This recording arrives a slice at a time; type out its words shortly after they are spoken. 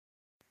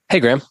Hey,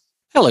 Graham.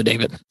 Hello,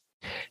 David.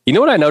 You know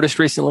what I noticed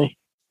recently?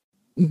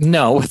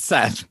 No, what's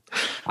that?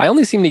 I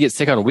only seem to get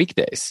sick on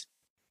weekdays.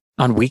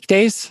 On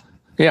weekdays?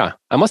 Yeah,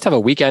 I must have a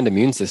weekend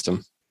immune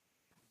system.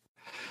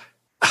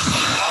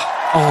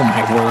 Oh,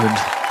 my word.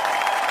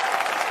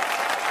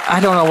 I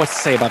don't know what to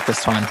say about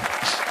this one.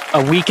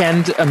 A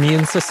weekend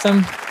immune system?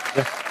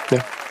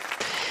 Yeah.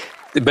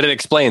 But it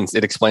explains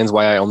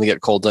why I only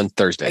get colds on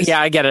Thursdays.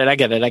 Yeah, I get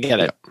it.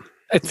 Yep.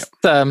 It's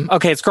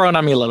okay. It's growing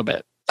on me a little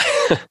bit.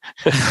 All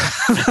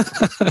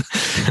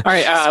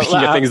right.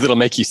 Speaking of things that'll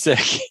make you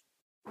sick.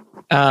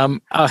 That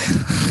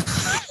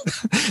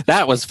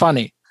was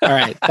funny. All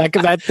right.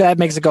 That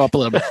makes it go up a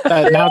little bit.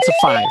 Now it's a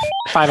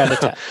 5 out of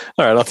 10.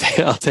 All right.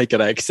 I'll take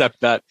it. I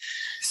accept that.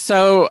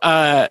 So,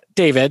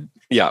 David.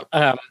 Yeah.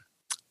 I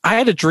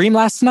had a dream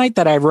last night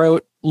that I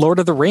wrote Lord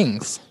of the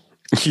Rings.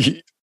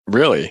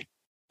 Really?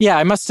 Yeah,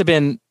 I must have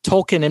been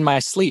Tolkien in my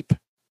sleep.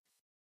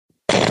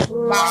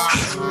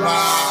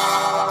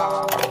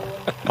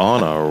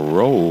 On a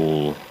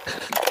roll.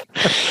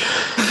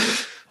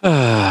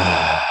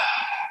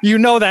 You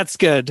know that's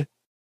good.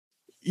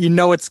 You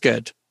know it's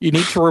good. You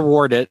need to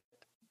reward it.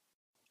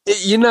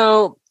 You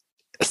know,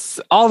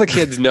 all the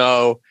kids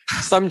know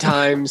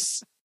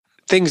sometimes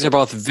things are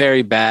both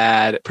very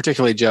bad,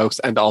 particularly jokes,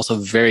 and also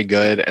very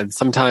good. And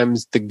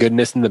sometimes the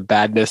goodness and the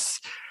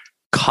badness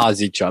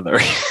cause each other.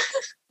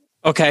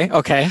 Okay.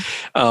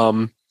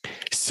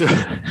 So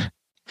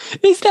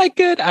is that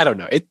good? I don't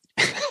know.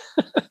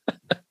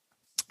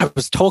 I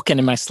was Tolkien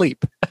in my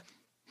sleep.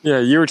 Yeah,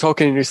 you were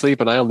Tolkien in your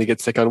sleep, and I only get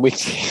sick on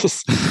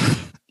weekdays.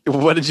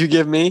 What did you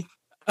give me?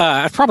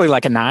 Probably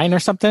like a 9 or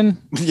something.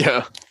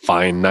 Yeah,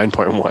 fine,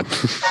 9.1. Wait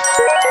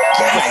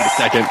a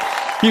second.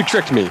 You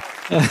tricked me.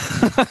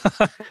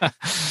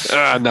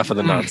 Enough of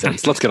the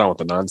nonsense. Let's get on with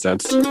the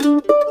nonsense.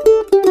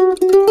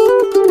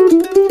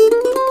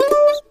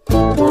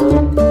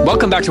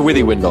 Welcome back to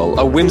Withy Windle,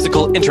 a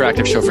whimsical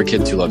interactive show for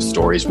kids who love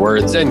stories,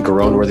 words, and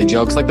groan-worthy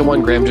jokes like the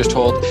one Graham just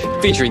told,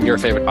 featuring your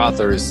favorite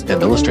authors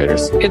and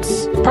illustrators.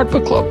 It's part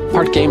book club,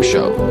 part game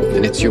show,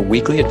 and it's your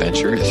weekly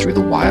adventure through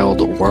the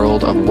wild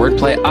world of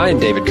wordplay. I'm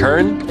David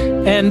Kern.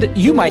 And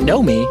you might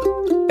know me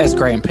as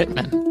Graham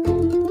Pittman.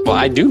 Well,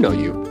 I do know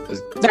you.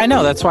 I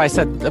know, that's why I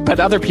said, but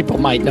other people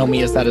might know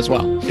me as that as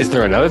well. Is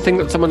there another thing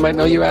that someone might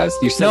know you as?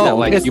 You said that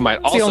like you might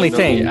also the only know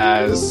thing. me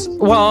as...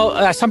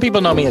 Well, some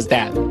people know me as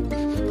Dad.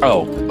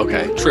 Oh,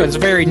 okay. True. It's a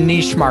very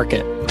niche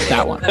market,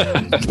 that one.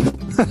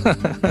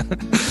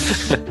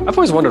 I've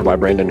always wondered why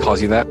Brandon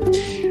calls you that.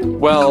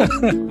 Well,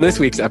 this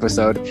week's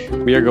episode,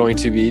 we are going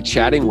to be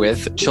chatting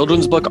with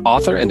children's book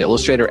author and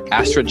illustrator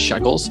Astrid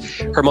Sheckels.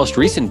 Her most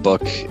recent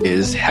book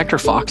is Hector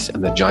Fox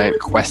and the Giant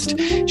Quest.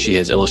 She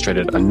has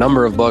illustrated a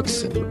number of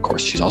books, and of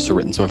course, she's also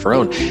written some of her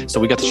own. So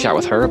we got to chat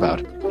with her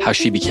about how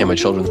she became a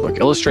children's book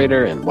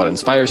illustrator and what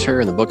inspires her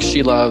and the books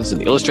she loves and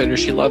the illustrators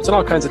she loves and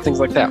all kinds of things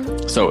like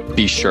that. So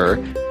be sure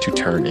to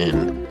tune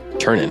in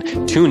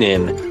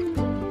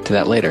to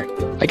that later.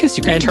 I guess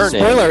you can turn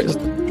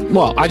in.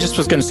 Well, I just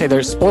was going to say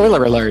there's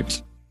spoiler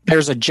alert.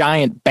 There's a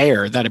giant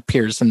bear that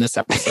appears in this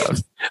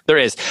episode. There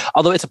is.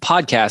 Although it's a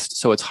podcast,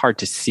 so it's hard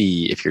to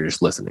see if you're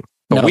just listening.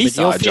 But we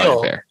saw a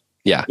giant bear.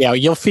 Yeah. Yeah,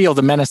 you'll feel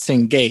the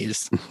menacing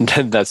gaze.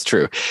 That's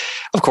true.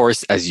 Of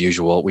course, as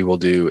usual, we will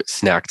do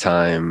snack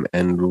time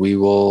and we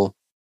will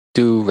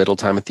do riddle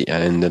time at the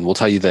end, and we'll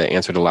tell you the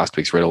answer to last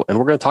week's riddle. And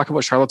we're going to talk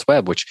about Charlotte's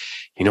Web,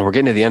 which, we're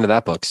getting to the end of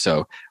that book.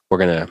 So we're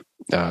going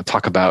to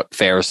talk about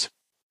fairs.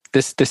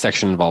 This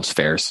section involves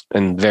fairs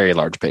and very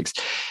large pigs.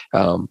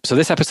 So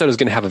this episode is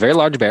going to have a very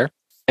large bear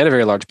and a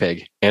very large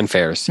pig and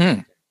fairs.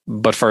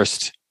 But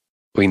first,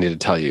 we need to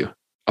tell you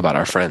about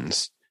our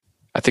friends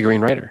at The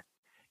Green Writer.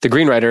 The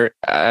Green Writer,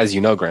 as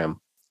you know, Graham,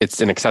 it's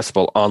an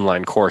accessible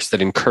online course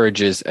that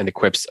encourages and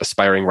equips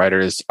aspiring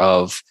writers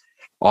of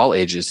all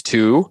ages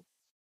to...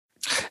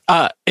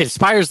 it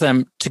inspires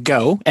them to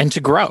go and to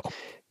grow.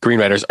 Green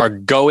writers are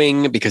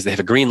going because they have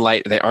a green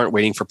light. They aren't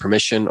waiting for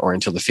permission or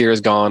until the fear is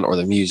gone or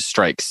the muse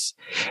strikes.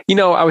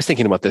 I was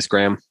thinking about this,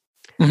 Graham.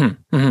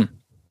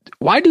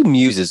 Why do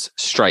muses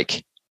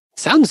strike?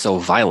 Sounds so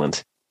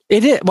violent.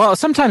 It is. Well,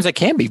 sometimes it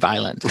can be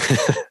violent.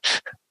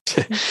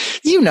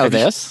 You know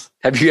this.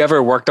 Have you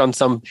ever worked on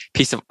some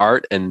piece of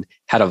art and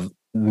had a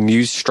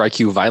muse strike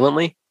you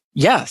violently?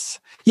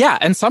 Yes. Yeah.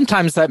 And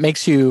sometimes that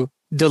makes you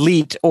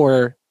delete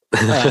or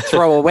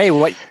throw away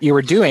what you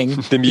were doing.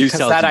 The muse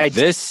tells you,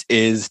 this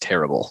is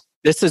terrible.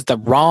 This is the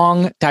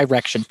wrong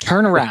direction.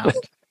 Turn around.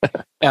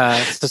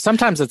 So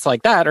sometimes it's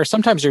like that, or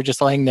sometimes you're just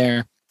laying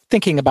there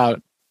thinking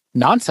about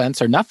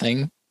nonsense or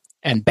nothing,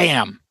 and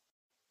bam,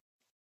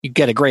 you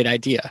get a great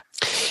idea.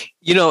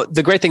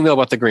 The great thing, though,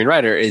 about The Green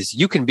Writer is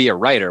you can be a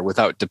writer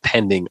without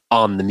depending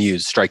on the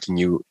muse striking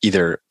you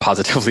either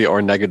positively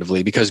or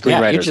negatively, because Green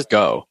Writers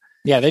go.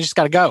 Yeah, they just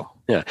got to go.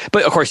 Yeah.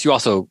 But of course, you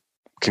also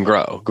can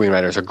grow. Green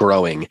writers are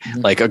growing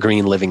like a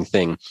green living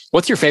thing.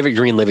 What's your favorite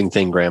green living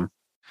thing, Graham?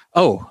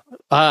 Oh,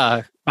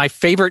 my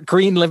favorite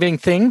green living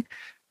thing?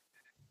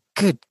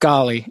 Good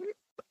golly.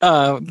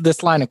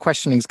 This line of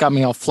questioning's got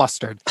me all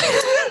flustered.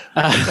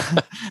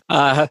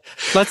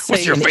 Let's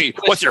say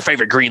What's your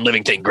favorite green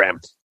living thing, Graham?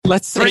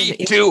 Let's say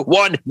 3, 2,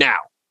 1, now.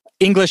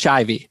 English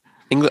ivy.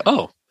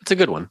 Oh, that's a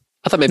good one.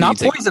 I thought maybe not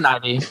poison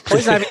ivy.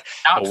 Poison ivy,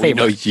 not favorite.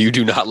 No, you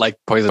do not like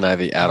poison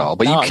ivy at all,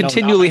 but No, you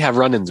continually have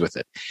run-ins with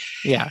it.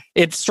 Yeah,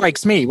 it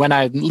strikes me when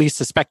I least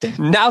suspect it.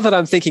 Now that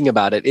I'm thinking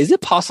about it, is it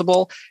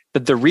possible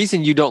that the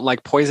reason you don't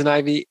like poison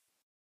ivy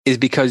is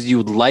because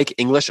you like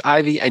English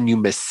ivy and you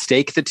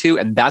mistake the two,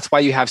 and that's why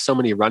you have so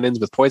many run-ins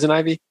with poison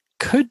ivy?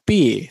 Could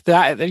be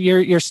that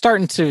you're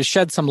starting to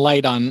shed some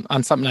light on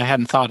something I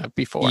hadn't thought of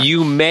before.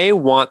 You may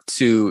want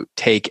to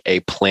take a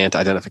plant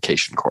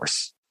identification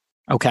course.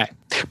 Okay.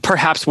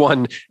 Perhaps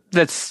one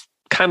that's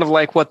kind of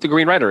like what the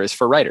Green Rider is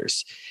for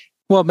writers.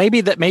 Well,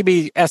 maybe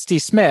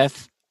SD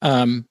Smith,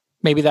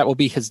 maybe that will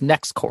be his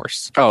next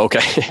course. Oh,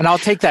 okay. And I'll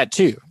take that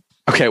too.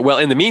 Okay. Well,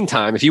 in the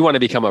meantime, if you want to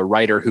become a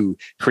writer who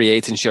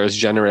creates and shares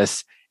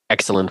generous,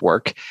 excellent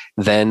work,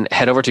 then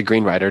head over to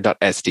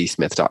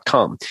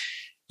greenwriter.sdsmith.com.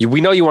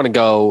 We know you want to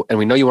go and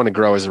we know you want to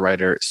grow as a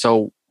writer.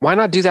 So why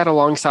not do that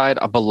alongside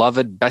a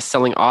beloved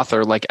best-selling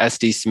author like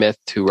SD Smith,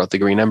 who wrote the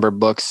Green Ember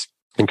books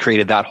and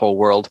created that whole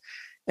world?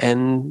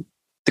 And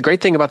the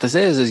great thing about this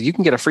is you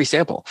can get a free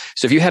sample.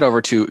 So if you head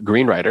over to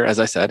greenwriter, as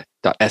I said,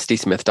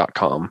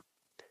 .sdsmith.com,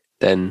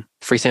 then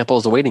free sample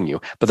is awaiting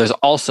you. But there's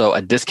also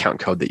a discount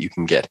code that you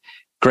can get.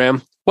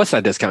 Graham, what's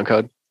that discount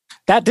code?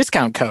 That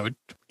discount code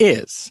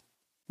is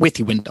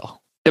Withywindle.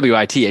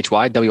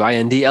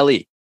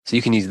 WITHYWINDLE. So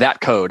you can use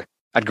that code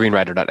at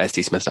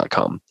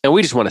greenwriter.sdsmith.com. And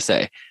we just want to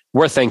say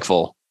we're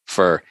thankful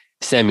for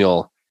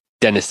Samuel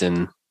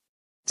Dennison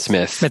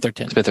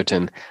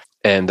Smitherton.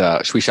 And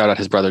should we shout out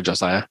his brother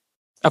Josiah?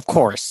 Of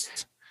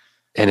course.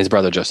 And his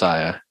brother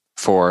Josiah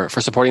for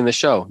supporting this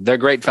show. They're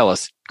great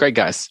fellas. Great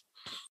guys.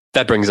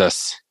 That brings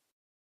us.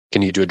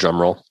 Can you do a drum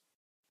roll?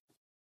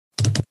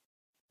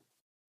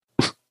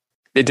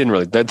 It didn't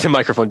really. The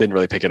microphone didn't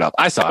really pick it up.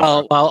 I saw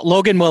it. Well,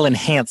 Logan will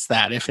enhance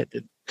that if it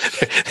did.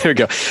 There we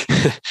go.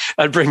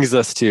 That brings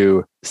us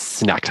to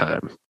snack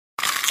time.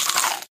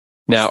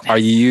 Now, are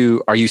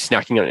you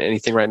snacking on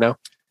anything right now?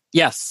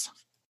 Yes,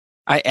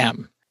 I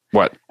am.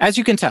 What? As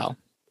you can tell,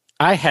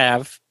 I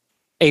have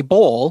a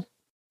bowl.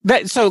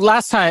 So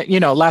last time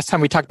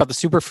we talked about the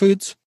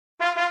superfoods.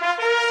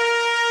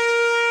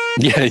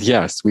 Yeah,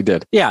 yes, we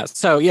did. Yeah,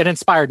 so it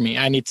inspired me.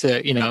 I need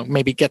to,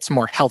 maybe get some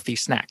more healthy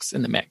snacks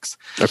in the mix.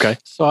 Okay.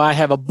 So I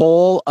have a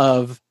bowl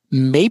of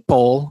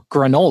maple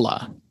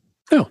granola.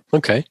 Oh,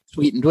 okay.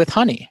 Sweetened with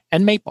honey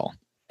and maple.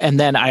 And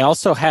then I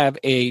also have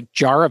a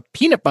jar of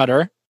peanut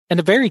butter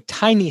and a very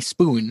tiny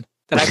spoon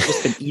that I've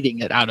just been eating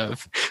it out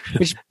of,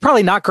 which is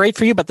probably not great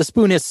for you, but the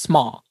spoon is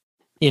small,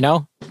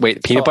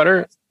 Wait, peanut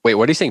butter? Wait,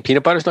 what are you saying?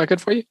 Peanut butter is not good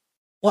for you?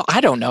 Well,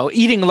 I don't know.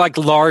 Eating like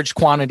large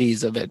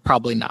quantities of it,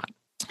 probably not.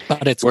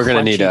 But it's we're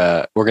gonna need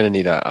a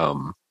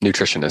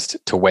nutritionist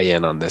to weigh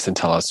in on this and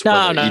tell us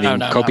eating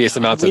copious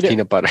amounts of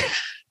peanut butter.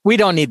 We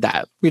don't need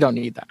that.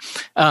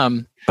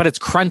 But it's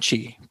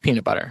crunchy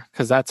peanut butter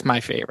because that's my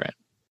favorite.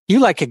 You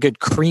like a good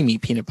creamy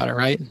peanut butter,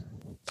 right?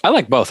 I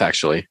like both,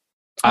 actually. Okay.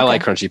 I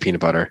like crunchy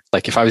peanut butter.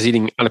 Like if I was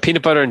eating on a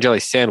peanut butter and jelly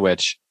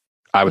sandwich,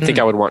 I would think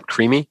I would want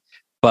creamy,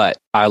 but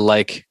I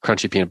like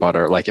crunchy peanut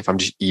butter. Like if I'm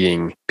just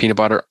eating peanut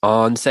butter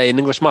on, say, an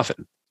English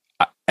muffin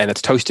and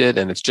it's toasted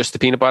and it's just the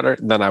peanut butter,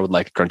 then I would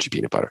like crunchy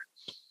peanut butter.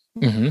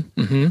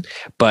 Mm-hmm, mm-hmm.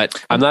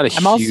 But I'm not a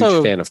huge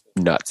fan of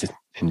nuts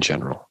in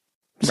general.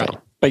 So. Right.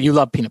 But you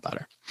love peanut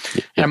butter.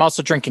 Yeah. And I'm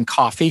also drinking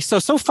coffee. So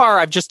far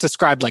I've just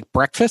described like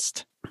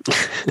breakfast.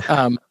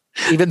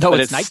 Even though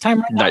it's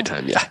nighttime right now.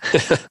 Nighttime, yeah.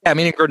 I'm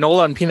eating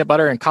granola and peanut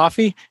butter and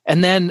coffee.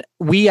 And then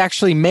we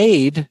actually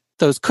made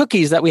those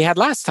cookies that we had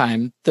last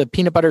time. The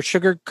peanut butter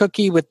sugar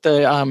cookie with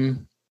the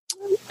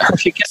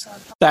Hershey Kiss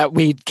that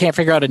we can't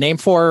figure out a name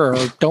for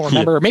or don't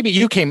remember. Or maybe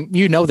you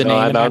know the name.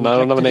 I don't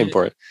know a name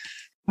for it.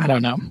 I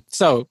don't know.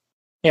 So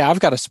yeah, I've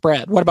got a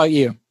spread. What about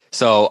you?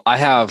 So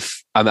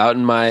I'm out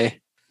in my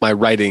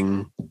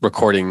writing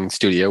recording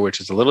studio, which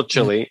is a little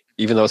chilly,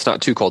 even though it's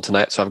not too cold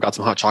tonight. So I've got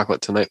some hot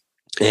chocolate tonight.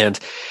 And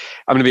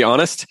I'm going to be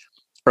honest,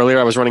 earlier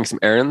I was running some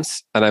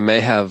errands and I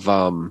may have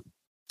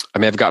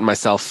gotten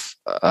myself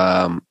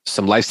some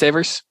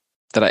Lifesavers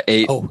that I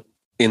ate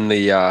in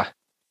the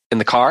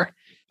car.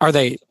 Are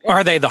they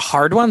the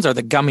hard ones or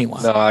the gummy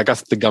ones? No, I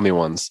got the gummy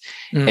ones.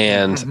 Mm-hmm.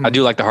 And I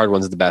do like the hard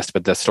ones the best,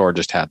 but the store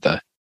just had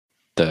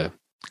the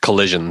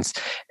collisions.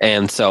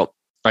 And so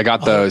I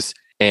got those.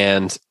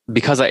 And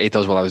because I ate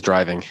those while I was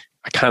driving,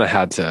 I kind of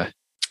had to,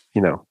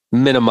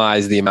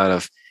 minimize the amount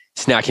of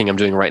snacking I'm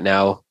doing right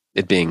now,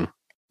 it being,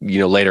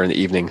 later in the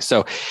evening.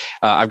 So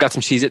I've got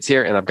some Cheez-Its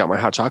here and I've got my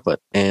hot chocolate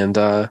and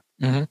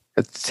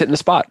it's hitting the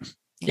spot.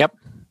 Yep.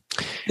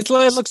 It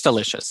looks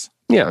delicious.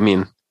 Yeah. I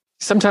mean,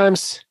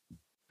 sometimes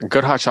a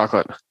good hot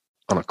chocolate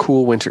on a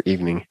cool winter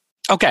evening.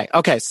 Okay.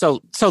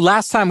 So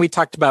last time we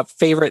talked about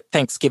favorite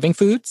Thanksgiving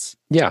foods.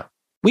 Yeah.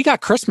 We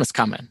got Christmas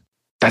coming.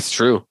 That's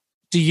true.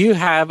 Do you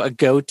have a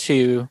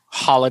go-to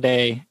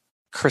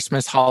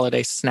Christmas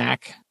holiday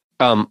snack?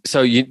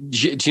 So do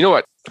you know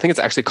what? I think it's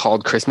actually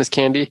called Christmas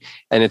candy.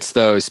 And it's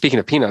those, speaking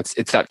of peanuts,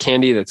 it's that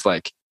candy that's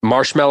like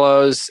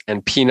marshmallows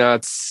and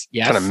peanuts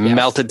kind of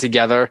melted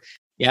together.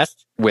 Yes.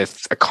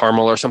 with a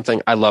caramel or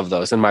something. I love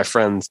those. And my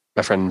friend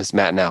Miss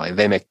Matt and Allie,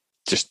 they make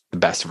just the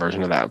best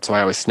version of that. So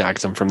I always snag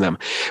some from them.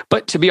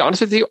 But to be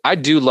honest with you, I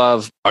do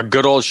love a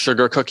good old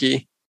sugar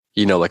cookie,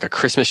 like a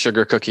Christmas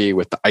sugar cookie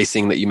with the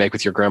icing that you make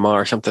with your grandma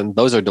or something.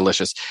 Those are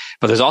delicious.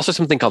 But there's also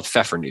something called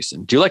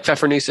Pfeffernussen. Do you like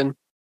Pfeffernussen?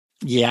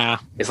 Yeah.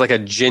 It's like a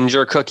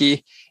ginger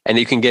cookie, and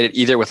you can get it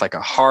either with like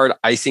a hard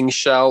icing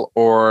shell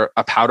or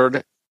a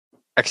powdered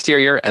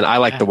exterior. And I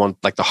like the one,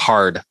 like the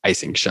hard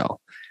icing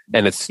shell.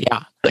 And it's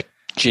like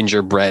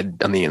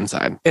gingerbread on the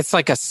inside. It's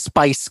like a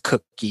spice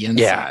cookie inside.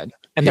 Yeah.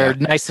 And they're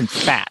nice and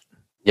fat.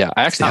 Yeah,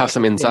 I actually have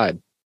some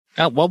inside.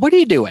 Oh, well, what are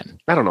you doing?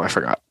 I don't know. I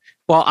forgot.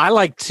 Well, I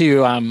like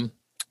to,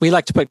 we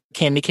like to put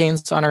candy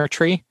canes on our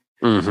tree.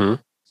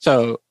 Mm-hmm.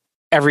 So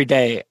every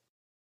day,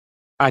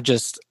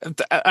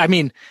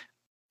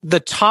 the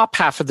top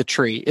half of the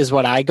tree is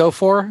what I go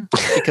for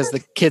because the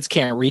kids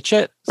can't reach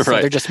it. So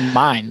they're just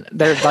mine.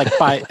 They're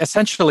like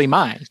essentially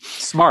mine.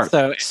 Smart.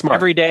 So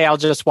every day I'll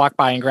just walk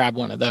by and grab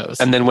one of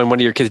those. And then when one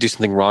of your kids do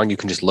something wrong, you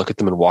can just look at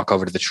them and walk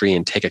over to the tree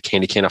and take a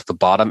candy cane off the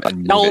bottom and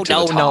move it to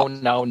the top.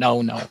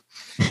 No.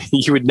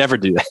 You would never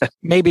do that.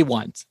 Maybe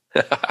once.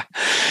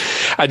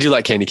 I do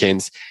like candy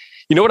canes.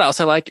 You know what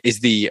else I like is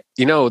the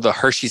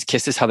Hershey's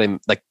Kisses, how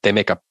they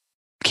make a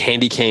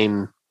candy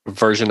cane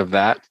version of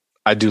that.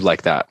 I do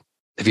like that.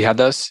 Have you had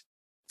those?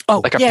 Oh,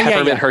 like a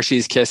peppermint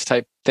Hershey's Kiss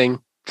type thing?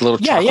 A little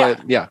chocolate?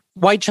 Yeah.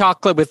 White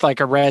chocolate with like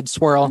a red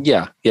swirl.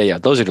 Yeah.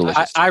 Those are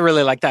delicious. I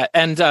really like that.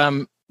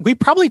 And we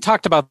probably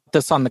talked about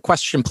this on the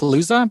Question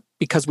Palooza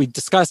because we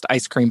discussed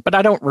ice cream, but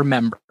I don't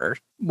remember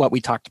what we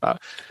talked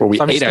about. Well,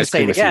 we ate ice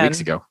cream a few weeks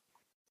ago.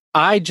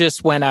 I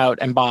just went out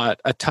and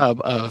bought a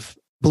tub of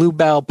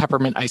Bluebell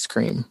peppermint ice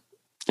cream.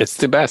 It's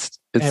the best.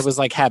 It was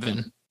like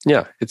heaven.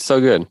 Yeah, it's so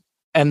good.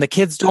 And the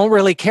kids don't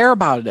really care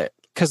about it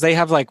because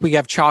we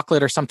have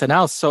chocolate or something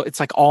else. So it's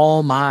like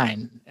all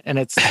mine. And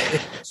it's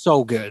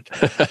so good.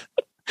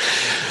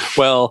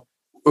 Well,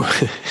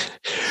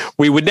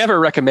 we would never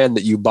recommend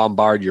that you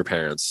bombard your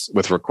parents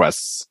with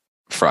requests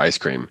for ice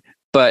cream.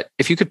 But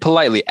if you could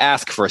politely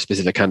ask for a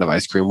specific kind of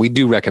ice cream, we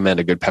do recommend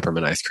a good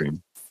peppermint ice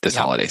cream this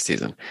holiday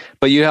season.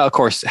 But you, of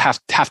course, have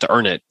to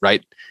earn it,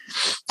 right?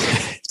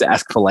 To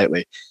ask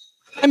politely.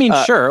 I mean,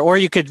 sure. Or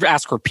you could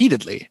ask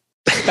repeatedly.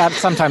 That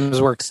sometimes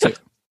works too.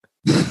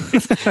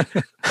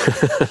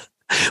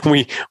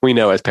 we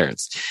know as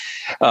parents,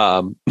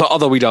 but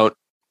although we don't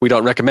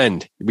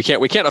recommend, we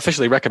can't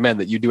officially recommend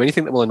that you do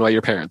anything that will annoy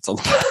your parents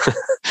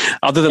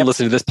other than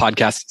listen to this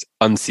podcast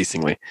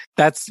unceasingly.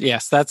 That's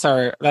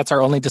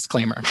our only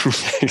disclaimer.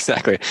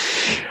 Exactly.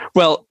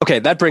 Well, okay,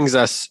 that brings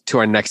us to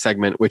our next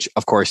segment, which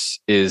of course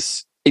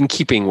is in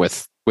keeping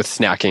with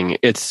snacking.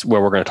 It's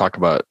where we're going to talk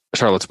about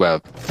Charlotte's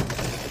Web,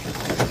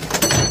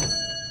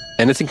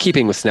 and it's in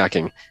keeping with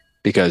snacking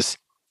because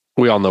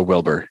we all know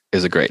Wilbur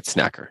is a great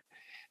snacker.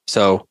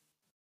 So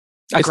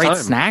a great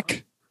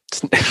snack?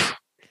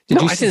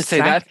 No, I didn't say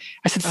that.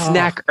 I said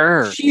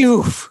snacker.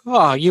 Phew.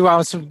 Oh, you're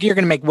going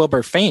to make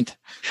Wilbur faint.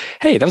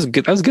 Hey, that was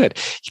good. That was good.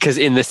 Because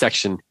in this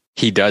section,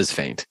 he does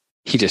faint.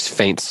 He just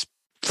faints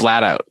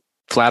flat out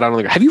on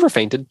the ground. Have you ever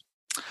fainted?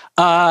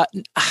 I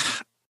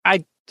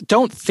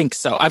don't think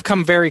so. I've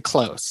come very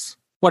close.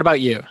 What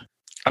about you?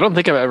 I don't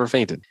think I've ever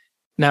fainted.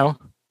 No.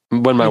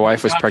 When my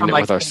wife was pregnant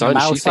with our son,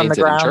 she fainted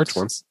in church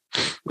once.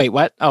 Wait,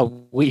 what?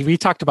 Oh, we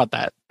talked about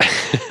that.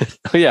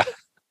 Oh, yeah.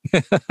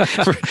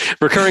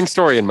 Recurring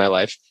story in my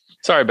life.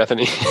 Sorry,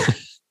 Bethany.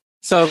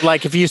 So,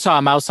 like, if you saw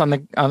a mouse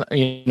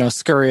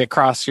scurry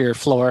across your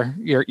floor,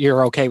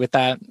 you're okay with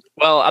that?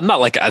 Well, I'm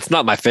not it's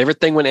not my favorite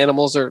thing when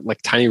animals are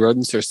like tiny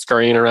rodents are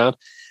scurrying around.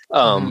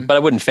 But I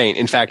wouldn't faint.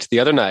 In fact, the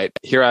other night,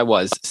 here I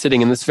was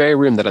sitting in this very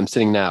room that I'm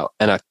sitting now,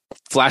 and a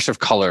flash of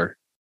color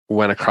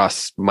went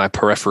across my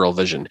peripheral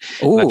vision.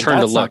 Ooh, and I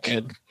turned to look,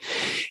 and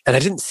I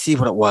didn't see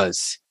what it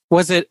was.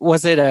 Was it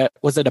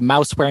a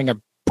mouse wearing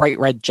a bright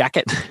red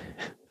jacket?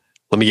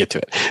 Let me get to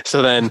it.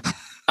 So then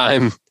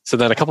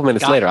a couple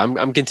minutes later,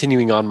 I'm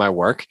continuing on my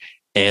work,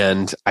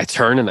 and I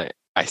turn and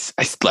I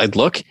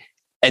look,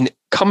 and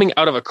coming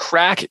out of a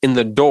crack in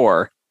the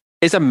door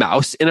is a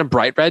mouse in a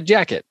bright red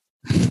jacket.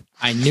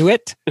 I knew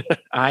it.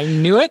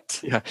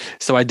 Yeah.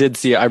 So I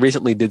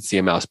recently did see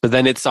a mouse, but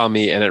then it saw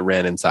me and it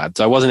ran inside.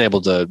 So I wasn't able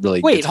to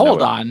really. Wait,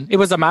 hold on. It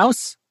was a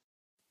mouse?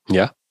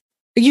 Yeah.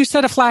 You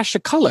said a flash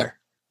of color.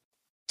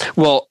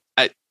 Well,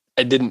 I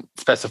didn't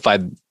specify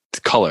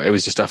the color. It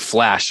was just a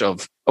flash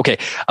of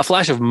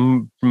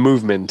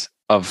movement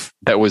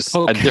that was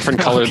a different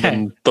color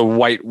than the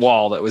white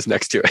wall that was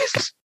next to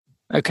it.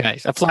 Okay.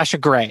 A flash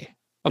of gray.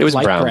 It was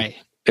brown. Gray.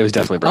 It was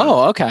definitely brown.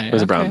 Oh, okay. It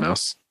was a brown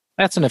mouse.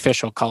 That's an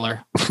official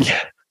color.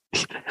 Yeah.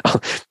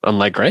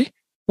 Unlike gray?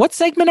 What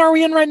segment are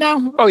we in right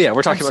now? Oh, yeah.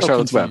 We're talking about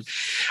Charlotte's Web.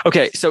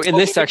 Okay. So in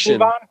this section,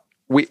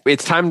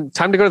 it's time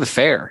to go to the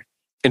fair.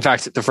 In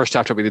fact, the first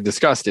chapter we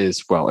discussed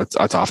is, it's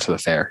off to the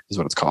fair is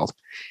what it's called.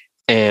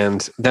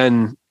 And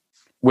then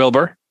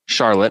Wilbur,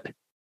 Charlotte,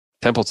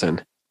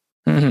 Templeton.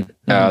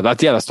 That's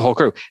the whole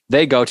crew.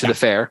 They go to the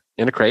fair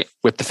in a crate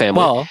with the family.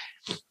 Well,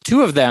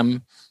 two of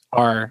them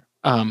are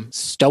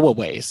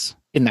stowaways.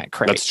 in that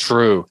crate. That's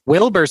true.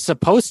 Wilbur's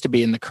supposed to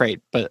be in the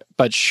crate,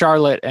 but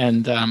Charlotte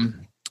and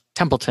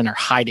Templeton are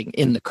hiding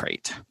in the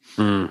crate.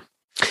 Mm.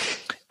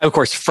 Of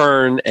course,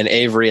 Fern and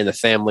Avery and the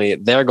family,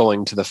 they're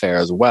going to the fair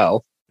as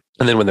well.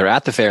 And then when they're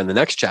at the fair in the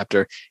next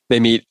chapter, they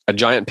meet a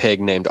giant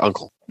pig named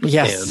Uncle.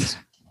 Yes.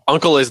 And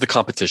Uncle is the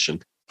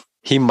competition.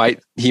 He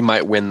might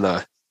win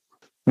the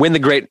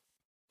Great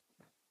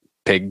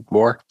Pig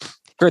War.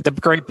 The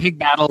Great Pig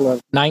Battle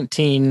of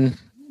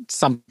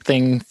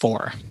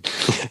 19-something-4.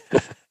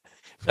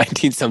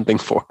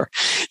 19-something-4.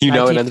 You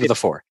know it ends with a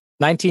 4.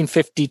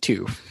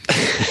 1952.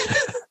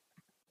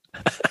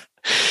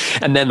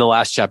 And then the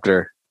last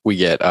chapter, we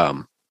get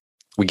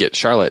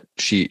Charlotte.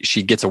 She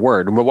gets a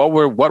word.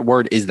 What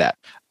word is that?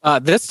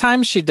 This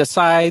time she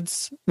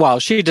decides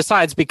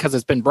because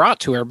it's been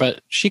brought to her,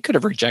 but she could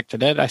have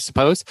rejected it, I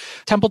suppose.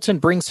 Templeton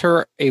brings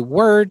her a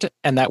word,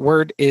 and that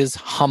word is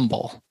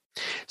humble.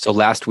 So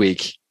last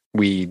week,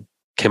 we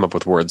came up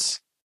with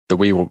words that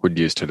we would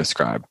use to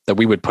describe, that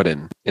we would put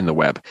in the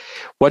web.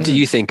 What do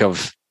you think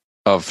of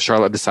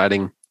Charlotte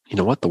deciding, you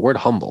know what, the word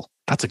humble,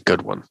 that's a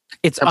good one.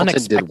 It's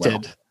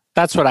unexpected.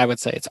 That's what I would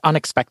say. It's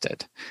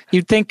unexpected.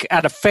 You'd think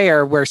at a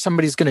fair where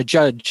somebody's going to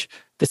judge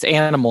this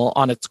animal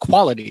on its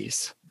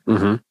qualities,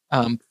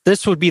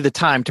 this would be the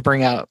time to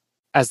bring out,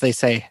 as they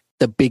say,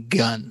 the big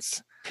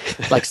guns.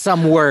 Like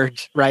some word,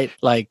 right?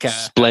 Like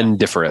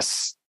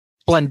splendiferous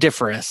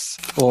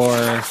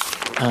or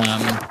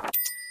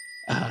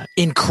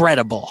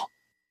incredible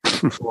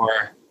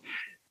or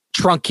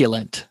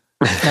trunculent.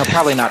 No,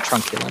 probably not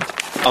trunculent.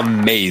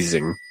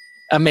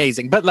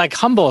 Amazing, but like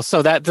humble.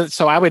 So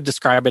I would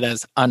describe it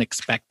as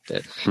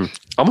unexpected.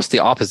 Almost the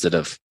opposite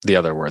of the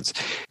other words.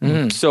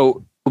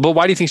 So, but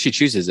why do you think she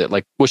chooses it?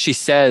 Like, well, she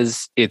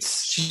says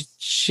it's.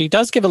 She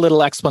does give a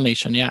little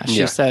explanation. Yeah,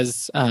 she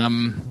says.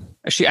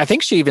 I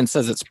think she even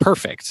says it's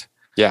perfect.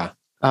 Yeah.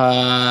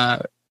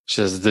 She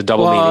says the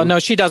double meaning. No,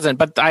 she doesn't.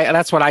 But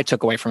that's what I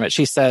took away from it.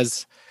 She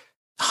says,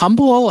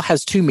 humble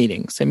has two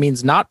meanings. It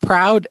means not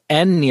proud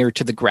and near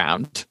to the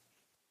ground.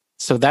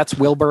 So that's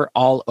Wilbur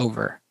all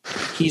over.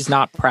 He's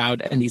not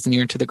proud and he's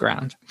near to the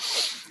ground.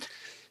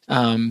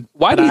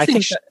 Why do you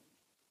think?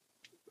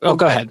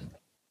 Go ahead.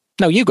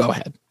 No, you go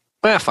ahead.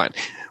 Fine.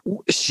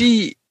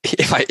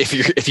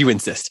 If you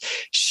insist,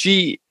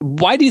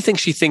 why do you think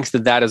she thinks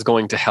that is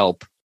going to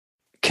help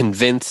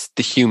convince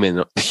the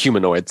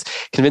humanoids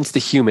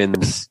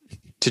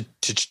to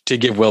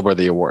give Wilbur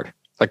the award?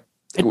 Like,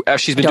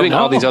 she's been doing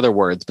all these other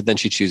words, but then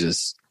she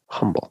chooses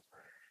humble.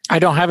 I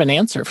don't have an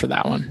answer for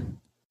that one.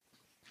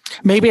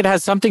 Maybe it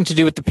has something to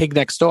do with the pig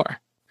next door.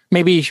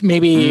 Maybe she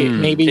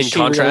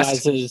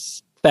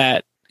realizes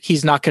that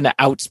he's not going to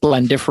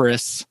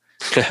out-splendiferous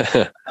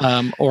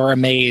or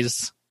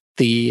amaze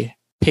the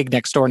pig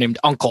next door named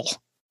Uncle.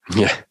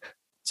 Yeah.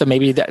 So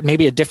maybe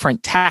a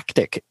different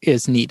tactic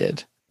is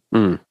needed.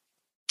 Have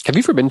you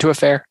ever been to a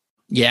fair?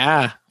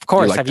 Yeah, of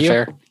course. Have you?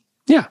 Fair?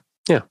 Yeah.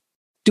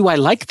 Do I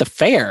like the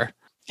fair?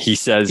 He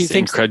says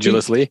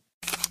incredulously.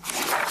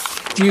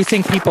 Do you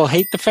think people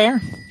hate the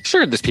fair?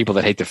 Sure, there's people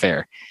that hate the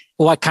fair.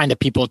 What kind of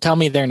people? Tell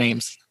me their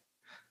names.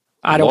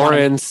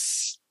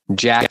 Lawrence,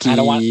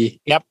 Jackie,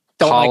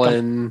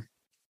 Colin.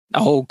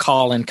 Oh,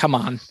 Colin, come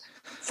on.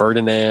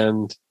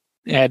 Ferdinand.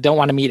 Yeah, I don't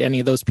want to meet any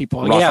of those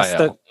people.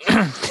 Raphael.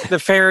 Yes, the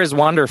fair is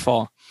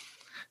wonderful.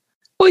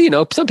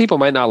 Well, some people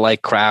might not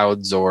like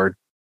crowds or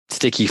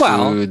sticky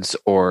foods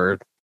or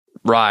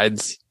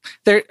rides.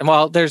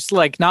 There's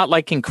like not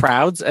liking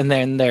crowds, and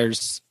then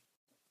there's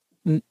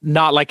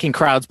not liking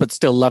crowds but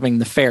still loving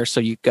the fair,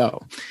 so you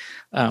go.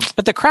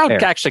 But the crowd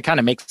actually kind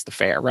of makes the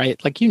fair,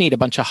 right? Like you need a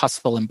bunch of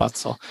hustle and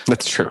bustle.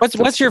 That's true.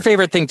 What's your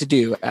favorite thing to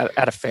do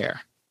at a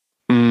fair?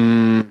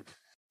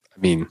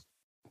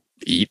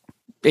 Eat.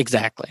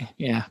 Exactly.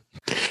 Yeah.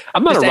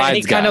 I'm not a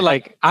rides guy. Kind of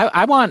like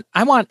I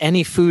want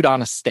any food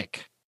on a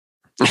stick.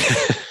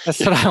 That's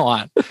what I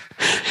want.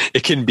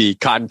 It can be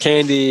cotton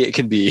candy. It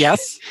can be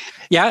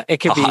it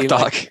could be hot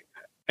dog.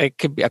 It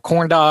could be a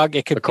corn dog.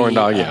 It could be corn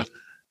dog. Yeah.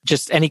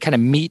 Just any kind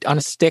of meat on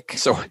a stick.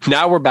 So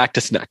now we're back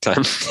to snack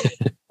time.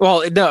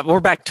 Well, no,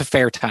 we're back to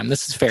fair time.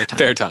 This is fair time.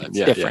 Fair time. It's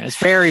different. Yeah. It's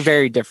very,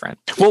 very different.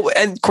 Well,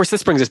 and of course,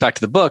 this brings us back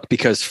to the book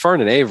because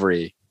Fern and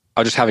Avery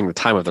are just having the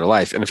time of their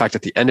life. And in fact,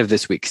 at the end of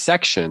this week's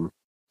section,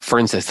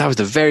 Fern says, that was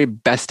the very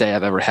best day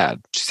I've ever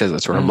had. She says that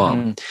to her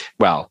mom.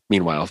 Well,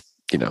 meanwhile,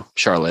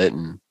 Charlotte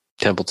and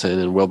Templeton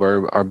and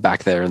Wilbur are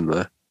back there in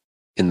the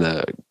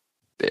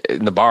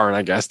barn,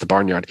 I guess, the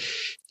barnyard.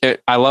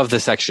 I love the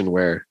section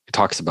where it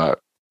talks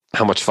about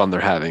how much fun they're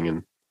having,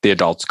 and the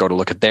adults go to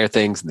look at their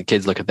things and the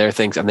kids look at their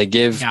things, and they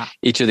give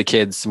each of the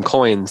kids some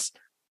coins.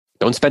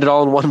 Don't spend it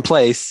all in one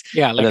place.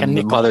 Yeah, like and then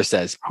the mother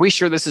says, are we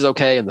sure this is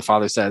okay? And the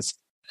father says,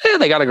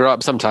 they got to grow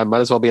up sometime.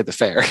 Might as well be at the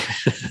fair.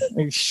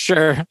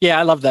 Sure. Yeah,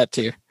 I love that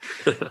too.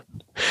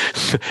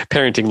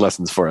 Parenting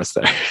lessons for us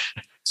there.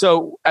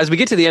 So as we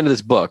get to the end of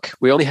this book,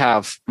 we only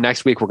have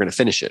next week. We're going to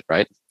finish it,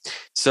 right?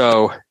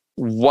 So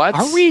what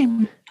are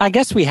we? I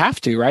guess we have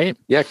to, right?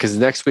 Yeah, because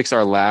next week's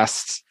our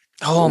last.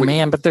 Oh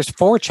man, but there's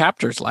 4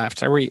 chapters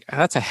left.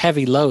 That's a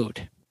heavy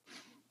load.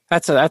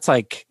 That's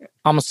like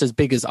almost as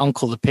big as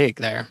Uncle the Pig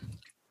there.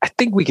 I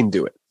think we can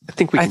do it. I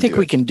think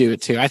we can do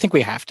it too. I think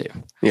we have to.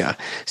 Yeah.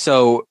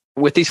 So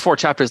with these 4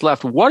 chapters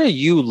left, what are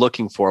you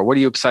looking for? What are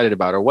you excited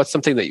about? Or what's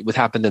something that would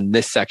happen in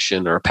this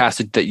section or a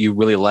passage that you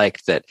really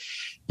liked that,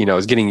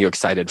 is getting you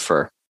excited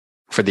for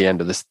the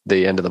end of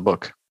the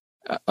book?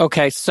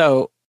 Okay.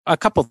 So a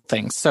couple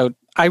things. So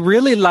I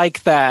really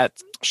like that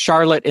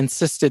Charlotte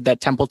insisted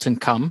that Templeton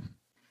come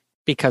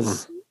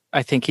because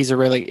I think he's a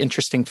really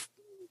interesting,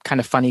 kind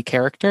of funny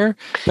character.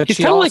 But he's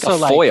kind of like a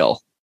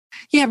foil.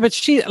 Yeah, but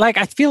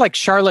I feel like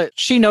Charlotte,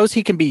 she knows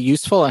he can be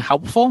useful and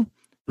helpful,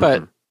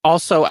 but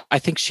also I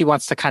think she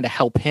wants to kind of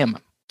help him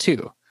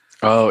too.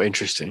 Oh,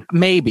 interesting.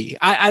 Maybe.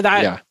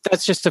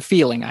 That's just a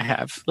feeling I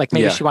have. Like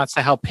maybe she wants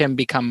to help him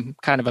become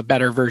kind of a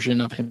better version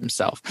of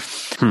himself.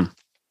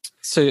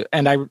 So,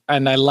 and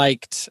I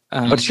liked...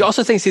 but she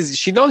also thinks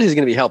she knows he's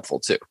going to be helpful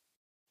too.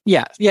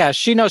 Yeah.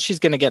 She knows she's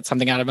going to get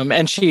something out of him.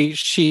 And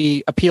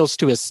she appeals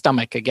to his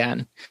stomach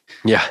again.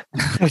 Yeah.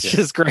 Which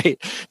is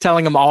great.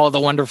 Telling him all the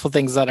wonderful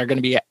things that are going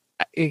to be...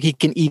 he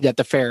can eat at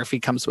the fair if he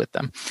comes with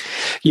them.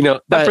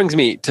 That brings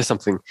me to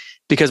something.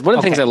 Because one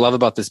of the things I love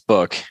about this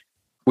book...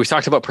 We've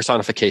talked about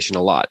personification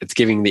a lot. It's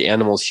giving the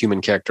animals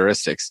human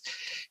characteristics.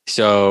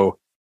 So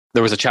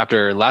there was a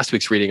chapter in last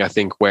week's reading, I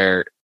think,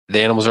 where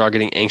the animals are all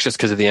getting anxious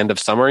because of the end of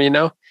summer,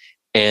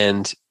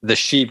 and the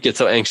sheep get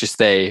so anxious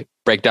they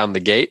break down the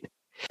gate,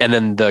 and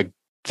then the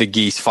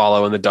geese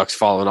follow and the ducks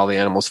follow and all the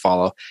animals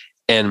follow.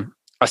 And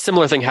a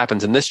similar thing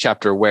happens in this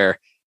chapter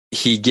where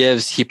he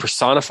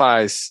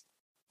personifies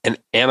an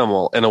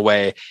animal in a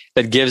way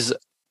that gives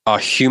a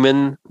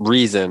human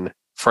reason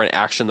for an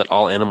action that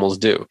all animals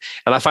do.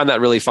 And I find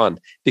that really fun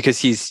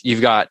because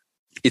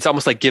it's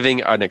almost like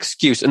giving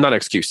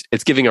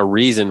it's giving a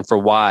reason for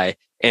why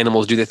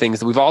animals do the things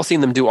that we've all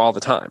seen them do all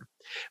the time,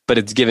 but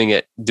it's doing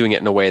it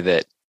in a way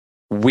that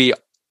we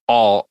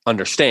all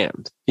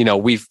understand.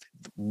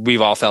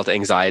 We've all felt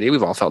anxiety.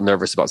 We've all felt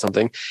nervous about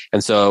something.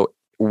 And so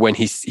when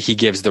he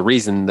gives the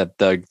reason that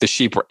the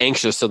sheep were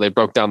anxious, so they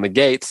broke down the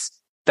gates,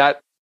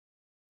 that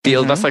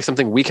that's like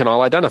something we can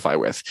all identify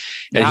with.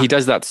 And he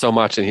does that so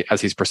much as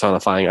he's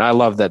personifying. I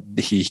love that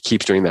he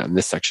keeps doing that in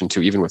this section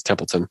too, even with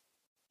Templeton.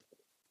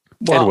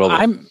 Well,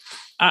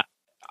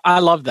 I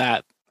love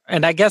that.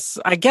 And I guess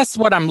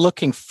what I'm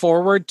looking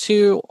forward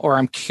to, or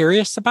I'm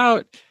curious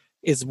about,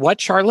 is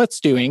what Charlotte's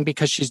doing,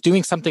 because she's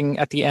doing something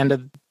at the end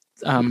of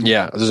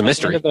there's a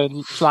mystery. At the end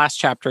of the last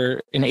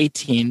chapter in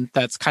 18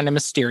 that's kind of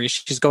mysterious.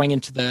 She's going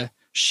into the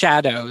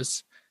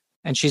shadows,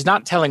 and she's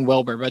not telling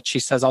Wilbur, but she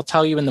says, "I'll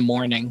tell you in the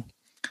morning.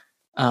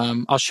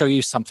 I'll show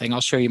you something. I'll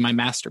show you my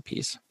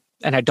masterpiece."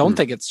 And I don't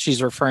think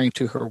she's referring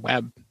to her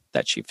web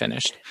that she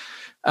finished.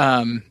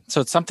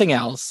 So it's something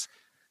else.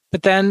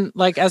 But then,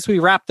 as we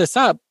wrap this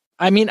up,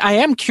 I mean, I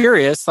am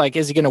curious,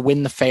 is he going to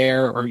win the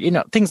fair or,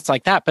 things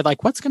like that. But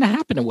what's going to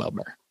happen to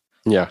Wilbur?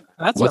 Yeah.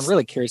 That's what I'm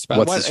really curious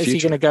about. Is he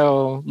going to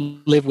go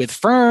live with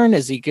Fern?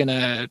 Is he going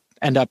to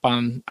end up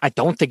I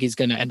don't think he's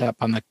going to end up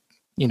on the,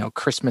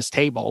 Christmas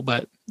table,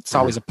 but it's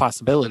always a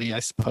possibility, I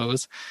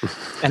suppose.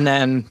 And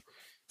then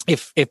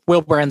if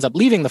Wilbur ends up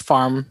leaving the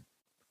farm,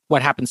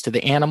 what happens to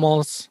the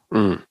animals?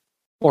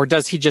 Or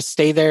does he just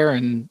stay there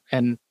and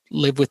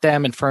live with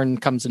them, and Fern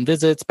comes and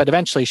visits, but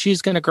eventually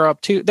she's going to grow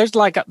up too? There's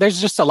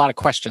just a lot of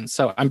questions.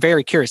 So I'm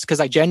very curious because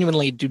I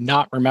genuinely do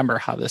not remember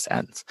how this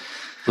ends.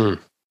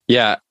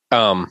 Yeah.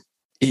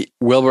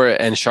 Wilbur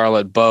and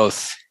Charlotte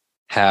both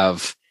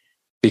have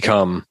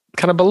become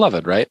kind of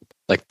beloved, right?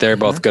 They're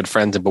both good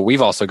friends, but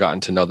we've also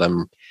gotten to know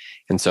them.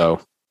 And so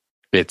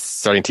it's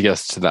starting to get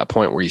us to that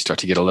point where you start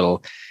to get you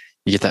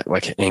get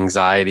that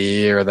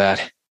anxiety or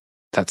that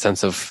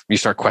sense of, you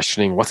start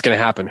questioning what's going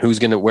to happen,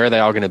 where are they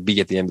all going to be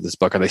at the end of this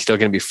book? Are they still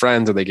going to be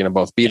friends? Are they going to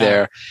both be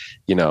there?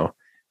 The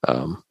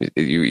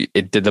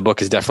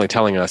book is definitely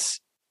telling us,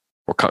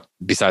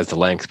 besides the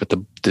length, but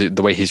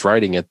the way he's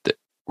writing it, that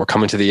we're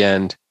coming to the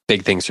end,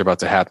 big things are about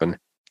to happen,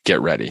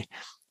 get ready.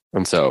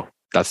 And so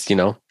that's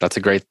a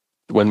great,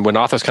 when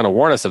authors kind of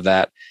warn us of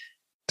that,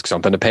 it's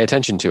something to pay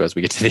attention to as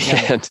we get to the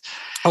end.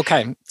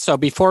 Okay. So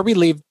before we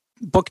leave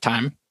book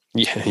time,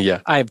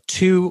 I have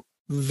 2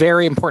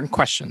 very important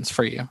questions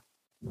for you.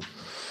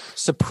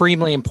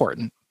 Supremely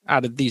important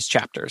out of these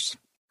chapters.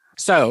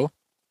 So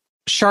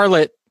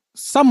Charlotte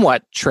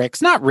somewhat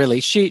tricks, not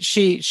really. She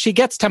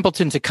gets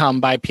Templeton to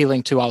come by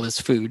appealing to all his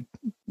food,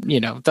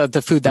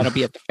 the food that'll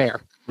be at the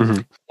fair.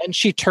 And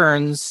she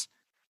turns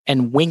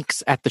and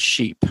winks at the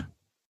sheep.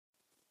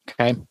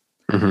 Okay.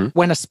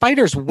 When a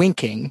spider's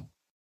winking,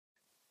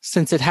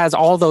 since it has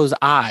all those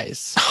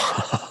eyes,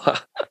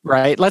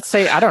 right? Let's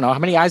say, I don't know, how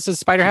many eyes does a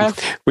spider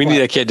have? We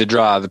need a kid to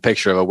draw the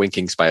picture of a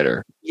winking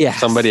spider. Yeah.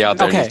 Somebody out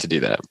there needs to do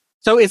that.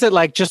 So is it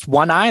just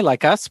one eye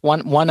like us?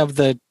 One of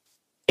the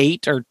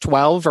 8 or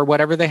 12 or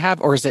whatever they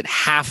have? Or is it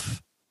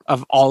half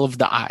of all of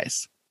the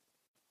eyes?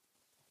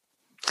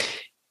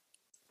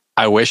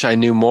 I wish I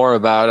knew more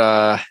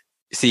about,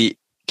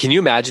 can you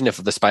imagine if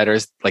the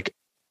spiders,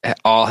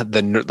 all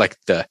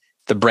the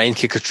brain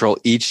could control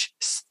each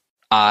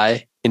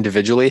eye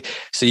individually?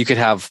 So you could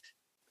have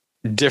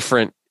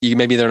different,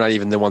 maybe they're not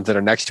even the ones that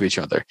are next to each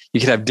other. You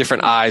could have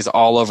different eyes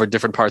all over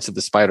different parts of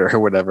the spider or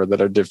whatever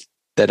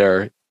that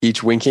are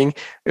each winking.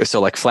 So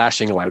like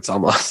flashing lights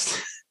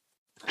almost.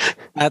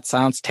 That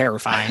sounds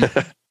terrifying.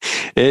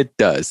 It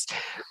does.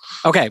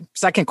 Okay,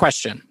 second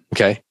question.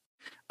 Okay.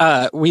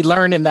 We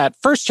learn in that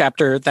first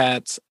chapter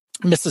that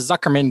Mrs.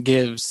 Zuckerman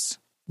gives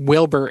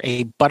Wilbur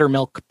a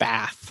buttermilk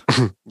bath.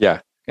 Yeah.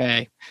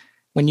 Okay.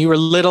 When you were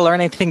little or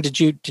anything, did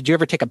you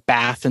ever take a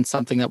bath in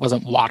something that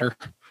wasn't water?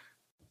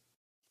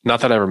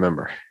 Not that I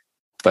remember,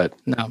 but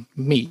no,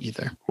 me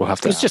either. We'll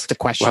have to. It's ask. just a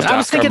question. We'll I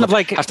was thinking of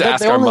like have to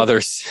ask our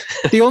mothers.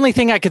 The only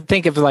thing I could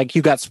think of, like,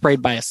 you got sprayed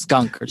by a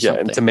skunk or something. Yeah,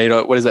 and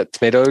tomato. What is that?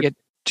 Tomato juice.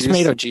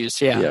 Tomato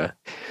juice. Yeah. Yeah.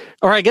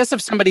 Or I guess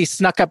if somebody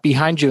snuck up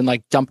behind you and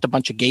like dumped a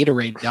bunch of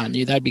Gatorade on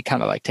you, that'd be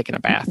kind of like taking a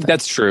bath.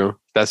 That's true.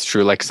 That's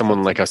true. Like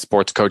someone like a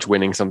sports coach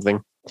winning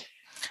something.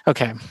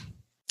 Okay.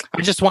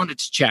 I just wanted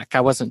to check.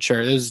 I wasn't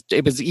sure.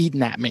 It was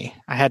eating at me.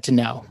 I had to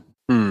know.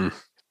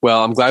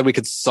 Well, I'm glad we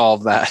could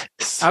solve that.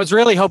 I was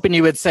really hoping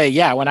you would say,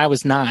 yeah, when I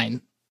was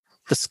 9,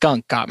 the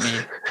skunk got me.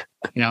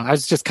 I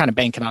was just kind of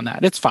banking on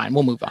that. It's fine.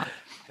 We'll move on.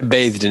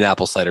 Bathed in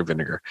apple cider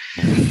vinegar.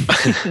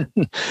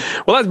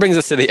 Well, that brings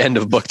us to the end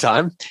of book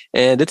time.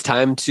 And it's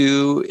time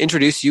to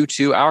introduce you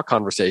to our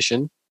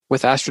conversation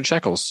with Astrid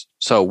Sheckels.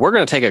 So we're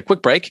going to take a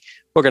quick break.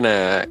 We're going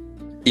to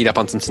eat up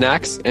on some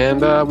snacks,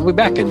 and we'll be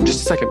back in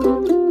just a second.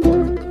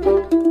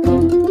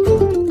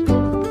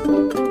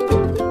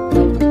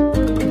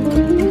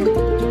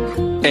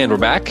 And we're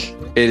back.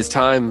 It is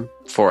time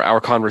for our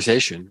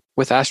conversation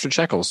with Astrid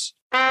Sheckels.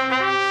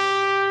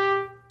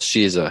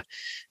 She is a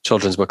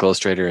children's book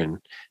illustrator, and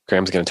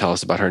Graham's going to tell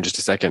us about her in just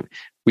a second.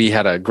 We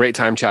had a great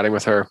time chatting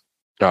with her.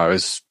 It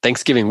was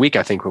Thanksgiving week,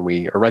 I think, or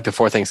right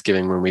before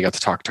Thanksgiving when we got to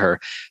talk to her.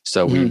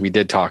 So we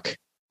did talk.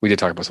 We did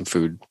talk about some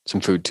food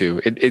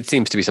too. It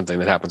seems to be something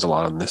that happens a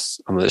lot on this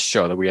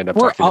show that we end up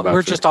talking about.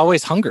 We're just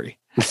always hungry.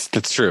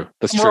 That's true.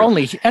 That's true. We're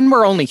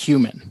only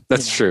human.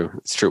 That's true.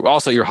 It's true.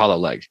 Also, your hollow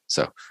leg.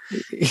 So,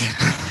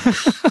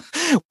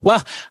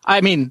 well,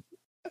 I mean,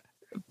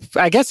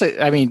 I guess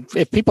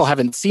if people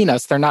haven't seen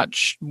us, they're not.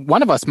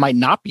 One of us might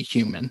not be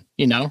human.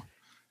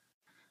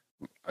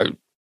 Are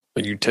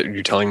you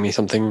telling me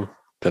something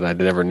that I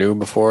never knew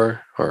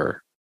before,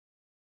 or?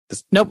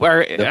 Nope. All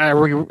right,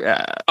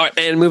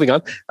 and moving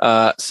on.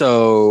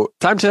 So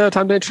time to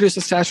introduce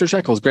us to Astrid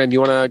Sheckels. Graham, do you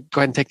want to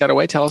go ahead and take that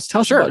away? Tell us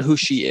Sure. About who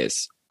she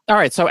is. All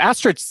right. So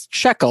Astrid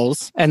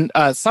Sheckels, and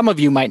some of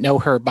you might know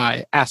her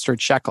by Astrid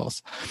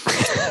Sheckels.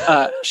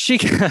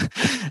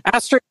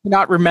 Astrid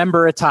cannot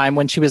remember a time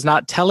when she was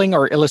not telling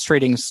or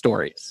illustrating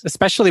stories,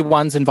 especially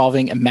ones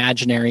involving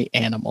imaginary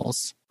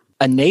animals.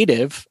 A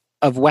native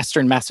of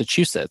Western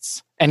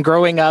Massachusetts and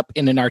growing up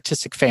in an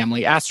artistic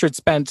family, Astrid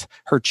spent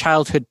her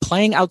childhood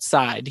playing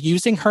outside,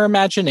 using her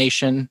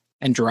imagination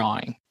and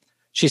drawing.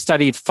 She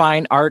studied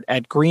fine art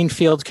at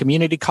Greenfield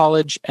Community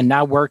College and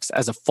now works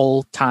as a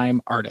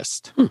full-time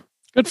artist.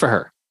 Good for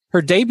her.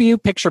 Her debut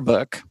picture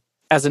book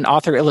as an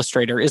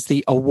author-illustrator is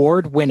the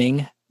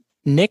award-winning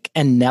Nick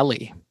and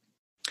Nellie,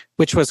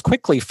 which was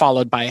quickly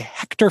followed by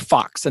Hector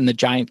Fox and the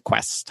Giant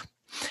Quest.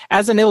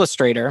 As an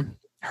illustrator,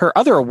 her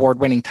other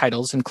award-winning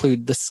titles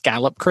include The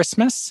Scallop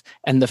Christmas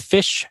and The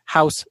Fish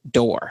House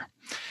Door.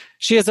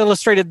 She has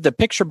illustrated the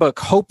picture book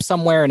Hope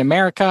Somewhere in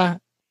America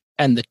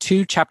and the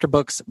 2 chapter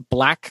books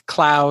Black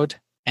Cloud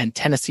and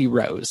Tennessee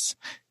Rose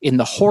in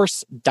the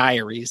Horse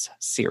Diaries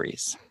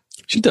series.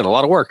 She's done a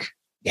lot of work.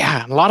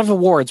 Yeah, a lot of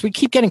awards. We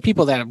keep getting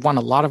people that have won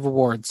a lot of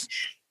awards.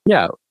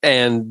 Yeah.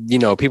 And,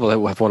 people that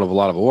have won a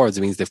lot of awards,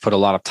 it means they've put a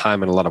lot of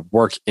time and a lot of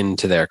work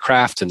into their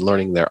craft and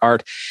learning their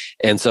art.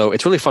 And so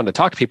it's really fun to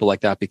talk to people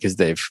like that because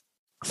they've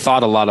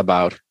thought a lot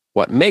about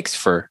what makes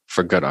for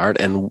good art.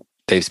 And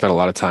they've spent a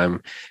lot of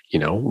time,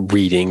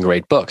 reading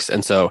great books.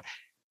 And so,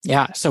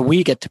 yeah, so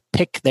we get to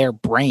pick their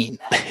brain.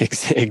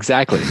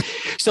 Exactly.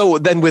 So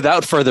then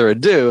without further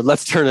ado,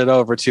 let's turn it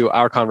over to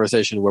our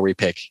conversation where we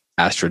pick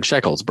Astrid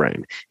Sheckels'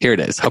 brain. Here it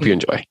is. Hope you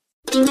enjoy.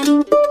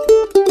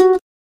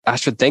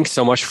 Astrid, thanks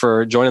so much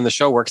for joining the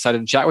show. We're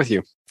excited to chat with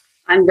you.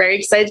 I'm very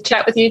excited to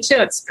chat with you too.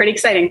 It's pretty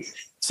exciting.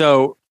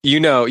 So,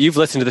 you've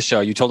listened to the show.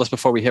 You told us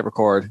before we hit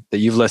record that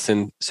you've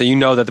listened. So you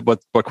know that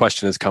what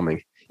question is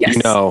coming. Yes.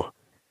 You know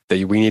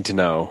that we need to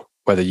know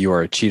whether you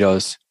are a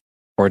Cheetos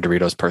or a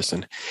Doritos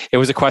person. It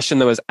was a question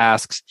that was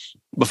asked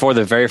before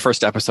the very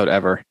first episode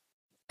ever.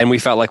 And we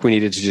felt like we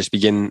needed to just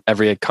begin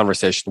every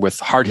conversation with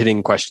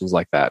hard-hitting questions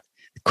like that.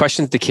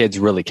 Questions the kids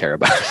really care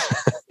about.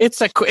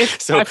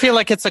 I feel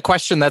like it's a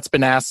question that's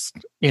been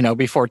asked,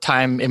 before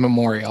time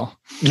immemorial.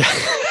 Yeah.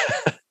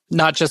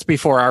 Not just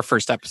before our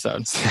first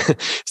episodes.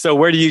 So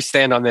where do you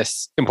stand on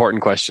this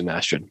important question,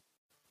 Astrid?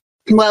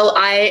 Well,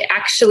 I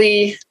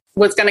actually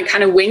was going to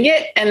kind of wing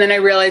it. And then I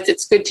realized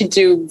it's good to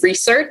do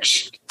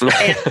research.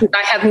 And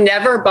I have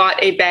never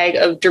bought a bag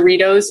of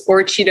Doritos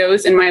or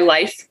Cheetos in my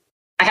life.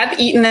 I have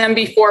eaten them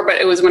before, but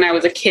it was when I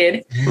was a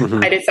kid.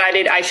 Mm-hmm. I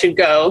decided I should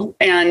go.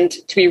 And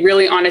to be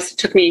really honest, it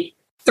took me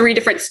 3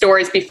 different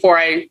stores before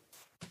I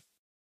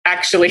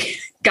actually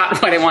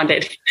got what I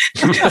wanted.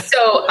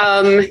 So,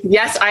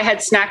 yes, I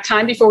had snack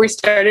time before we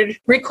started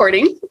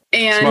recording.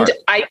 And Smart.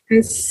 I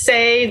can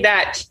say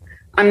that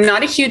I'm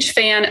not a huge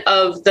fan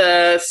of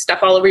the stuff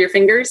all over your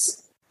fingers.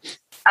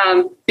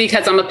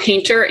 Because I'm a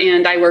painter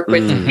and I work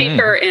with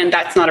paper, and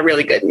that's not a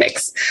really good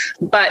mix.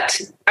 But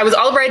I was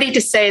all ready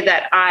to say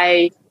that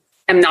I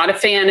am not a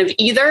fan of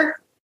either,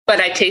 but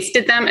I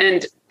tasted them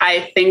and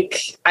I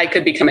think I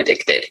could become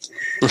addicted.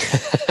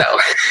 So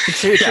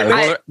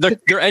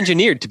they're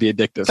engineered to be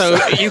addictive. So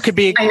you could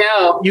be, I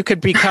know. You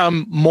could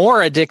become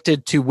more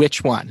addicted to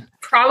which one?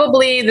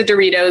 Probably the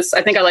Doritos.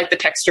 I think I like the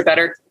texture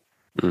better.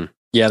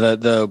 Yeah,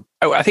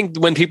 I think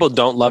when people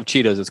don't love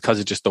Cheetos, it's because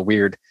it's just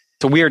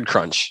it's a weird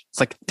crunch. It's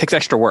like, it takes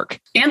extra work.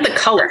 And the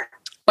color.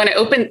 When I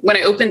opened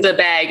the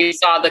bag and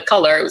saw the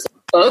color, it was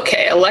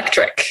okay,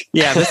 electric.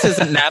 Yeah, this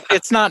isn't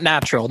it's not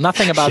natural.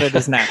 Nothing about it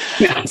is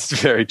natural. It's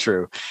very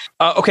true.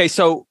 Okay,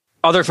 so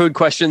other food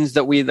questions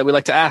that we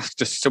like to ask,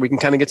 just so we can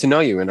kind of get to know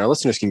you and our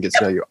listeners can get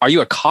to know you. Are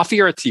you a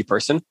coffee or a tea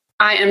person?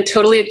 I am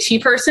totally a tea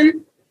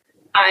person.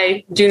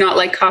 I do not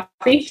like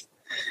coffee,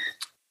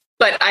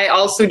 but I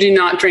also do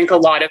not drink a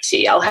lot of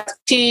tea. I'll have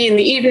tea in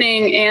the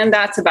evening, and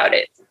that's about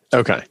it.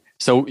 Okay.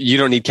 So you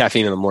don't need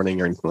caffeine in the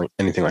morning or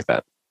anything like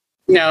that?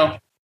 No.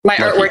 My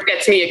artwork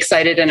gets me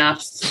excited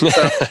enough. So.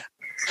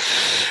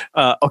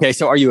 Okay,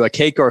 so are you a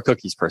cake or a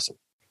cookies person?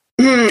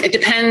 It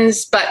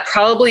depends, but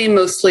probably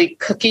mostly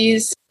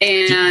cookies.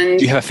 And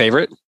do you have a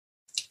favorite?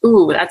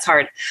 Ooh, that's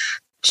hard.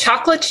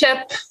 Chocolate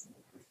chip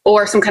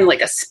or some kind of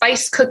like a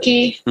spice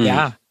cookie.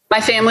 Yeah. My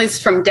family's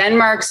from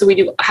Denmark, so we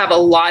do have a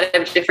lot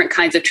of different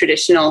kinds of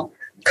traditional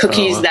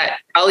cookies that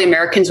all the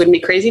Americans would be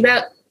crazy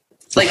about.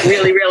 It's like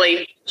really,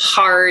 really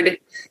hard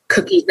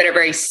cookies that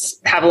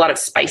are have a lot of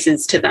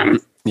spices to them.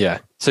 Yeah.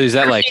 So is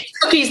that like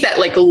cookies that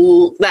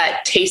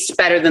that taste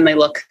better than they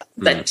look,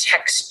 the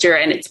texture,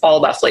 and it's all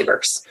about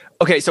flavors.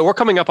 Okay, so we're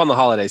coming up on the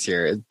holidays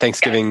here.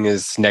 Thanksgiving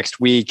is next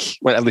week,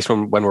 at least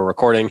when we're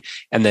recording,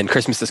 and then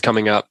Christmas is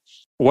coming up.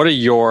 What are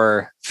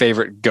your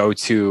favorite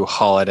go-to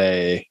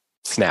holiday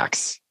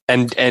snacks?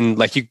 And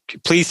like, you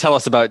please tell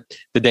us about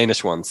the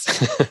Danish ones.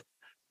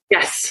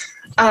 Yes.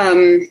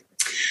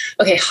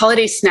 Okay,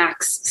 holiday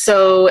snacks.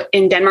 So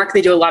in Denmark,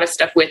 they do a lot of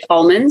stuff with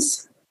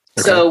almonds.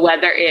 Okay. So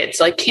whether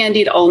it's like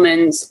candied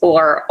almonds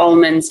or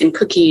almonds in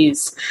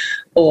cookies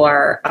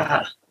or,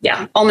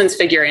 almonds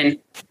figure in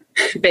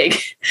big.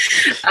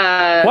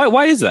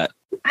 Why is that?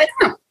 I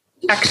don't know,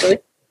 actually.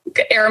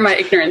 Air my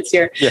ignorance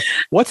here. Yeah.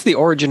 What's the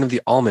origin of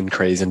the almond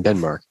craze in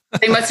Denmark?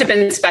 They must have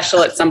been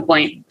special at some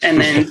point, and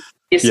then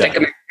you stick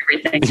them in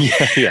everything.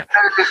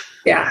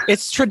 Yeah.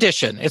 It's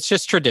tradition. It's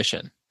just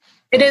tradition.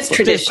 It is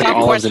tradition.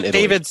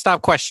 David,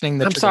 stop questioning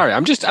the tradition. Sorry.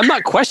 I'm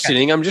not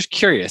questioning. I'm just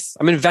curious.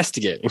 I'm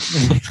investigating.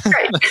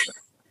 Right.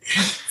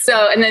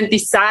 So, and then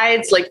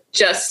besides like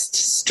just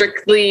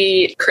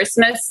strictly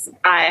Christmas,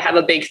 I have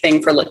a big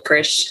thing for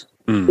licorice,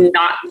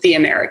 not the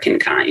American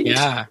kind.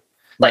 Yeah.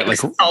 Like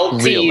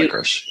salty,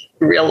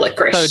 real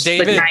licorice. So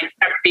David, like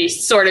I've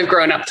sort of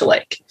grown up to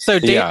like. So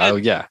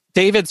David,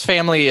 David's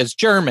family is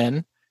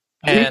German.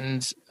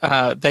 And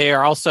they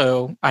are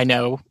also, I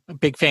know,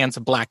 big fans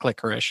of black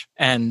licorice.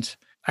 And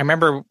I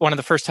remember one of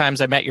the first times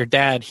I met your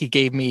dad, he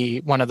gave me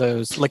one of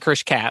those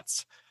licorice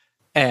cats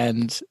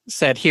and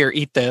said, "Here,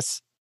 eat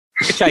this,"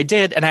 which I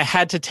did. And I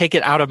had to take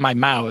it out of my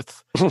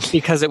mouth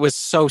because it was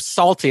so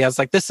salty. I was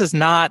like, this is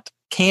not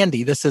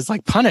candy. This is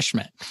like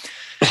punishment.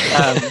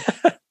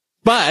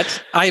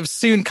 But I've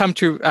soon come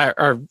to,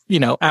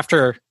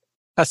 after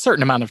a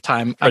certain amount of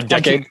time,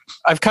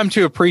 I've come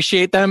to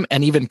appreciate them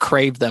and even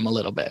crave them a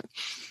little bit.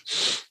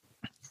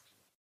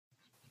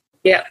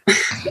 Yeah,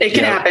 it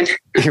can happen.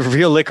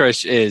 Real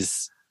licorice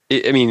is,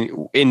 I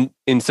mean, in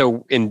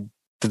the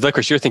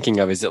licorice you're thinking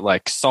of, is it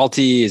like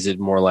salty? Is it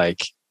more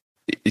like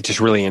it's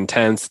just really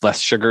intense, less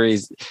sugary?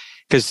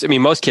 Because I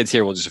mean, most kids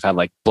here will just have had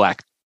like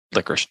black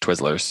licorice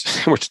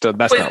Twizzlers, which that's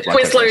not black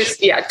Twizzlers. Licorice.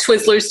 Yeah,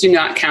 Twizzlers do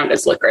not count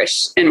as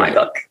licorice in my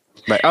book.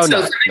 Right. Oh,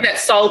 so something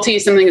that's salty,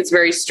 something that's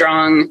very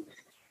strong.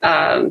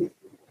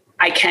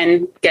 I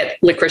can get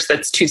licorice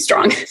that's too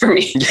strong for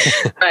me,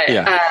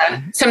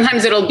 but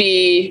sometimes it'll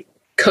be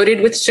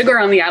coated with sugar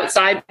on the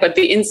outside, but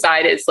the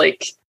inside is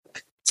like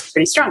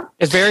pretty strong.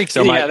 It's very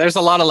there's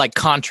a lot of like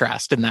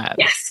contrast in that.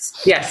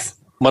 Yes.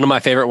 One of my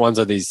favorite ones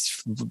are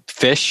these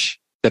fish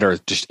that are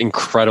just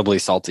incredibly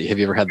salty. Have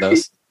you ever had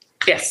those?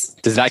 Yes.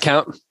 Does that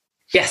count?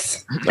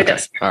 Yes, it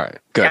does. All right,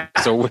 good. Yeah.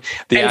 So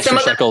the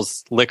Astrid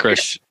Sheckels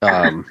licorice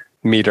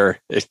meter,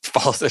 it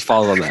falls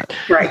on that.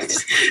 Right.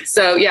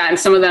 So and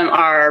some of them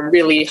are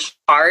really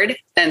hard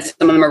and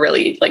some of them are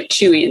really like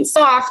chewy and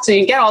soft. So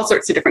you get all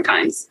sorts of different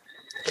kinds.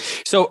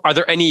 So are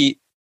there any,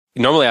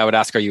 normally I would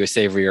ask, are you a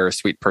savory or a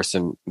sweet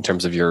person in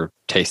terms of your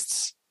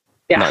tastes?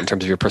 Yeah. Not in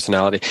terms of your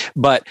personality,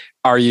 but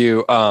are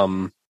you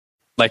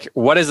like,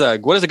 what is a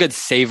good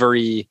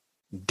savory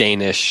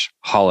Danish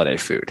holiday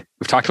food?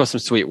 We've talked about some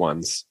sweet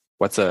ones.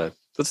 What's a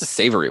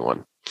savory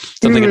one?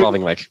 Something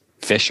involving like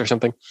fish or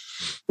something?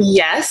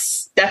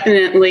 Yes,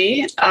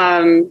 definitely.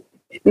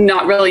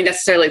 Not really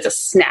necessarily as a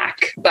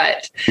snack,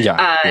 but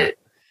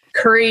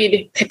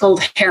curried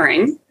pickled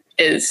herring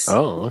is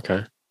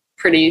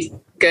pretty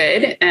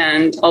good,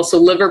 and also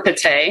liver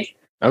pate.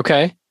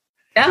 Okay.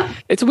 Yeah.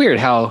 It's weird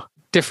how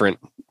different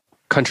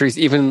countries,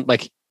 even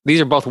like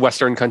these are both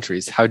Western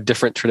countries, how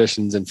different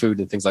traditions and food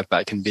and things like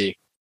that can be.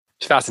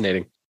 It's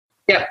fascinating.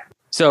 Yep.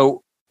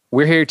 So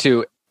we're here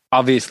to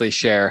obviously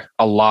share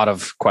a lot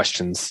of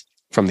questions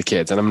from the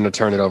kids, and I'm going to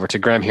turn it over to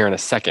Graham here in a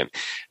second.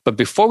 But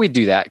before we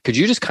do that, could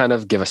you just kind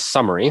of give a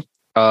summary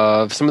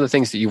of some of the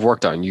things that you've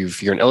worked on?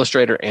 You're an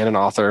illustrator and an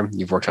author.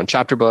 You've worked on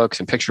chapter books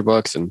and picture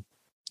books and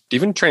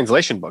even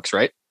translation books,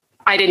 right?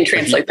 I didn't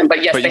translate them,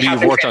 but yes, they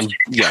have been worked on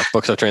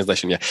books of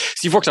translation. Yeah.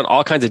 So you've worked on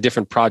all kinds of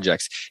different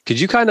projects. Could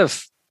you kind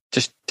of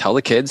just tell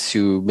the kids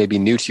who may be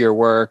new to your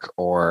work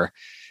or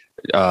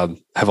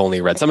have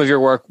only read some of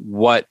your work,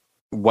 what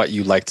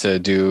you like to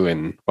do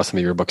and what some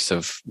of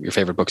your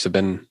favorite books have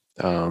been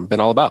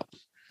all about?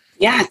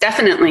 Yeah,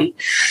 definitely.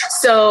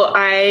 So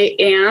I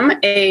am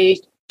a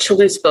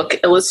children's book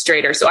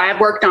illustrator. So I have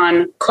worked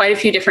on quite a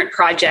few different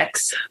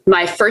projects.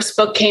 My first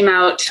book came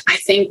out, I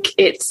think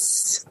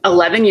it's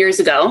 11 years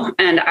ago,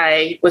 and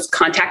I was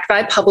contacted by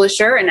a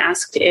publisher and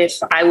asked if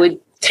I would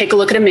take a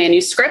look at a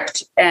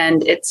manuscript.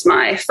 And it's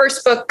my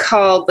first book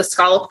called The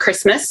Scallop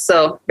Christmas.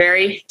 So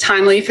very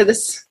timely for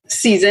this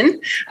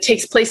season. It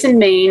takes place in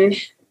Maine.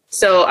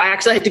 So I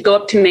actually had to go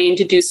up to Maine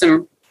to do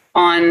some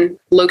on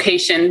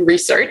location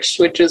research,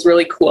 which was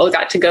really cool.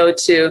 Got to go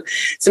to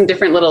some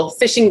different little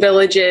fishing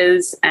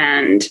villages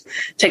and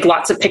take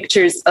lots of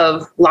pictures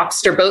of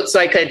lobster boats so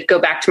I could go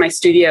back to my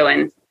studio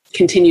and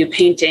continue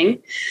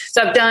painting.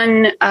 So I've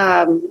done,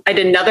 I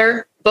did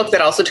another book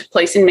that also took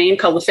place in Maine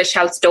called The Fish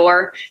House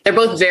Door. They're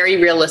both very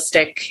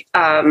realistic.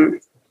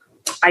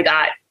 I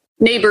got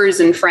neighbors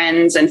and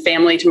friends and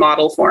family to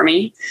model for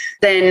me.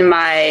 Then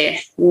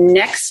my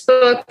next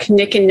book,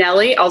 Nick and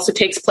Nellie, also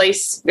takes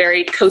place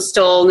very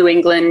coastal New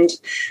England,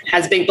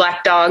 has a big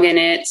black dog in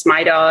it. It's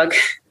my dog.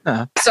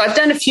 So I've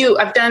done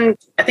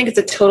I think it's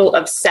a total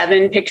of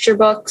 7 picture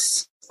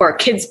books or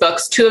kids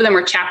books. 2 of them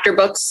were chapter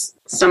books.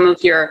 Some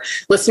of your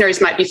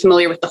listeners might be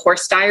familiar with the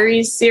Horse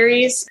Diaries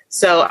series.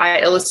 So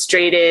I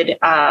illustrated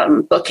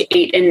book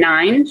 8 and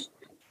 9,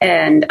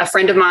 and a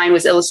friend of mine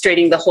was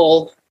illustrating the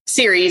whole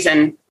series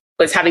and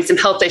was having some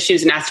health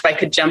issues and asked if I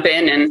could jump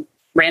in, and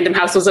Random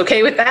House was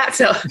okay with that.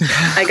 So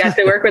I got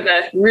to work with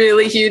a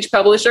really huge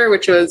publisher,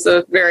 which was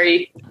a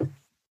very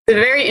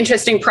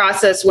interesting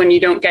process when you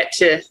don't get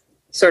to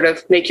sort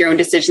of make your own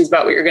decisions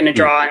about what you're going to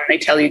draw, and they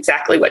tell you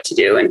exactly what to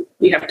do, and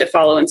you have to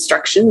follow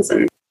instructions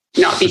and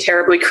not be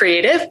terribly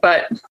creative,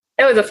 but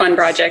it was a fun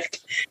project.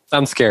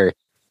 Sounds scary.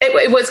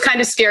 It was kind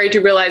of scary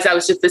to realize I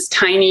was just this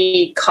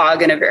tiny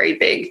cog in a very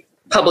big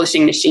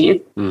publishing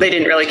machine. They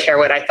didn't really care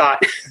what I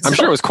thought. I'm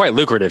sure it was quite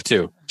lucrative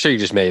too. I'm sure you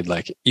just made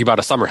you bought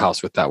a summer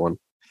house with that one.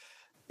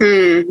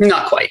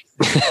 Not quite.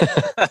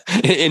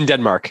 In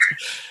Denmark.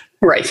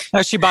 Right.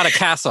 No, she bought a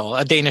castle,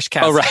 a Danish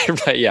castle. Oh,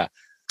 right. Yeah.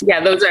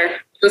 Yeah.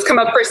 Those come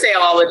up for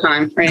sale all the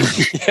time.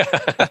 Right.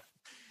 Yeah.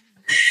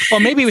 Well,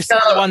 maybe with some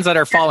of the ones that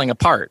are falling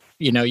apart,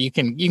 you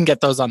can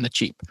get those on the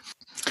cheap.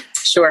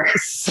 Sure.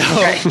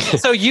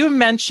 So you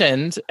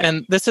mentioned,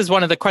 and this is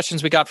one of the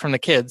questions we got from the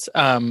kids.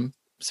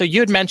 So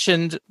you had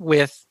mentioned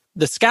with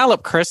The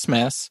Scallop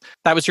Christmas,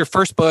 that was your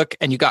first book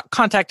and you got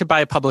contacted by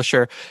a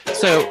publisher.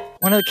 So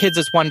one of the kids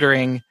is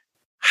wondering,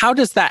 how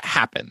does that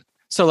happen?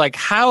 So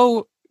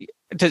how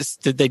did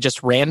they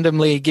just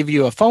randomly give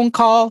you a phone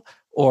call,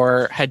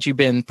 or had you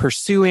been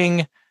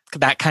pursuing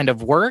that kind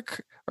of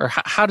work, or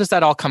how does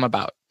that all come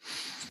about?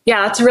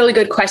 Yeah, that's a really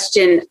good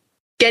question.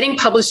 Getting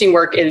publishing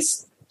work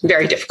is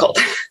very difficult.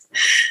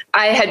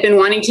 I had been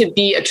wanting to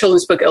be a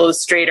children's book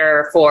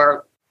illustrator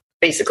for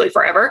basically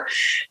forever.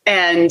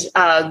 And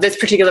this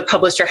particular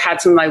publisher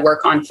had some of my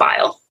work on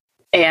file,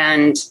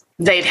 and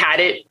they'd had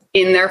it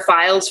in their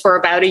files for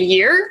about a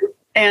year.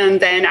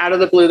 And then out of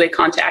the blue, they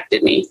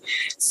contacted me.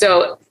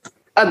 So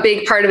a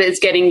big part of it is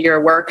getting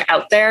your work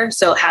out there.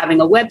 So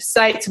having a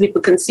website so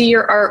people can see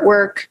your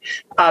artwork,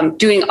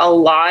 doing a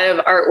lot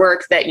of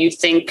artwork that you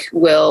think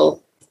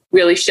will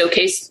really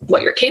showcase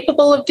what you're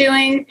capable of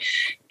doing,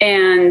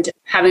 and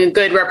having a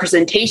good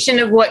representation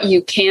of what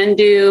you can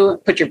do,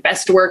 put your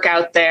best work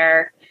out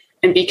there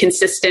and be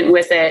consistent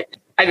with it.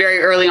 I very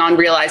early on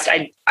realized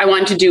I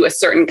wanted to do a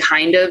certain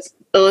kind of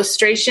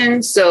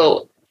illustration.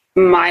 So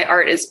my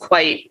art is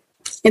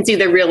it's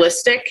either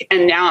realistic,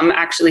 and now I'm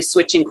actually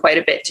switching quite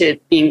a bit to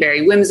being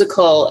very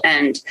whimsical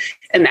and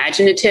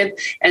imaginative.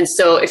 And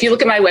so if you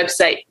look at my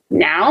website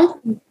now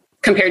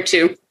compared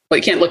to, well,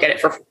 you can't look at it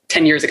for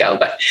 10 years ago,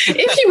 but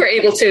if you were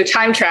able to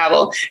time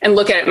travel and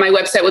look at it, my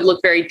website would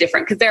look very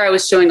different, because there I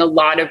was showing a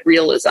lot of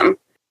realism,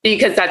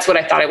 because that's what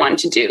I thought I wanted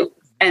to do.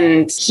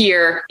 And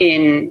here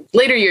in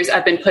later years,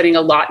 I've been putting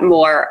a lot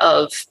more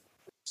of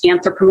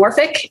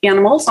anthropomorphic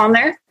animals on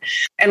there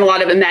and a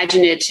lot of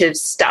imaginative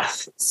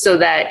stuff, so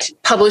that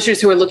publishers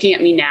who are looking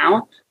at me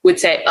now would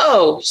say,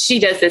 oh, she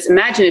does this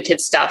imaginative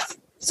stuff.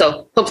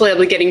 So hopefully I'll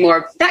be getting more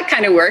of that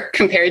kind of work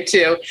compared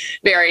to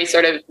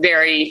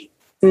very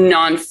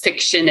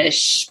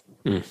nonfiction-ish,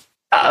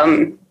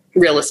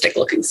 realistic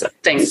looking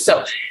things.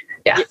 So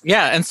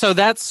Yeah. And so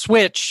that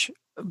switch,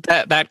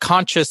 that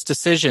conscious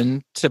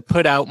decision to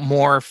put out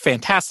more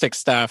fantastic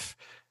stuff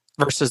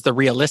versus the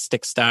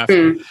realistic stuff,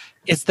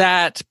 is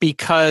that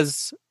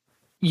because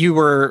you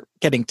were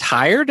getting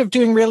tired of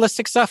doing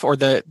realistic stuff, or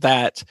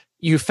that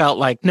you felt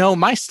like, no,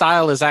 my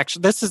style is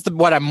actually, this is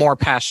what I'm more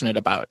passionate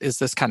about, is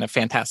this kind of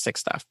fantastic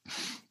stuff?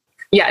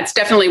 Yeah, it's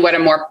definitely what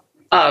I'm more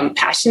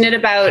passionate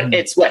about.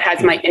 It's what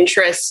has my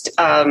interest.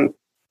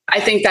 I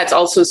think that's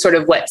also sort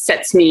of what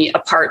sets me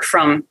apart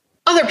from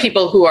other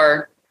people who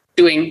are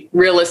doing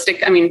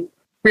realistic. I mean,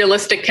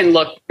 realistic can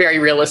look very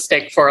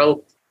realistic for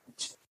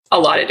a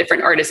lot of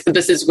different artists, but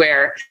this is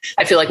where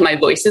I feel like my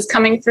voice is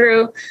coming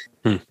through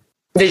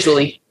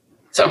visually.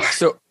 So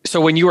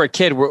when you were a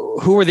kid,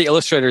 who were the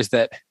illustrators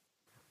that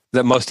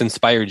most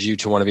inspired you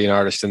to want to be an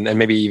artist, and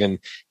maybe even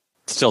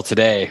still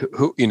today?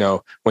 Who,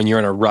 when you're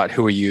in a rut,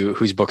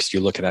 whose books are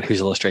you looking at? Whose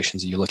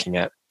illustrations are you looking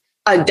at?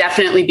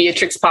 Definitely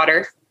Beatrix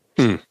Potter.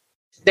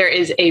 There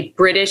is a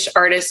British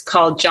artist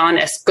called John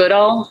S.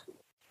 Goodall.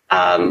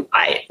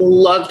 I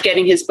loved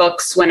getting his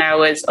books when I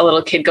was a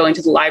little kid going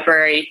to the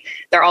library.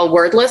 They're all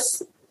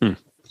wordless.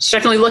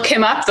 Definitely look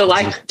him up.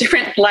 The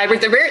different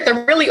libraries,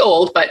 they're really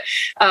old, but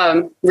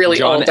really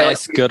John old. John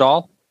S.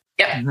 Goodall?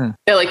 Yep.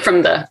 They're like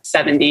from the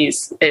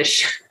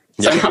 70s-ish.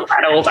 So not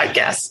that old, I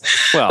guess.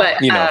 Well,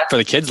 but, for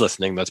the kids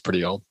listening, that's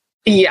pretty old.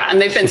 Yeah, and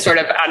they've been sort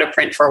of out of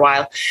print for a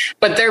while.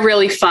 But they're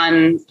really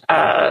fun.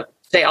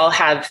 They all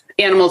have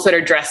animals that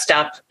are dressed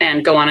up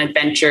and go on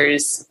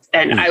adventures.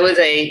 And I was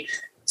a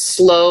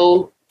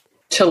slow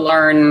to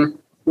learn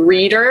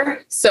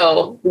reader,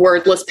 so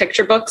wordless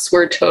picture books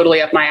were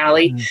totally up my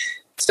alley.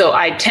 So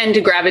I tend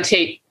to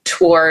gravitate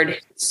toward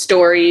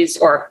stories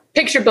or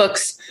picture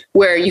books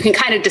where you can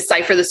kind of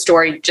decipher the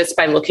story just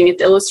by looking at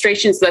the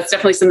illustrations. So that's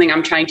definitely something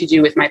I'm trying to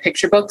do with my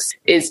picture books,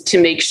 is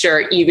to make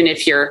sure even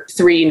if you're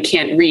 3 and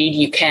can't read,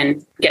 you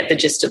can get the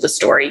gist of the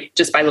story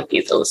just by looking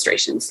at the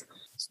illustrations.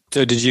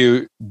 So did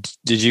you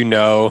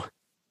know,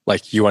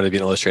 like, you wanted to be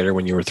an illustrator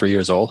when you were 3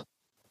 years old?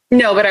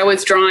 No, but I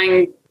was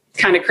drawing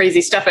kind of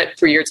crazy stuff at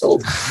 3 years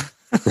old.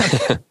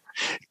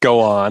 Go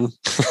on.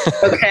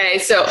 Okay,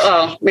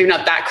 so maybe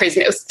not that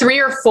crazy. It was 3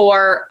 or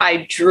 4.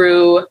 I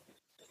drew.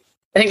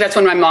 I think that's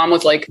when my mom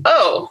was like,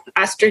 "Oh,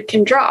 Astrid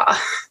can draw."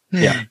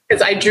 Yeah,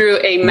 because I drew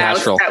a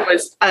mouse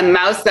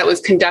that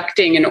was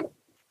conducting,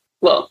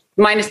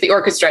 minus the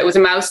orchestra. It was a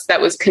mouse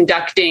that was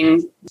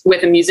conducting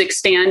with a music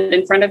stand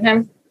in front of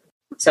him.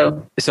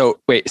 So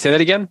wait, say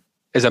that again.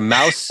 Is a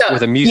mouse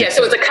with a music? Yeah,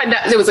 so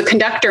it was a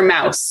conductor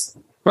mouse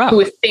who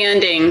was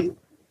standing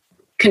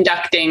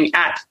conducting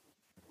at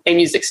a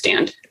music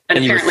stand.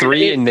 And you were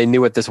 3 and they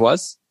knew what this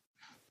was?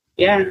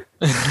 Yeah.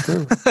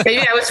 Maybe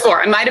I was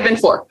 4. I might have been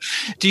 4.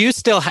 Do you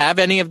still have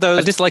any of those?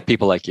 I just like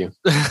people like you.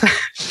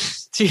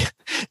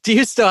 Do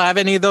you still have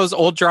any of those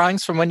old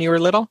drawings from when you were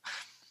little?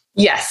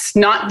 Yes,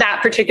 not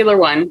that particular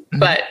one,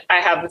 but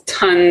I have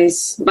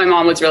tons. My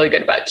mom was really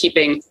good about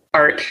keeping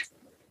art.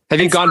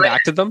 Have you gone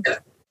back to them?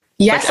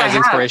 Yes, as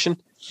inspiration?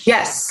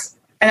 Yes.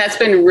 And that's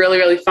been really,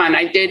 really fun.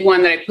 I did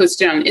one that I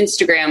posted on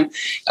Instagram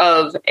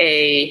of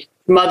a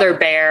mother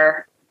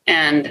bear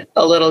and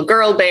a little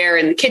girl bear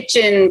in the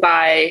kitchen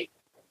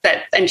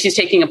and she's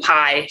taking a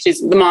pie.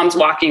 The mom's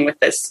walking with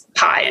this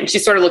pie, and she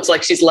sort of looks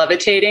like she's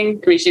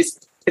levitating. I mean,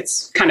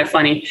 it's kind of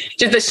funny.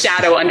 Just the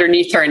shadow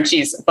underneath her, and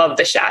she's above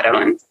the shadow,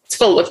 and it's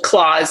full of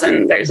claws.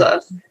 And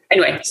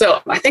anyway,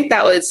 so I think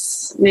that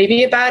was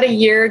maybe about a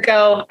year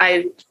ago.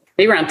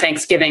 Maybe around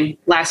Thanksgiving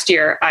last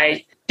year,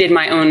 I did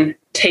my own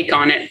take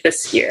on it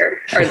this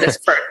year, or this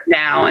part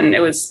now. And it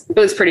was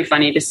pretty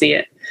funny to see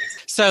it.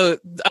 So,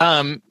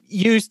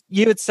 you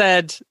had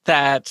said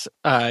that,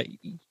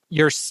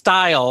 your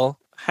style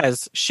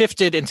has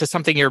shifted into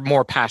something you're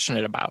more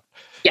passionate about.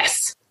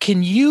 Yes.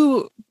 Can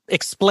you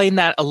explain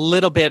that a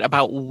little bit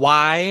about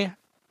why,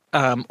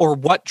 or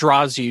what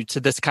draws you to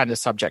this kind of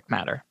subject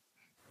matter?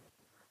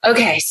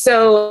 Okay.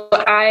 So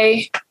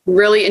I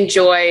really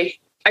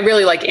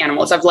like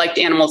animals. I've liked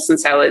animals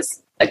since I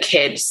was a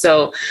kid.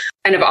 So,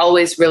 and I've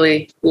always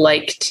really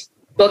liked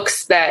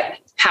books that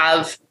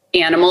have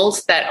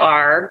animals that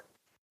are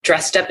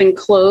dressed up in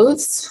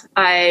clothes.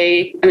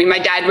 I mean, my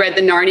dad read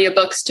the Narnia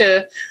books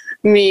to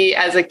me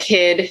as a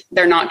kid.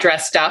 They're not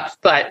dressed up,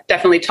 but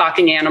definitely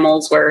talking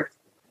animals were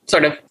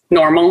sort of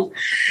normal.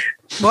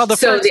 Well,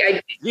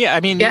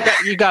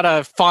 you got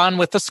a fawn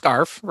with a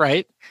scarf,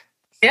 right?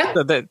 Yeah.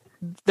 So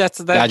that's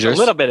a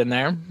little bit in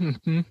there.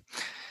 Mm-hmm.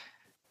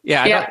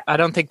 Yeah. I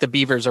don't think the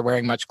beavers are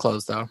wearing much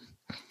clothes though.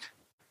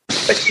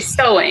 But she's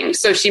sewing,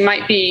 so she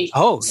might be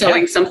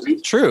sewing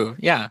something. True.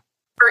 Yeah.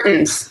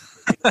 Curtains,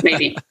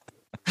 maybe.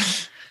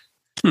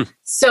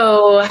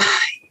 So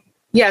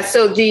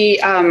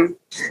the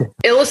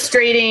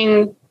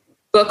illustrating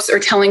books or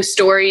telling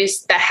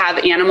stories that have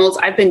animals,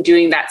 I've been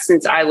doing that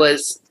since I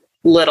was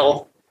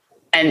little.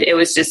 And it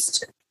was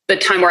just the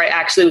time where I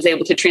actually was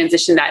able to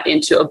transition that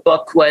into a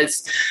book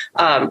was,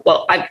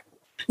 I've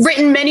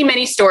written many,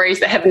 many stories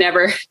that have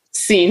never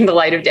seen the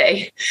light of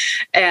day.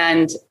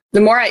 And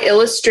the more I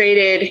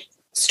illustrated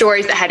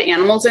stories that had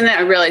animals in it,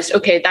 I realized,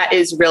 okay, that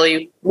is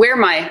really where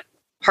my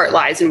heart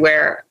lies and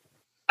where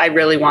I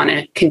really want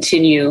to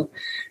continue,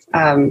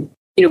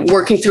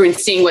 working through and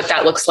seeing what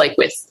that looks like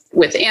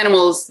with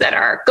animals that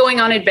are going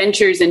on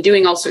adventures and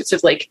doing all sorts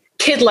of like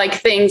kid-like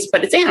things,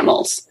 but it's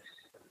animals.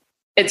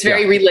 It's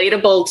very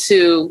relatable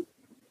to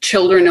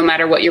children, no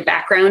matter what your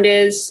background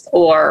is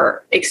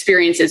or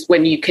experiences,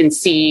 when you can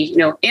see,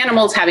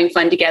 animals having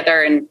fun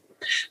together, and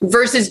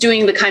versus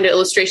doing the kind of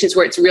illustrations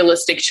where it's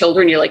realistic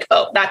children. You're like,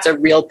 oh, that's a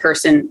real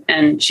person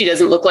and she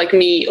doesn't look like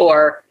me,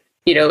 or,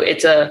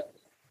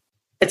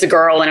 it's a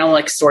girl and I don't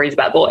like stories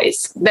about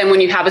boys. Then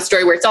when you have a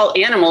story where it's all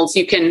animals,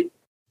 you can,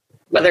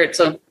 whether it's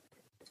a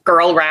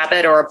girl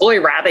rabbit or a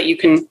boy rabbit, you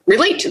can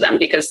relate to them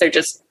because they're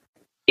just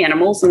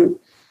animals and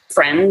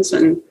friends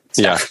and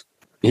stuff.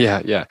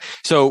 Yeah.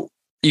 So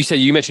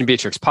you mentioned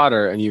Beatrix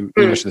Potter, and you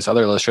mentioned this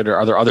other illustrator.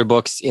 Are there other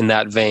books in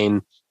that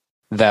vein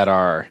that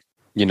are,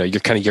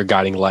 your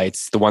guiding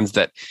lights, the ones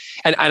that,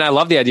 and I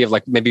love the idea of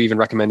like maybe even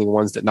recommending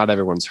ones that not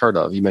everyone's heard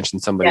of. You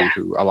mentioned somebody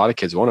who a lot of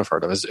kids won't have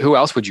heard of. Who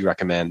else would you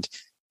recommend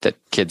that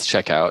kids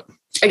check out?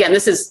 Again,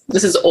 this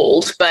is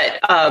old, but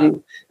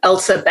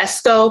Elsa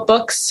Beskow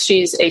books.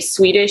 She's a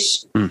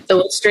Swedish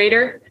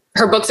illustrator.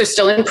 Her books are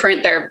still in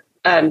print. They're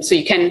so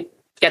you can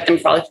get them,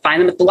 probably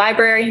find them at the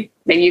library.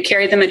 Maybe you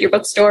carry them at your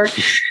bookstore.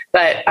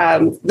 But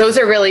those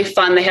are really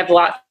fun. They have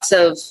lots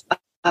of,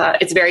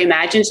 it's very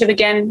imaginative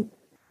again,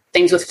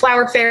 things with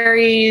flower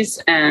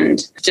fairies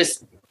and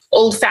just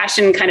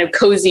old-fashioned kind of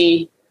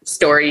cozy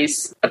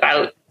stories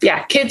about,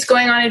 kids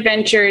going on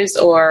adventures,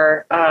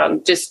 or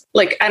just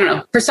like, I don't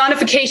know,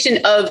 personification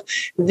of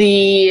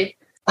the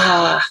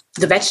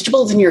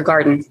vegetables in your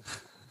garden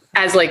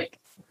as like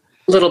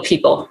little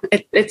people.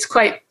 It's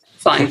quite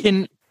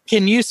fun.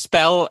 Can you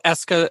spell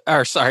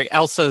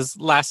Elsa's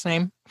last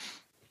name?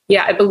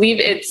 Yeah, I believe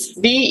it's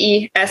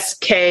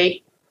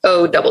Veskow.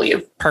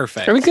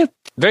 Perfect. Very good.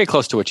 Very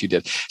close to what you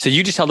did. So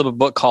you just held up a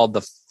book called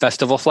The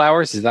Festival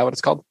Flowers. Is that what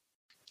it's called?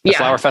 The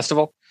Flower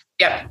Festival?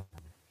 Yep.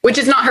 Which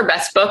is not her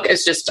best book.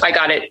 It's just, I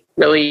got it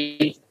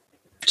really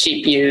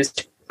cheap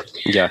used.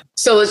 Yeah.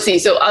 So let's see.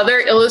 So other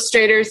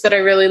illustrators that I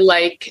really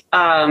like,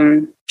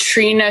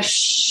 Trina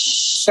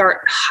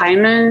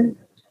Schartheimer.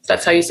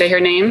 That's how you say her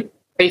name.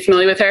 Are you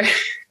familiar with her?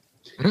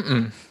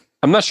 Mm-mm.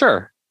 I'm not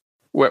sure.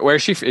 Where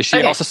is she? Is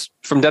she also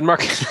from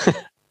Denmark?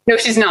 No,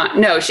 she's not.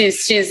 No,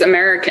 she's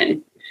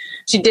American.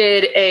 She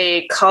did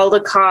a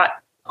Caldecott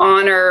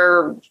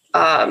honor,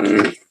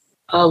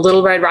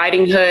 Little Red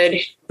Riding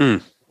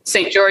Hood,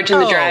 St. George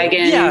and the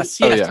Dragon. Yes.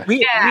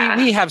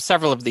 We have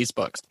several of these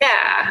books.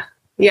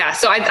 Yeah.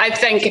 So I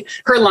think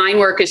her line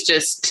work is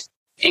just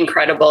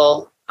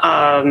incredible.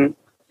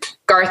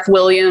 Garth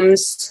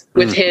Williams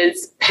with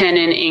his pen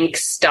and ink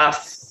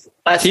stuff.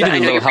 He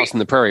did Little House on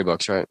the Prairie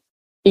books, right?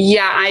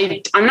 Yeah,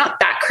 I'm not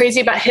that crazy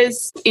about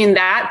his in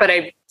that, but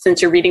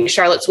since you're reading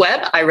Charlotte's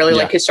Web, I really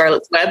like his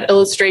Charlotte's Web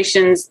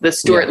illustrations, the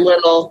Stuart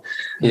Little,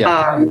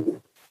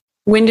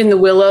 Wind in the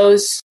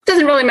Willows.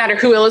 Doesn't really matter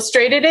who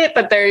illustrated it,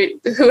 but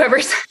whoever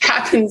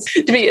happens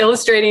to be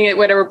illustrating it,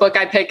 whatever book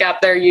I pick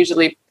up,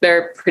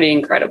 they're pretty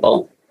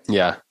incredible.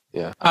 Yeah.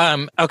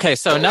 Okay,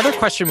 so another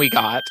question we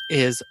got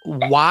is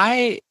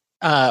why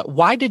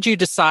did you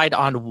decide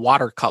on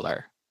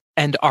watercolor?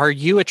 And are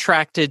you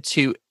attracted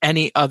to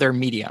any other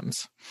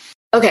mediums?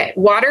 Okay,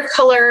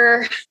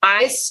 watercolor.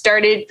 I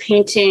started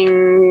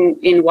painting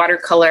in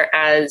watercolor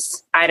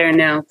as, I don't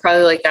know,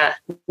 probably like a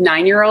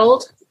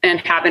 9-year-old and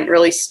haven't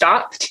really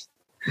stopped.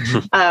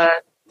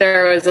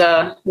 There was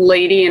a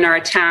lady in our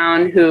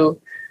town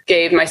who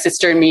gave my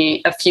sister and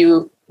me a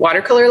few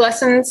watercolor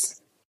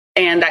lessons,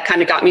 and that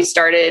kind of got me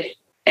started.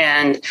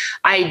 And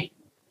I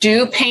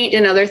do paint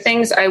in other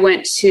things. I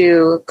went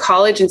to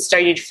college and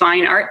studied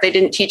fine art. They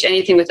didn't teach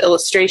anything with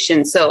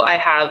illustration. So I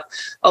have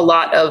a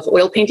lot of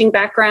oil painting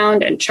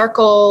background and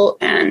charcoal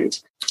and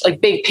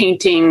like big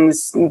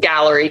paintings,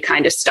 gallery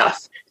kind of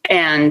stuff.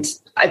 And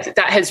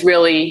that has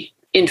really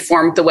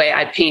informed the way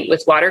I paint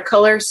with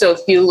watercolor. So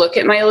if you look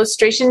at my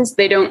illustrations,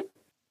 they don't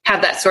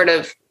have that sort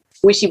of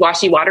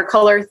wishy-washy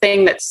watercolor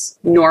thing that's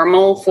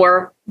normal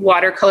for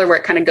watercolor, where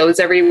it kind of goes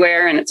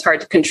everywhere and it's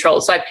hard to control.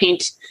 So I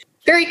paint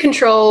very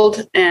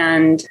controlled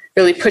and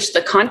really push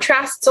the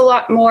contrasts a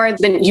lot more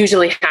than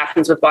usually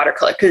happens with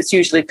watercolor, because it's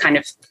usually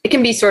it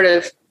can be sort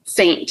of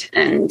faint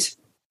and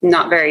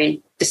not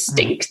very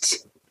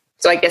distinct.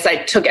 So I guess I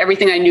took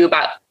everything I knew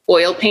about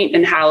oil paint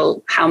and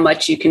how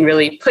much you can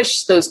really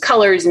push those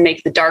colors and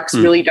make the darks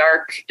really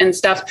dark and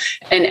stuff,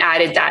 and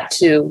added that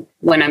to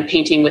when I'm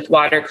painting with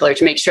watercolor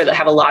to make sure that I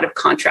have a lot of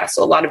contrast,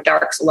 so a lot of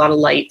darks, a lot of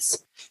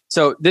lights.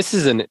 So this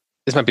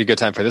might be a good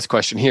time for this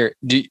question here.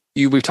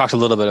 We've talked a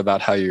little bit about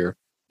how you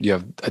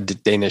have a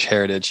Danish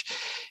heritage.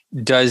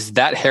 Does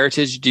that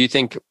heritage, do you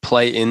think,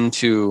 play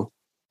into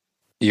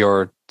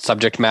your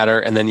subject matter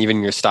and then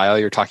even your style?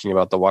 You're talking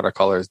about the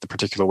watercolors, the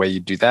particular way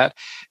you do that.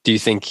 Do you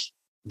think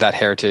that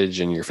heritage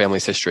and your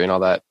family's history and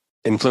all that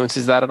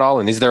influences that at all?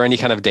 And is there any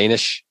kind of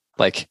Danish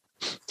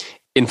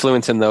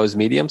influence in those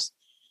mediums?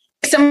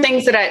 Some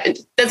things that it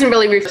doesn't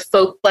really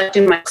reflect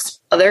in my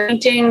other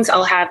paintings.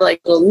 I'll have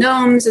like little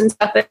gnomes and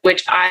stuff,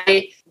 which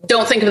I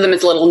don't think of them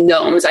as little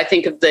gnomes. I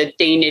think of the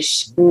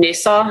Danish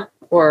nissa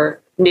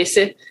or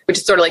nisse, which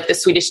is sort of like the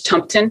Swedish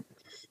tumpton.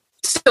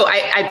 So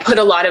I put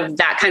a lot of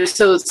that kind of,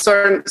 so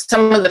sort of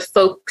some of the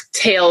folk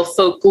tale,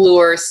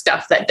 folklore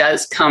stuff that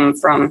does come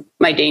from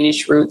my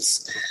Danish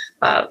roots.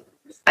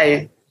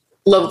 I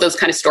loved those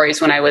kind of stories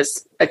when I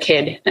was a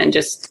kid, and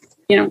just,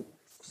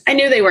 I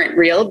knew they weren't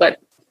real, but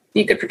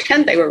you could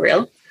pretend they were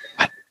real.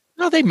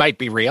 No, they might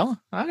be real.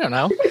 I don't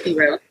know. They might be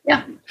real.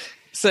 Yeah.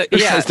 So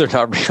says they're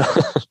not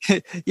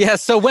real? Yeah.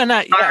 So when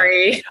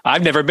Sorry.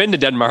 I've never been to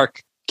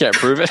Denmark. Can't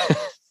prove it.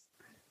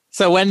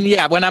 So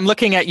when I'm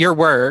looking at your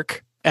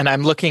work and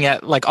I'm looking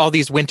at like all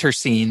these winter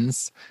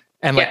scenes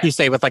and like you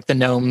say with like the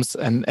gnomes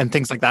and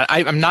things like that,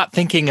 I'm not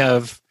thinking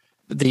of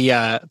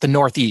the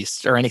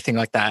Northeast or anything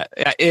like that.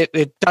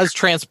 It does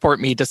transport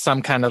me to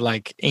some kind of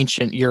like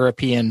ancient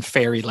European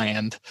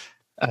fairyland.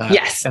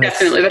 Yes,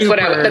 definitely. That's what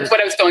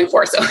I was going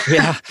for. So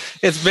yeah,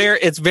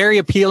 it's very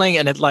appealing,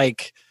 and it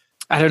like,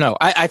 I don't know.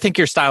 I think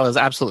your style is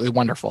absolutely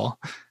wonderful,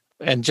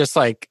 and just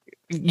like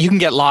you can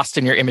get lost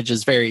in your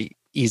images very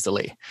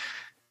easily.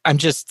 I'm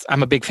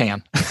a big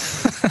fan.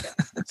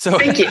 So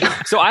thank you.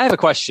 So I have a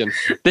question.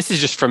 This is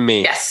just from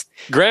me. Yes.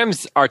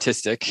 Graham's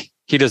artistic.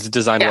 He does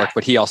design work,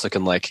 but he also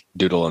can like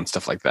doodle and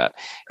stuff like that.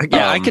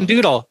 Yeah, I can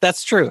doodle.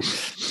 That's true.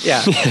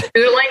 Yeah.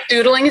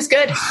 Doodling is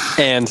good.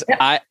 And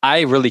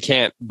I really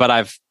can't, but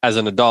as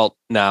an adult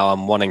now,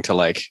 I'm wanting to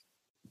like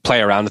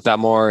play around with that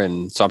more.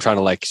 And so I'm trying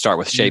to like start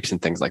with shapes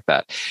and things like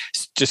that.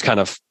 It's just kind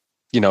of,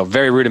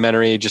 very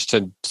rudimentary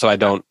so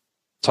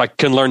I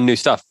can learn new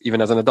stuff even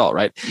as an adult.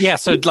 Right. Yeah.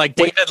 So like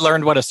David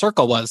learned what a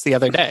circle was the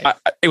other day.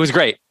 It was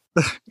great.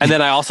 And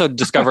then I also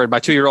discovered my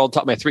 2-year-old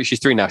taught me she's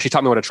 3 now. She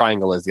taught me what a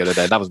triangle is the other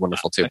day. That was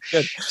wonderful too.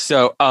 Good.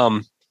 So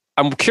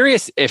I'm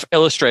curious if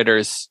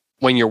illustrators,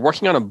 when you're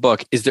working on a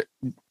book,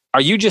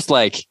 are you just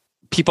like,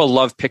 people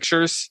love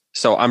pictures,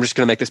 so I'm just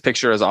going to make this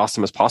picture as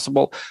awesome as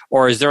possible?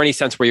 Or is there any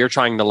sense where you're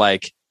trying to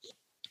like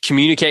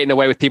communicate in a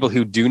way with people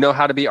who do know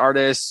how to be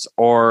artists?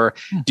 Or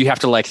do you have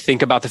to like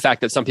think about the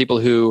fact that some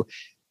people who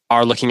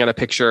are looking at a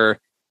picture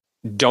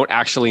don't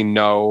actually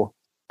know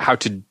how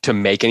to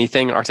make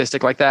anything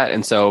artistic like that?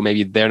 And so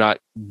maybe they're not,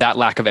 that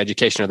lack of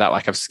education or that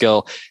lack of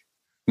skill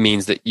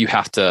means that you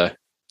have to,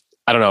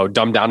 I don't know,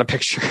 dumb down a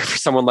picture for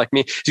someone like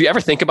me. Do you ever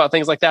think about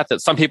things like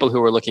that some people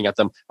who are looking at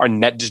them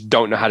just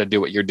don't know how to do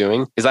what you're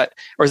doing? Is that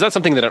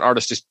something that an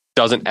artist just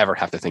doesn't ever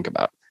have to think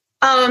about?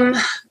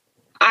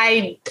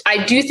 I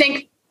do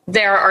think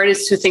there are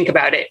artists who think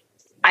about it.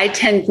 I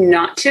tend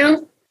not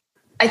to.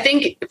 I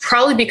think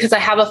probably because I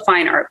have a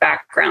fine art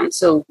background.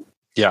 So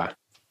yeah.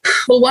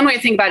 Well, one way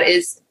to think about it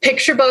is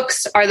picture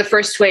books are the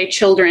first way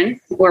children,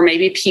 or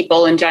maybe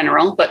people in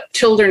general, but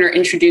children are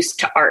introduced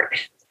to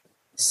art.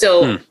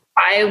 So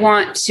I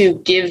want to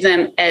give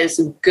them as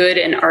good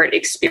an art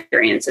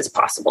experience as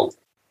possible.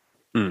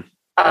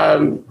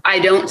 I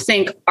don't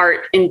think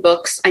art in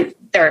books,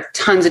 there are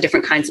tons of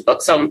different kinds of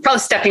books, so I'm probably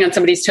stepping on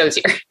somebody's toes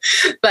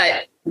here,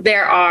 but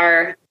there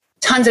are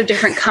tons of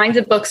different kinds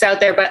of books out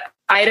there, but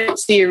I don't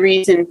see a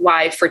reason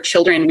why for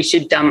children we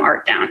should dumb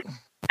art down.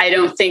 I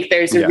don't think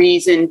there's a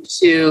reason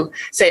to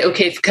say,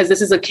 okay, because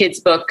this is a kid's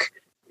book,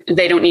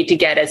 they don't need to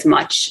get as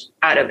much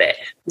out of it.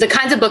 The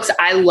kinds of books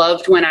I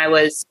loved when I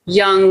was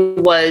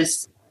young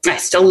I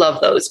still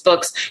love those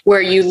books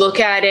where you look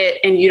at it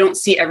and you don't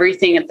see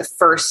everything at the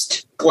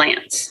first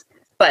glance,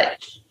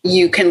 but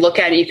you can look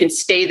at it, you can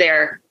stay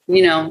there,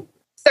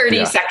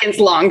 30 seconds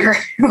longer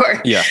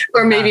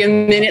or maybe a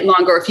minute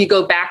longer. If you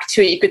go back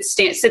to it, you could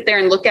sit there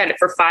and look at it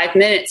for 5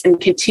 minutes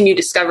and continue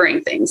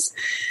discovering things.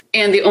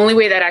 And the only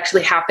way that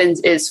actually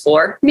happens is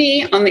for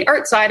me on the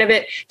art side of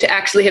it to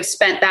actually have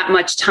spent that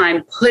much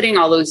time putting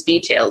all those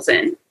details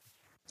in.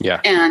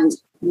 Yeah. And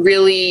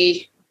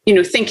really,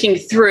 thinking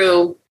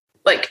through,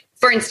 like,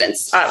 for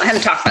instance, I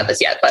haven't talked about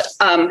this yet, but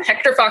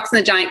Hector Fox and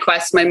the Giant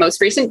Quest, my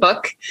most recent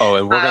book. Oh,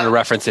 and we're going to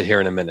reference it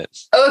here in a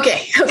minute.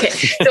 Okay.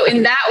 So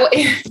in that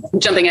way,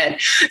 jumping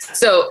ahead.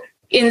 So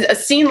in a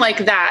scene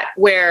like that,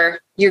 where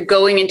you're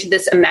going into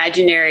this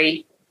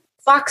imaginary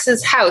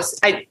Fox's house,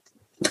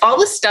 all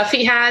the stuff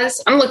he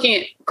has, I'm looking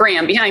at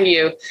Graham behind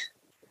you.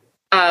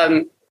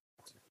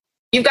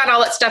 You've got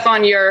all that stuff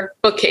on your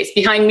bookcase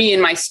behind me in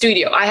my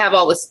studio. I have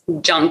all this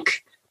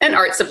junk and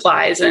art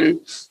supplies and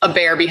a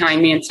bear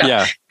behind me and stuff.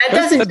 Yeah. That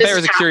doesn't just happen. The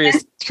bear is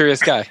a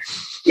curious guy.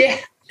 Yeah.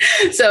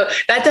 So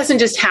that doesn't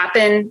just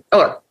happen,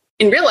 or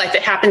in real life,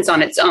 it happens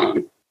on its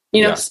own.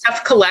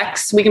 Stuff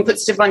collects, we can put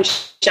stuff on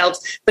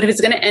shelves, but if it's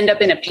going to end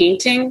up in a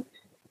painting,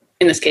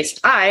 in this case,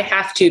 I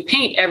have to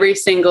paint every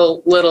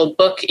single little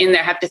book in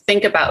there. I have to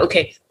think about,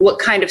 okay, what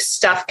kind of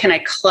stuff can I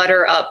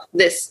clutter up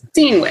this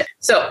scene with?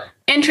 So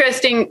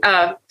interesting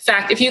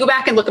fact, if you go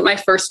back and look at my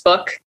first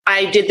book,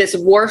 I did this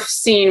wharf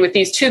scene with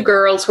these 2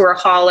 girls who are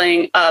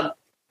hauling a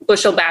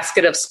bushel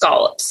basket of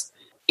scallops.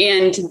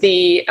 And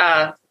the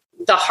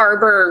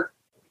harbor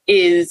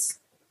is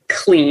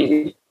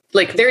clean.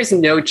 Like, there's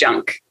no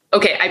junk.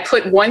 Okay, I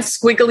put one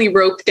squiggly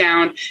rope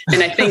down,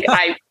 and I think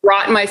I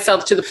brought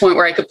myself to the point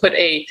where I could put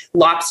a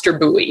lobster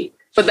buoy.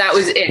 But that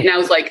was it. And I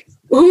was like,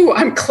 ooh,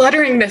 I'm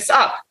cluttering this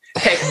up.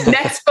 Okay,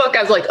 next book,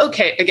 I was like,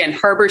 okay, again,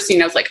 harbor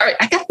scene. I was like, all right,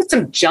 I got to put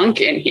some junk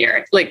in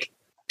here. Like,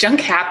 junk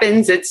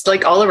happens. It's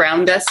like all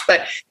around us,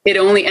 but it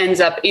only ends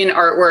up in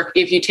artwork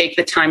if you take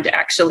the time to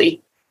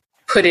actually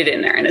put it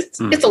in there. And it's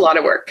a lot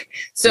of work.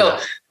 So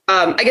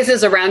I guess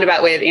it's a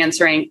roundabout way of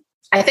answering.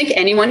 I think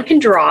anyone can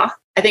draw.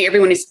 I think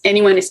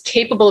anyone is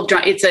capable of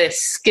drawing. It's a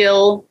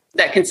skill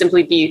that can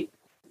simply be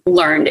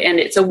learned. And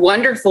it's a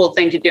wonderful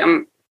thing to do.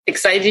 I'm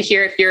excited to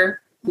hear if you're,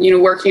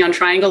 working on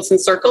triangles and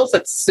circles.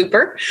 That's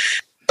super.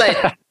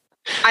 But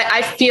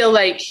I feel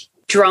like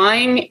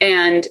drawing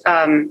and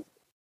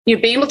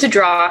being able to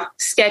draw,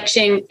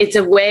 sketching, it's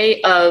a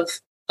way of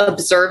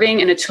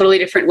observing in a totally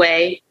different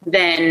way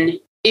than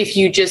if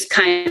you just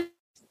kind of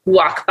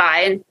walk by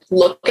and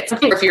look at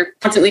something, or if you're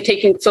constantly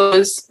taking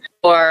photos,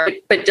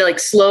 but like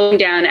slowing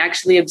down,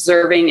 actually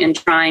observing and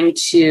trying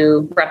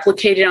to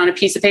replicate it on a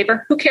piece of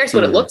paper. Who cares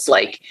what it looks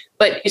like?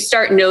 But you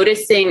start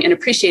noticing and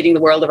appreciating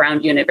the world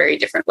around you in a very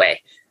different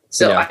way.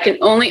 So I can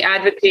only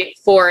advocate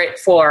for it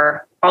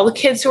for all the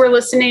kids who are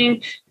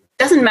listening.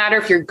 Doesn't matter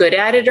if you're good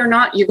at it or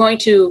not. You're going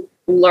to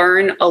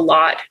learn a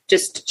lot.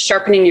 Just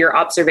sharpening your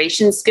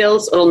observation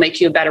skills. It'll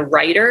make you a better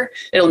writer.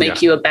 It'll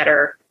make you a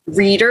better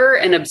reader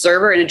and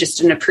observer, and just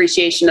an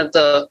appreciation of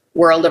the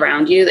world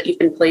around you that you've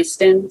been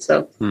placed in.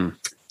 So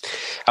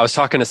I was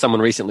talking to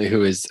someone recently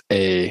who is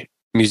a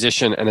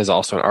musician and is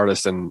also an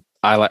artist, and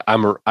I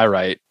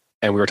write,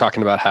 and we were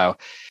talking about how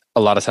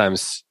a lot of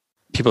times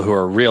people who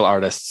are real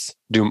artists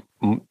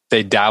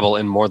they dabble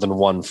in more than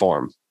one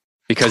form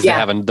because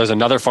there's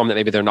another form that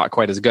maybe they're not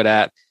quite as good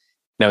at.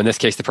 Now, in this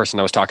case, the person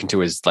I was talking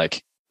to is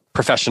like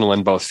professional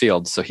in both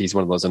fields, so he's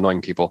one of those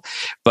annoying people.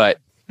 But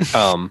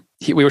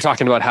we were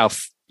talking about how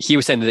he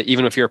was saying that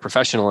even if you're a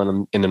professional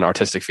in an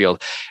artistic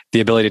field, the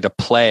ability to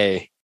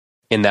play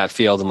in that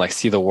field and like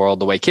see the world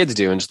the way kids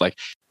do, and just like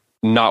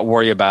not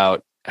worry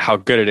about how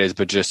good it is,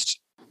 but just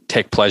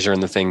take pleasure in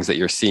the things that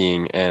you're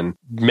seeing and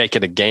make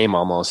it a game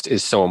almost,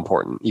 is so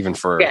important, even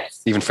for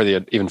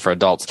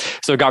adults.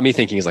 So it got me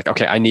thinking, is like,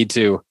 okay, I need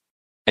to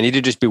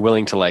just be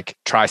willing to like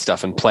try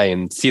stuff and play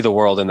and see the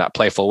world in that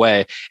playful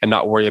way and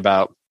not worry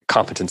about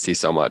competency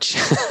so much.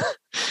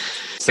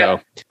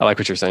 So I like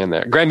what you're saying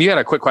there. Graham, you had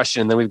a quick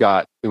question, and then we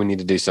need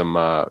to do some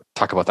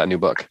talk about that new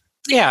book.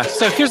 Yeah.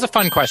 So here's a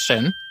fun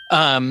question.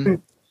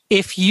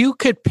 If you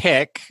could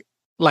pick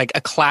like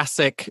a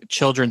classic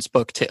children's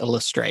book to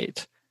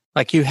illustrate,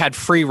 like you had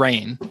free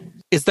reign,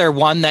 is there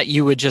one that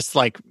you would just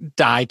like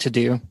die to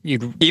do?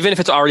 Even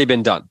if it's already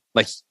been done,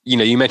 like,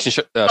 you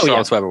mentioned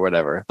Charlotte's Web or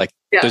whatever, like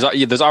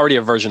there's already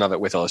a version of it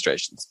with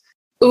illustrations.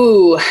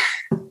 Ooh,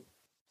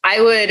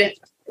 I would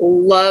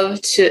love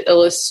to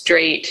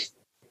illustrate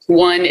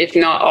one, if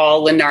not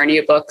all, the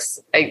Narnia books.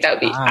 Like, that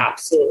would be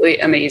absolutely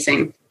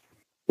amazing.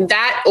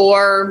 That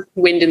or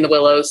Wind in the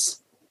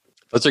Willows.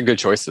 Those are good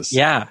choices.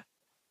 Yeah.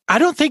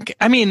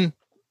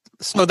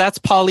 So that's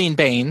Pauline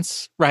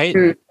Baines,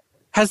 right?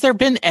 Has there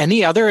been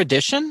any other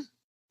edition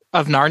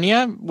of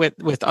Narnia with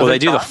other they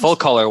do drawings? the full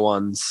color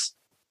ones,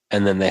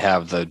 and then they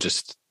have That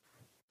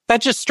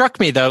just struck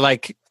me though.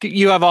 Like,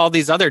 you have all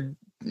these other,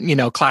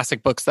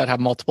 classic books that have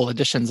multiple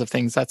editions of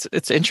things.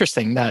 It's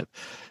interesting that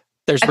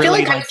there's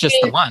really like just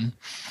the one.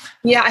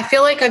 Yeah, I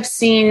feel like I've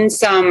seen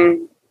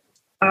some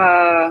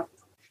Narnia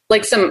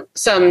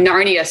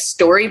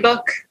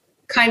storybook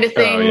kind of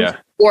thing. Oh, yeah.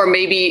 Or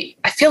maybe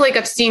I feel like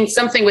I've seen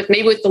something with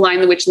The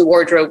Lion, the Witch, and the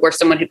Wardrobe, where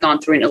someone had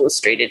gone through and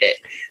illustrated it.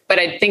 But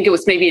I think it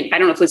was maybe, I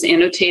don't know if it was an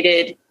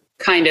annotated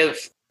kind of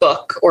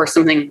book or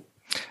something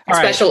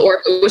special,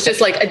 or it was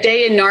just like a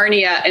day in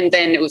Narnia, and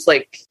then it was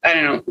like, I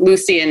don't know,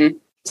 Lucy and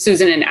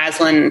Susan and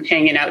Aslan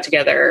hanging out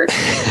together.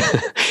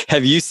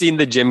 Have you seen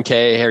the Jim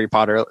Kay Harry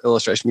Potter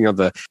illustration?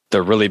 The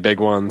really big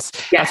ones.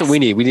 Yes. That's what we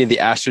need. We need the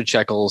Astrid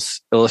Sheckels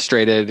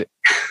illustrated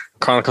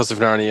Chronicles of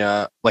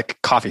Narnia, like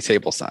coffee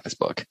table size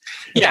book.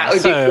 Yeah, that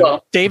would be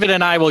cool. David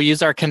and I will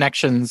use our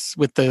connections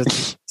with the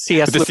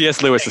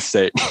C.S. Lewis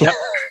estate. Yep.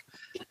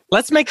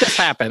 Let's make this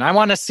happen. I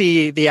want to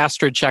see the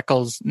Astrid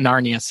Sheckels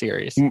Narnia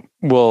series.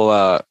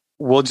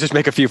 We'll just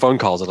make a few phone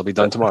calls. It'll be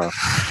done tomorrow.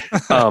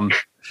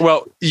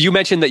 Well, you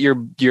mentioned that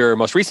your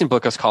most recent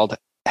book is called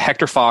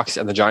Hector Fox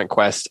and the Giant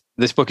Quest.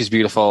 This book is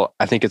beautiful.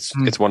 I think it's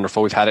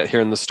wonderful. We've had it here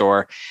in the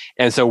store.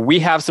 And so we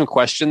have some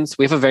questions.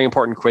 We have a very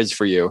important quiz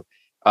for you.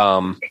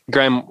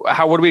 Graham, what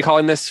are we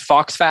calling this?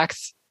 Fox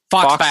Facts?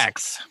 Fox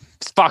Facts.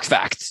 Fox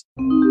Facts.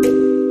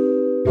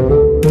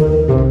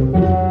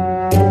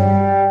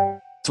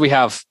 So we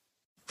have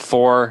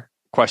 4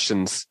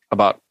 questions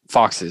about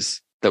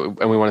foxes and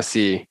we want to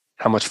see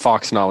how much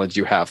fox knowledge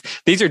you have.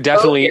 These are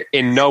definitely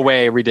in no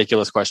way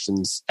ridiculous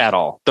questions at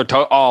all. They're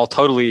all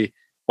totally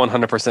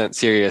 100%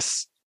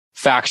 serious,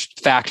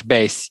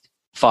 fact-based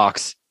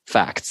fox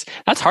facts.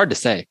 That's hard to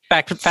say.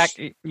 Fact.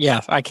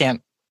 Yeah, I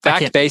can't.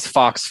 Fact-based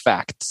fox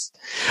facts.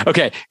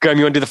 Okay, Graham,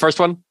 you want to do the first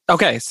one?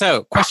 Okay,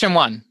 so question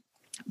 1.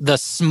 The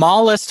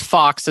smallest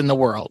fox in the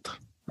world.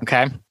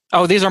 Okay.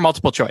 Oh, these are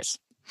multiple choice.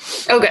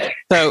 Okay.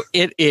 So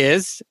it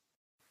is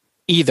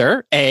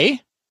either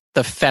A,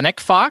 the fennec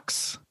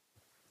fox,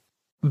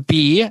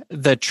 B,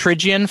 the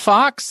Phrygian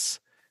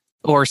fox,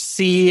 or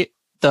C,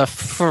 the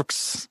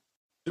fox.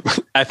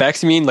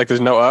 FX, you mean? Like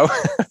there's no O?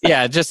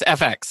 Yeah, just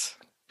FX.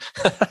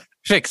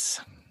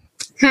 Fix.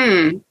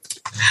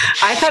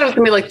 I thought it was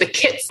going to be like the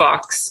kit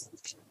fox.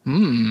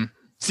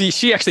 See,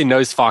 she actually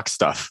knows fox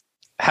stuff,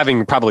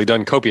 having probably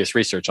done copious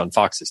research on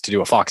foxes to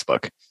do a fox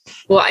book.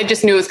 Well, I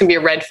just knew it was going to be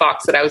a red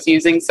fox that I was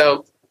using,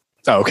 so...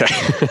 Oh, okay.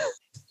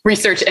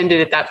 Research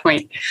ended at that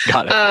point.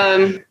 Got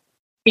it.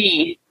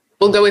 B.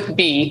 We'll go with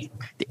B.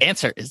 The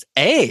answer is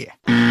A.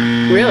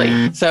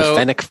 Really? So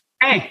The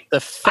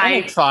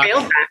fennec fox.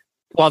 Failed that.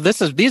 Well,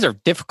 these are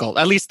difficult.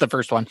 At least the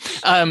first one.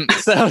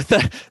 So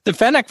the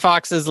fennec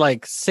fox is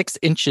like 6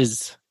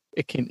 inches.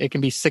 It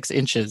can be 6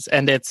 inches,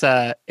 and it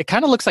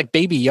kind of looks like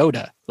Baby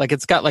Yoda. Like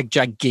it's got like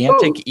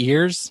gigantic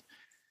ears.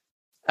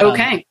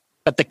 Okay.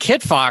 But the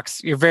kit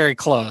fox, you're very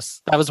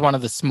close. That was one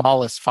of the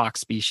smallest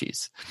fox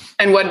species.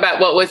 And what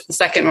was the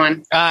second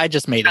one? I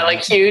just made it.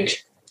 Like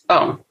huge.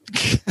 Oh.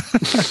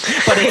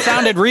 But it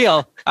sounded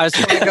real. I was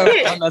trying to go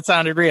with one that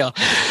sounded real.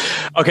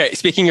 Okay,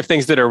 speaking of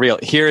things that are real,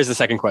 here is the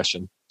second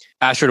question.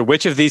 Astrid,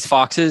 which of these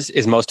foxes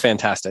is most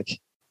fantastic?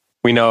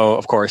 We know,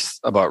 of course,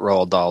 about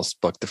Roald Dahl's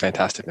book, The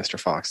Fantastic Mr.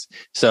 Fox.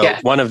 So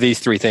one of these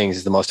 3 things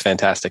is the most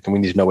fantastic, and we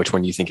need to know which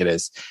one you think it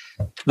is.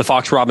 The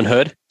fox Robin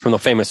Hood from the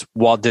famous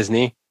Walt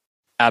Disney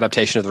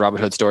adaptation of the Robin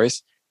Hood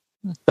stories.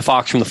 The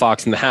fox from The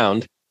Fox and the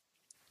Hound.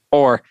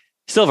 Or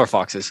silver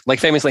foxes, like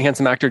famously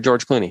handsome actor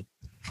George Clooney.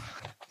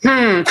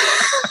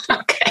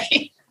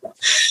 Okay.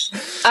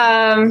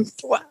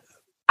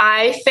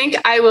 I think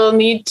I will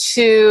need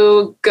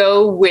to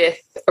go with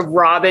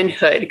Robin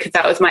Hood because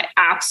that was my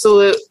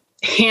absolute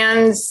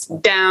hands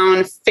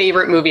down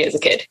favorite movie as a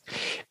kid.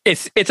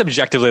 It's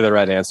objectively the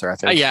right answer, I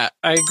think. Yeah,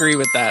 I agree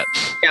with that.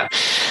 Yeah.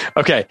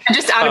 Okay. And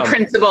just out of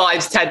principle, I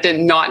just had to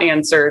not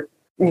answer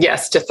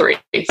yes to 3.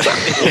 So.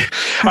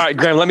 All right,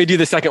 Graham, let me do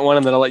the second one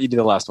and then I'll let you do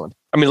the last one.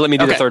 Let me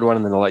do the third one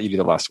and then I'll let you do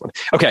the last one.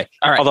 Okay.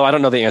 All right. Although I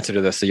don't know the answer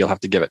to this, so you'll have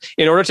to give it.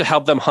 In order to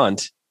help them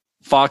hunt,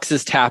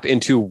 foxes tap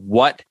into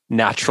what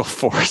natural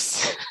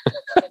force?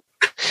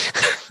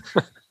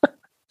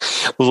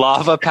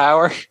 Lava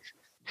power,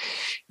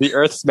 the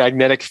Earth's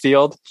magnetic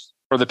field,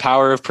 or the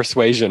power of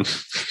persuasion?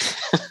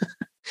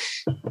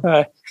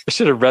 I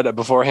should have read it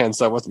beforehand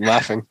so I wasn't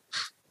laughing.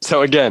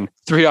 So again,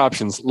 3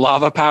 options: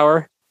 lava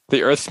power,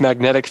 the Earth's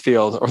magnetic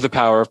field, or the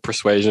power of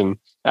persuasion.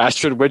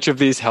 Astrid, which of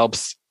these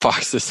helps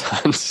foxes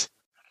hunt?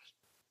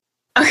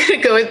 I'm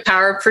going to go with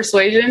power of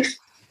persuasion.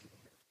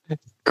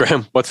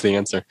 Graham, what's the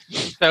answer?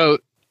 So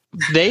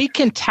they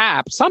can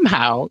tap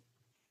somehow,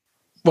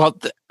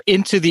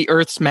 into the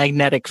Earth's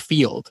magnetic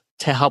field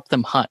to help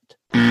them hunt.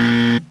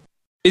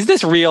 Is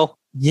this real?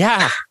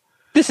 Yeah.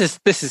 This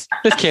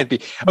can't be.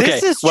 Okay,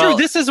 this is true.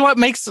 This is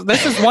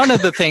one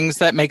of the things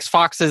that makes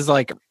foxes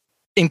like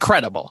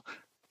incredible.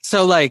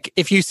 So like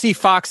if you see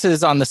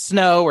foxes on the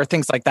snow or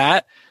things like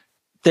that,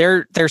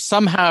 they're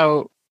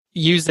somehow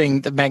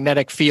using the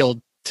magnetic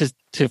field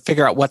to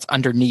figure out what's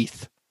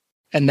underneath.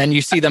 And then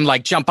you see them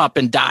like jump up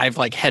and dive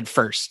like head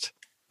first.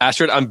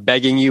 Astrid, I'm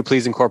begging you,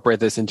 please incorporate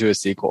this into a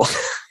sequel.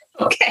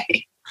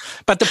 Okay.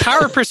 But the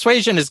power of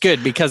persuasion is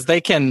good because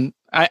they can.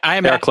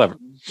 They're clever.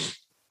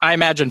 I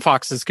imagine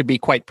foxes could be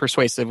quite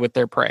persuasive with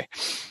their prey.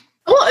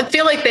 Well, I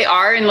feel like they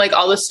are in like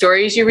all the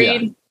stories you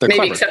read, maybe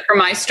clever. Except for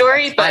my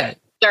story, but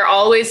they're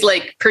always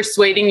like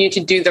persuading you to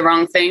do the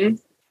wrong thing.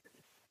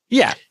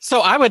 Yeah.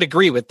 So I would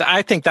agree with that.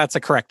 I think that's a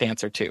correct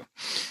answer too.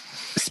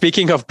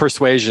 Speaking of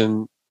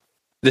persuasion,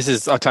 this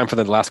is our time for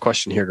the last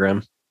question here,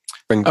 Graham.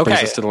 Brings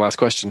us to the last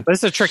question. This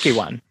is a tricky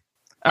one.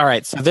 All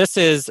right. So this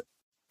is,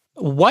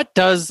 what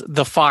does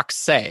the fox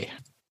say?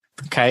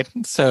 Okay.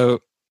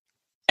 So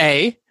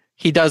A,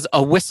 he does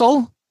a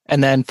whistle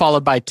and then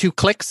followed by 2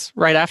 clicks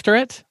right after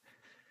it.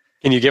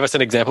 Can you give us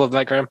an example of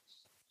that, Graham?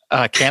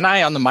 Can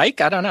I on the mic?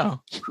 I don't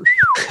know.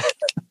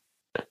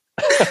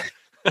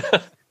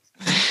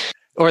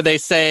 Or they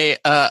say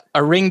a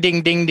ring,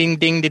 ding, ding, ding,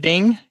 ding, ding,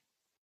 ding.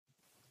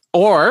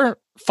 Or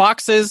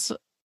foxes,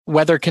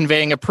 whether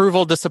conveying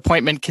approval,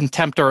 disappointment,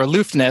 contempt, or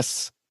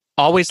aloofness,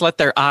 always let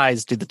their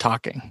eyes do the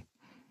talking.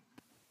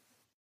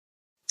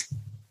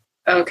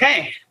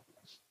 Okay.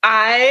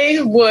 I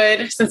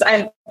would, since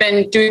I've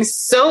been doing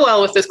so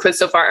well with this quiz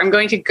so far, I'm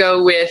going to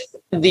go with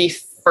the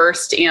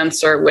first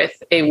answer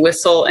with a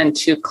whistle and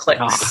 2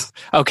 clicks.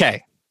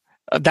 Okay.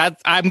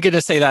 I'm going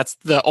to say that's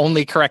the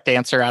only correct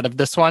answer out of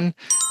this one.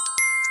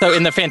 So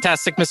in the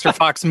Fantastic Mr.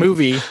 Fox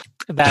movie,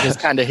 that is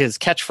kind of his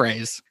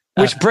catchphrase.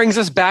 Which brings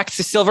us back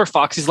to silver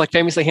foxes, like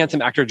famously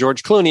handsome actor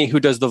George Clooney, who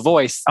does the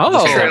voice of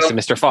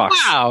Mr. Fox.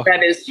 Wow.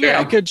 That is true.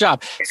 Yeah, good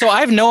job. So I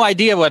have no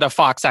idea what a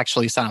fox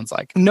actually sounds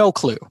like. No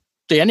clue.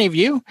 Do any of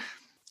you?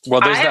 Well,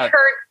 there's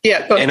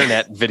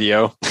internet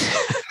video.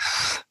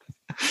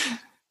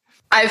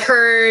 I've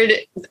heard,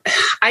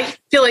 I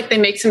feel like they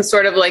make some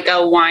sort of like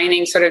a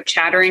whining, sort of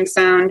chattering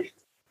sound.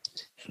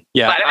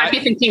 Yeah. But I might be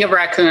thinking of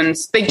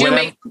raccoons. They do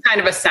make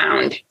kind of a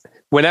sound.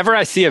 Whenever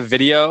I see a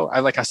video,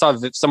 I saw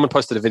someone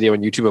posted a video on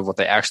YouTube of what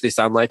they actually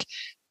sound like.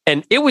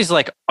 And it was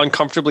like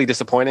uncomfortably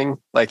disappointing.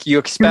 Like you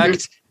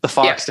expect the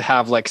fox to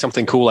have like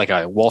something cool, like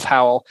a wolf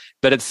howl,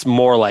 but it's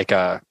more like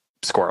a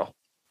squirrel.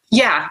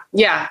 Yeah.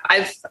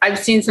 I've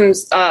seen some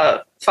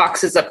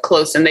foxes up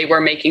close, and they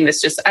were making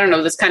this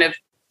this kind of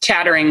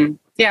chattering.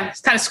 Yeah,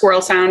 it's kind of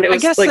squirrel sound. I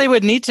guess they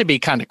would need to be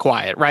kind of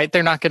quiet, right?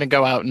 They're not going to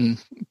go out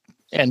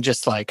and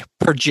just like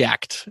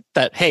project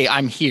that, hey,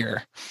 I'm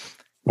here.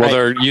 Well, right?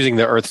 They're using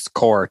the Earth's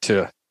core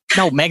to...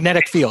 No,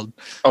 magnetic field.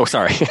 Oh,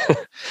 sorry.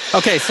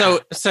 Okay, so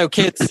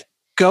kids,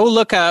 go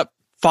look up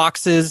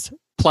foxes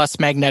plus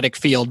magnetic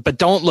field, but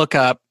don't look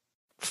up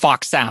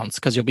fox sounds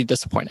because you'll be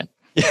disappointed.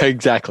 Yeah,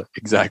 exactly.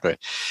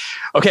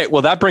 Okay,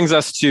 well, that brings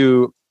us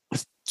to,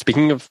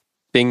 speaking of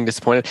being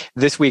disappointed,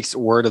 this week's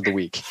word of the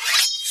week.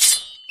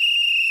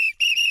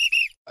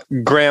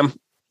 Graham.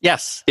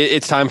 Yes.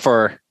 It's time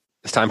for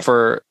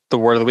the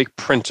word of the week,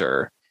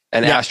 printer.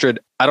 And yeah. Astrid,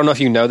 I don't know if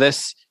you know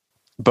this,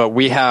 but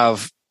we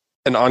have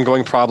an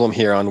ongoing problem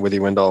here on Withy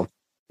Windle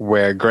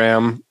where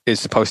Graham is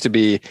supposed to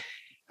be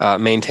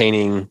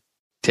maintaining,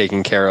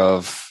 taking care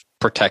of,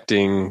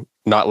 protecting,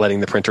 not letting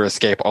the printer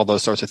escape, all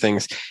those sorts of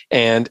things.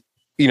 And,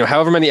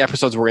 however many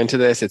episodes we're into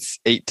this, it's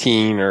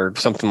 18 or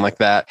something like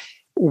that.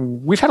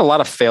 We've had a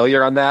lot of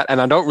failure on that. And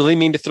I don't really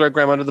mean to throw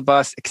Graham under the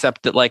bus,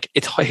 except that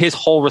it's his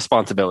whole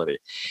responsibility.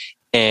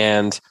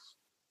 And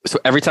so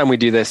every time we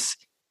do this,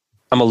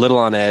 I'm a little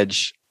on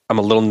edge. I'm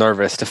a little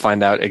nervous to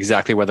find out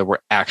exactly whether we're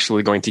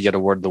actually going to get a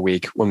word of the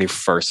week when we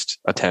first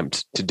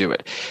attempt to do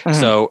it. Mm-hmm.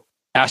 So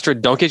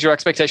Astrid, don't get your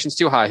expectations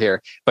too high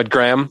here, but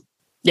Graham.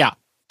 Yeah.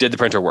 Did the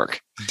printer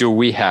work? Do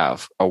we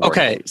have a word?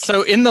 Okay,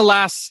 so in the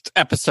last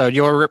episode,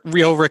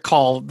 you'll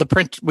recall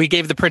we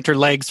gave the printer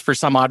legs for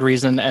some odd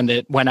reason, and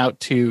it went out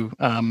to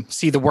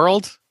see the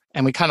world,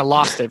 and we kind of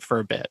lost it for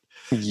a bit.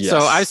 Yes. So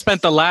I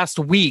spent the last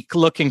week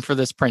looking for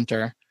this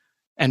printer,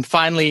 and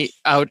finally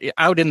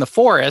out in the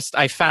forest,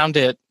 I found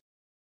it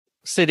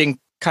sitting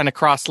kind of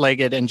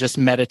cross-legged and just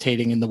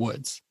meditating in the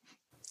woods.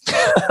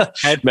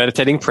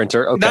 Meditating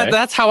printer. Okay,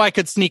 that's how I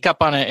could sneak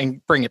up on it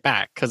and bring it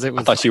back because it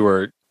was. I thought you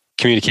were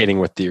communicating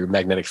with your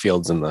magnetic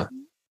fields in the...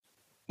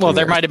 Well,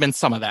 there might have been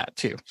some of that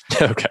too.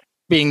 Okay.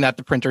 Being that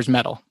the printer's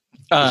metal.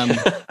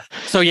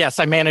 So yes,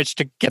 I managed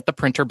to get the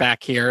printer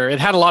back here. It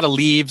had a lot of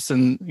leaves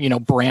and,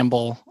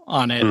 bramble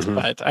on it, mm-hmm.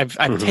 but I've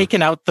mm-hmm.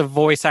 taken out the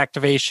voice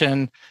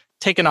activation,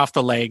 taken off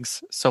the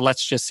legs. So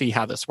let's just see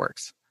how this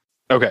works.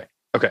 Okay.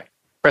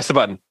 Press the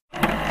button.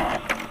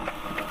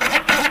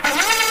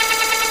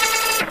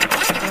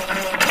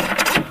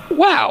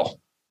 Wow.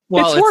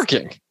 Well, it's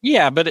working.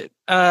 Yeah, but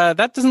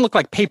that doesn't look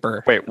like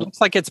paper. Wait, it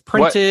looks like it's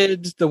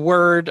printed the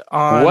word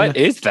on... What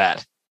is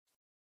that?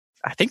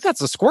 I think that's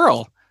a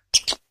squirrel.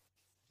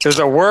 There's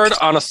a word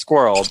on a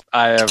squirrel.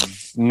 I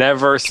have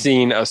never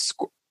seen a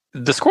squirrel.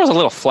 The squirrel's a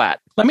little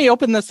flat. Let me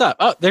open this up.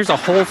 Oh, there's a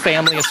whole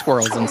family of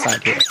squirrels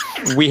inside here.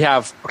 We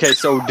have... Okay,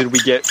 so did we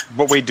get...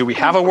 Wait, do we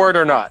have a word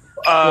or not?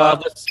 Well,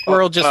 the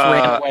squirrel just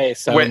ran away,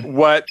 so... Wait,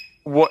 what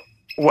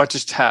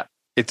just happened?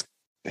 It's...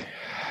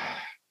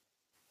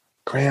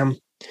 Graham...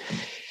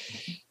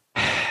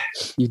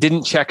 You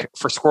didn't check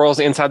for squirrels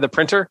inside the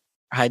printer?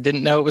 I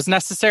didn't know it was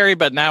necessary,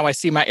 but now I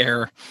see my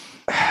error.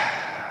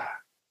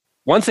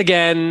 Once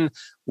again,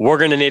 we're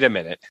going to need a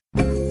minute.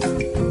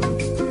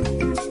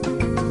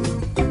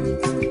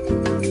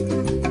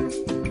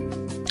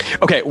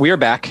 Okay, we are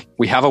back.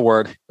 We have a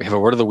word. We have a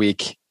word of the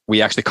week.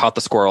 We actually caught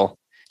the squirrel.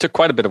 Took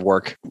quite a bit of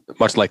work,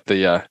 much like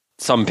the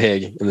some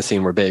pig in the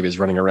scene where Babe is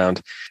running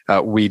around.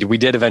 We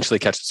did eventually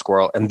catch the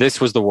squirrel, and this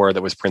was the word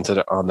that was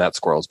printed on that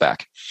squirrel's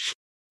back.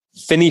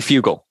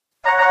 Finifugal.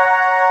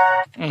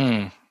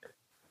 Finifugal.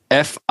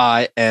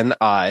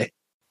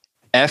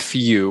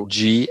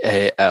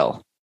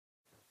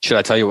 Should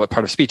I tell you what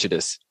part of speech it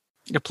is?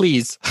 Yeah,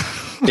 please.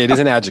 It is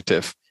an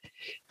adjective.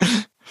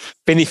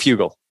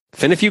 Finifugal.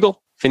 Finifugal?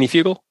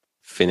 Finifugal?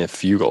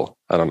 Finifugal.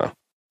 I don't know.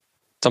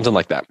 Something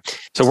like that.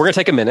 So we're going to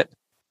take a minute.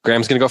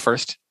 Graham's going to go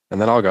first,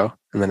 and then I'll go,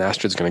 and then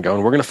Astrid's going to go,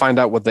 and we're going to find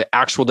out what the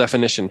actual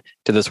definition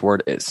to this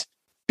word is.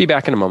 Be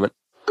back in a moment.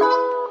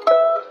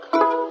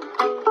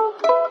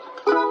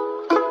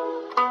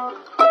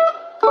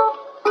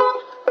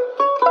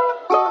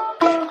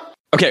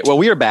 Okay, well,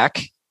 we are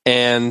back.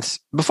 And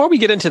before we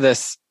get into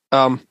this,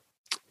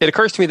 it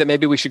occurs to me that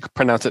maybe we should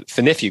pronounce it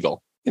finifugal.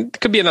 It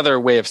could be another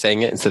way of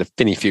saying it instead of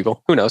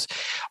finifugal. Who knows?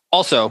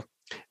 Also,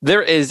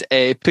 there is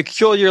a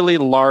peculiarly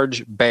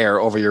large bear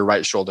over your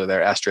right shoulder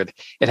there, Astrid.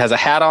 It has a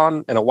hat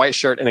on and a white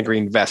shirt and a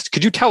green vest.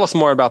 Could you tell us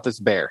more about this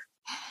bear?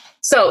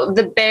 So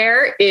the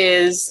bear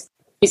he's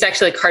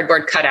actually a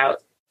cardboard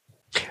cutout.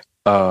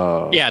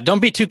 Yeah, don't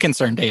be too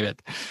concerned, David.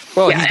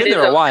 Well, he's been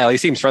there a while. He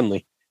seems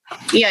friendly.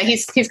 Yeah,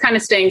 he's kind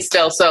of staying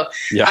still. So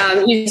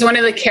he's one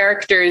of the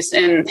characters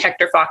in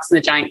Hector Fox and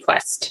the Giant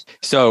Quest.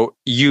 So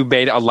you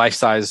made a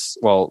life-size,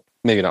 well,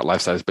 maybe not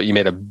life-size, but you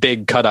made a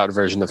big cutout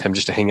version of him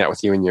just to hang out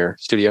with you in your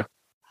studio?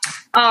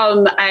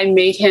 I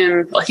made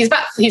him, well, he's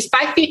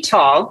 5 feet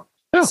tall.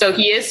 Oh. So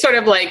he is sort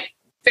of like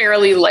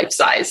fairly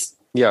life-size.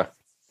 Yeah.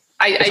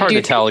 It's hard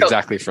to tell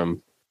exactly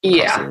from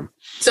costume.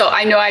 So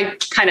I know I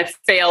kind of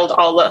failed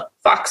all the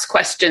Fox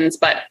questions,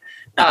 but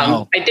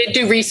I did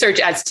do research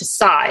as to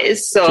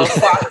size. So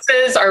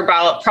foxes are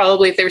about,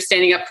 probably if they were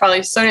standing up,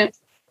 probably sort of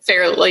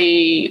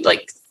fairly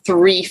like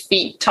 3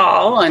 feet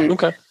tall. And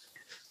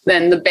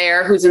then the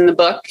bear who's in the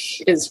book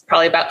is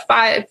probably about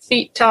 5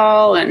 feet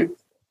tall, and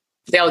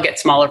they all get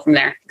smaller from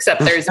there,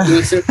 except there's a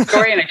moose in the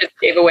story. And I just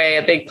gave away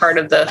a big part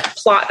of the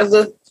plot of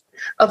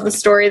the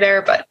story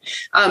there. But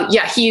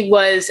he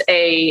was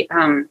a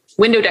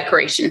window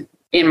decoration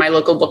in my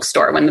local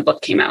bookstore when the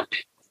book came out.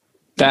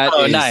 That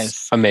is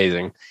nice.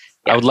 Amazing.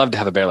 Yeah. I would love to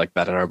have a bear like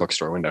that in our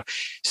bookstore window.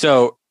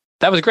 So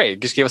that was great. It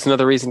just gave us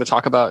another reason to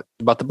talk about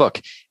the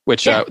book,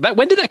 which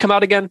when did that come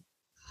out again?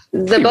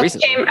 The book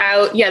came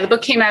out. Yeah, the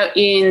book came out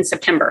in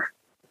September.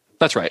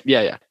 That's right.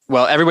 Yeah.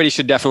 Well, everybody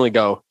should definitely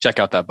go check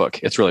out that book.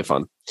 It's really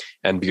fun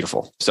and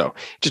beautiful. So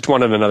just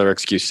wanted another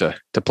excuse to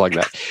plug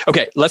that.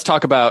 Okay, let's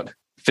talk about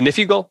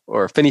finifugal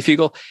or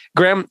finifugal.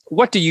 Graham,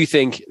 what do you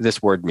think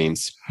this word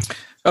means?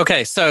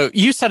 Okay, so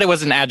you said it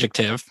was an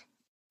adjective.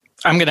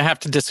 I'm going to have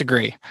to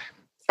disagree.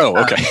 Oh,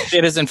 okay.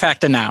 It is in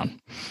fact a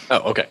noun. Oh,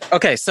 okay.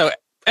 Okay, so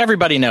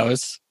everybody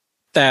knows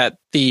that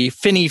the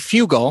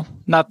finifugal,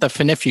 not the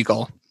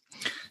finifugal,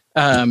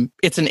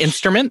 it's an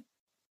instrument,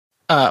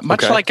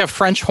 much like a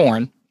French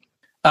horn.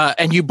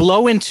 And you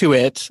blow into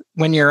it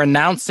when you're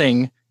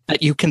announcing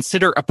that you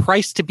consider a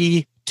price to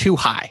be too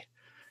high.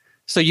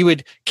 So you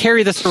would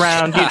carry this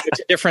around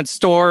to different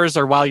stores,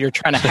 or while you're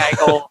trying to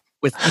haggle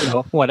with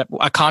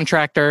a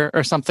contractor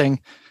or something.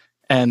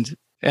 And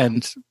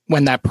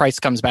when that price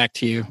comes back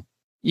to you,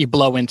 you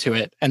blow into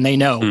it, and they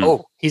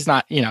know, he's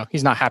not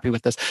happy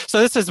with this. So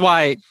this is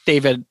why,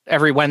 David,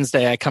 every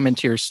Wednesday I come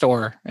into your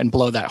store and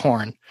blow that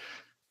horn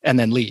and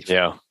then leave.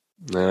 Yeah.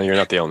 No, you're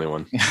not the only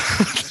one.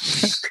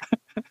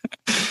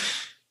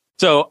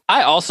 So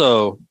I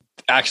also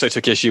actually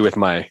took issue with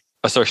my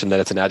assertion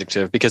that it's an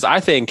adjective, because I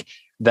think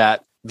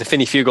that the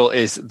finifugal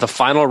is the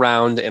final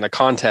round in a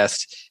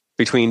contest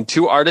between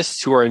 2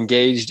 artists who are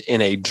engaged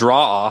in a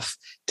draw-off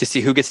to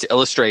see who gets to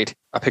illustrate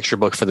a picture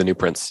book for the new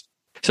prince.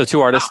 So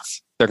 2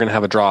 artists, they're going to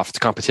have a draw-off. It's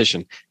a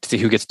competition to see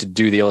who gets to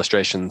do the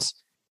illustrations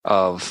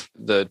of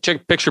the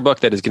picture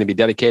book that is going to be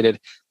dedicated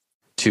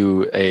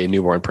to a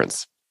newborn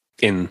prince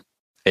in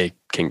a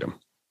kingdom.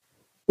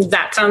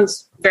 That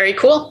sounds very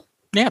cool.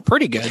 Yeah,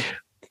 pretty good.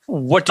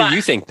 What do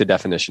you think the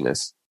definition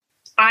is?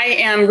 I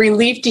am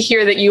relieved to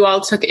hear that you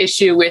all took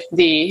issue with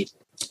the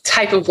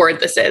type of word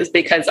this is,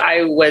 because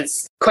I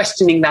was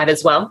questioning that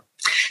as well.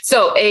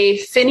 So a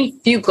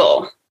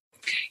finifugal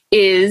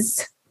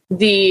is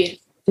the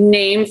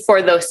name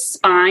for those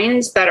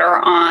spines that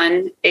are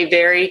on a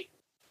very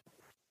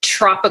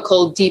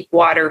tropical deep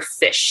water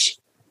fish.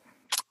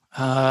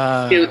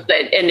 And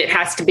it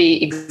has to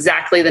be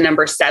exactly the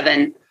number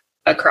 7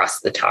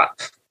 across the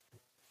top.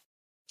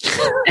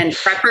 And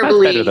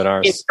preferably in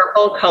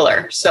purple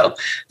color. So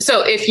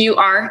if you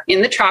are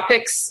in the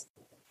tropics,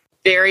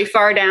 very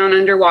far down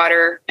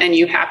underwater, and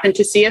you happen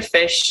to see a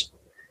fish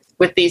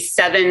with these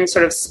 7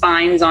 sort of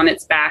spines on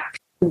its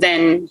back,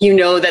 then you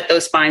know that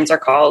those spines are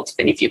called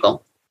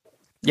finifugal.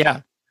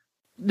 Yeah.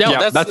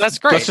 No, that's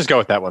great. Let's just go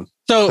with that one.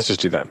 So let's just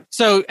do that.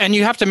 So, and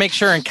you have to make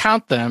sure and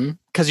count them,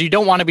 because you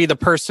don't want to be the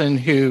person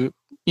who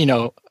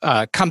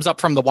comes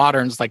up from the water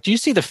and is like, do you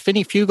see the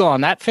finifugal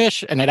on that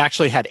fish? And it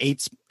actually had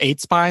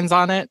 8 spines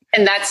on it.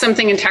 And that's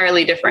something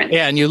entirely different.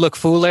 Yeah, and you look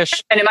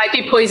foolish. And it might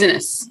be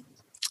poisonous.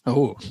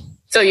 Oh.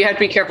 So you have to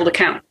be careful to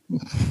count.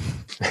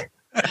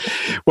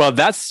 Well,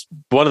 that's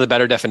one of the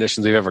better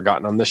definitions we've ever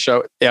gotten on this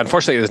show. Yeah,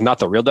 unfortunately, it's not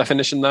the real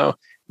definition, though.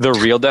 The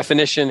real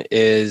definition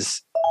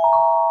is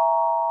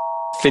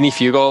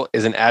finifugal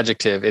is an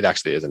adjective. It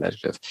actually is an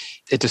adjective.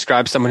 It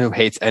describes someone who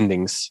hates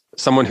endings,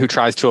 someone who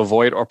tries to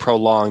avoid or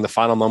prolong the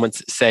final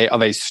moments, say,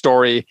 of a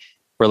story,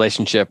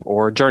 relationship,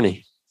 or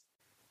journey.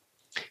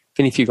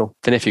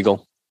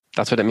 Finifugal.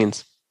 That's what it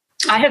means.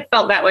 I have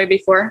felt that way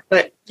before,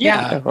 but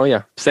yeah. Oh,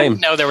 yeah. Same.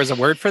 No, there was a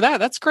word for that.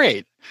 That's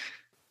great.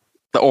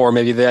 Or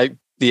maybe the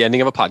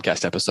ending of a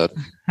podcast episode.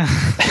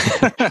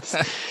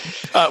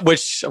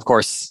 Which, of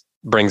course,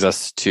 brings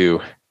us to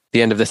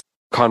the end of this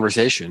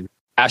conversation.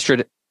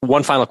 Astrid,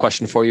 one final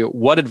question for you.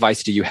 What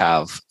advice do you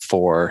have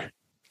for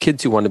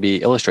kids who want to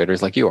be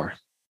illustrators like you are?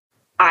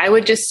 I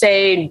would just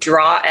say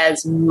draw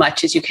as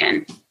much as you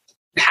can.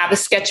 Have a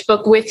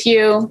sketchbook with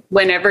you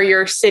whenever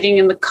you're sitting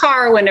in the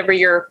car, whenever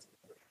you're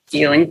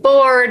feeling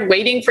bored,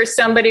 waiting for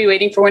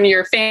one of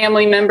your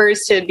family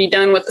members to be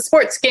done with a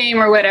sports game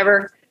or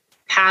whatever.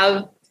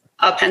 Have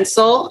a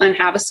pencil and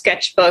have a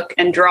sketchbook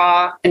and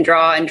draw and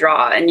draw and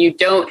draw. And it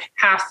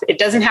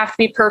doesn't have to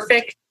be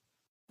perfect.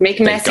 Make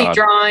messy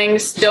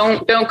drawings.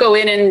 Don't go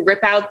in and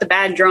rip out the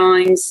bad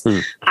drawings.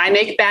 I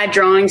make bad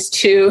drawings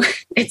too.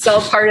 It's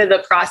all part of the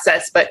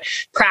process, but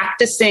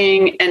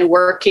practicing and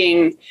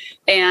working.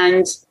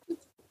 And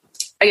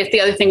I guess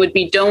the other thing would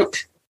be don't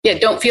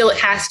feel it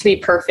has to be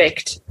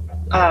perfect.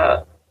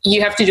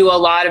 You have to do a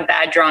lot of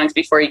bad drawings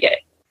before you get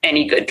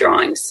any good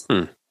drawings.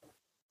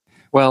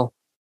 Well,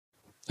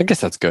 I guess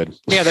that's good.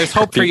 Yeah, there's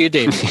hope for you,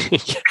 Dave.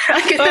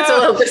 I guess that's a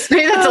little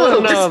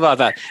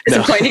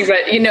disappointing,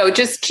 but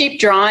just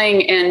keep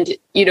drawing, and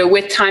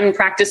with time and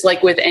practice,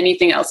 like with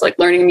anything else, like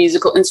learning a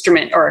musical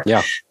instrument or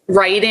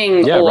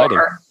writing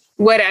or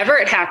whatever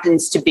it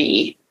happens to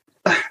be,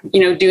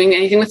 doing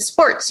anything with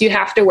sports. You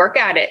have to work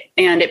at it,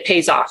 and it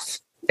pays off.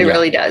 It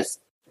really does.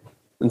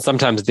 And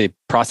sometimes the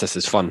process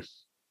is fun.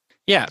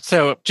 Yeah.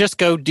 So just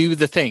go do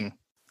the thing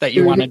that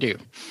you want to do.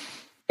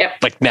 Yep.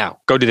 Like now,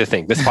 go do the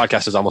thing. This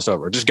podcast is almost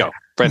over. Just go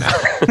right now.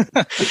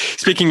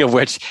 Speaking of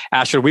which,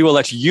 Astrid, we will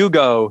let you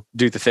go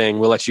do the thing.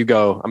 We'll let you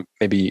go,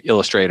 maybe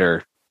illustrate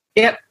or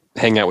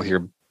hang out with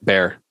your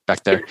bear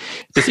back there.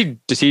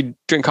 Does he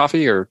drink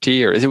coffee or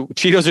tea, or is it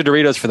Cheetos or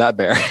Doritos for that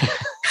bear?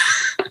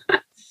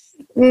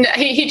 No,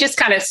 he just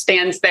kind of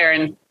stands there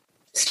and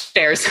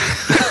stares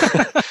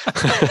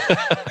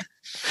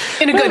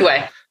in a good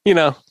way.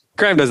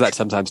 Graham does that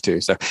sometimes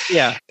too. So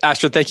yeah,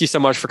 Astrid, thank you so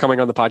much for coming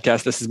on the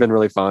podcast. This has been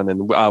really fun,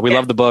 and we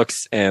love the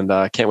books, and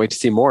can't wait to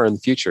see more in the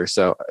future.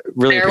 So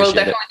really, there will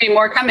definitely be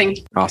more coming.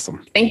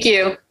 Awesome. Thank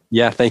you.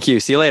 Yeah, thank you.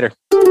 See you later.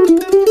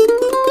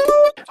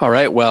 All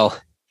right. Well,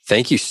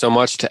 thank you so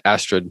much to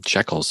Astrid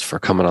Sheckels for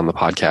coming on the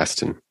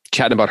podcast and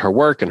chatting about her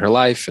work and her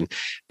life. And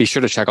be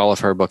sure to check all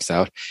of her books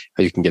out.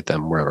 You can get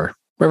them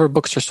wherever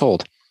books are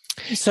sold.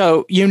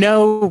 So,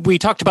 we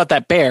talked about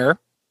that bear.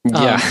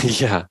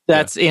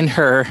 That's in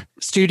her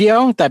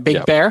studio, that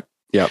big bear.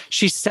 Yeah.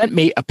 She sent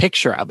me a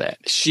picture of it.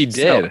 She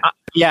did.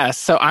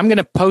 So I'm going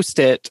to post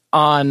it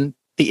on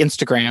the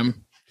Instagram.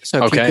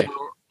 So if you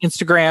go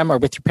Instagram, or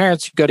with your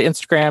parents, you go to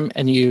Instagram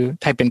and you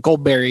type in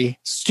Goldberry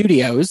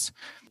Studios,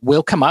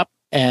 we'll come up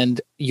and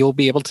you'll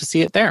be able to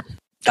see it there.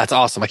 That's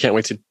awesome. I can't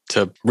wait to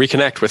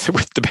reconnect with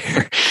the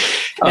bear.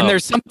 And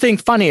there's something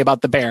funny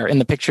about the bear in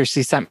the picture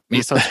she sent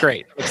me. So it's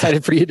great. I'm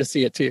excited for you to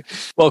see it too.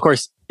 Well, of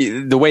course,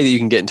 the way that you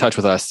can get in touch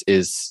with us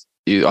is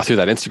through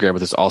that Instagram, but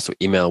there's also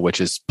email, which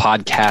is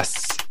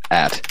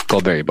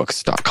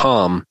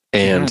podcasts@goldberrybooks.com.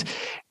 And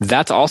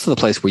that's also the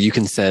place where you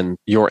can send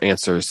your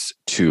answers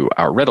to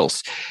our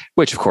riddles,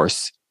 which of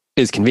course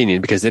is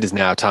convenient because it is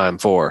now time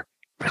for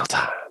riddle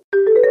time.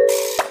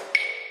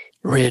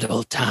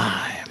 Riddle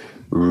time.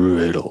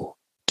 Riddle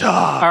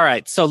time. All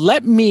right. So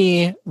let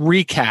me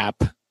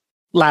recap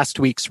last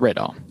week's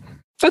riddle.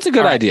 That's a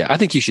good idea. I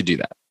think you should do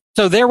that.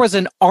 So there was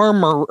an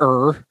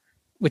armorer,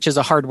 which is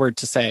a hard word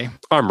to say.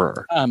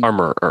 Armorer.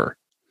 Armorer.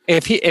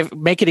 If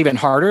make it even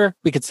harder,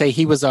 we could say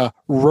he was a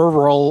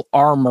rural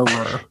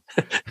armorer.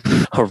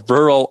 A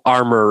rural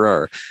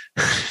armorer.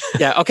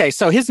 Yeah. Okay.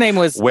 So his name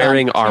was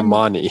wearing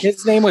Armani.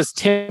 His name was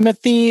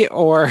Timothy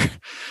or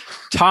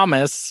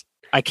Thomas.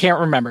 I can't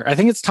remember. I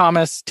think it's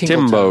Thomas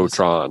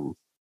Timbotron.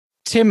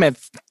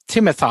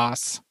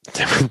 Timothos.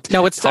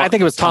 No, it's. I think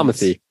it was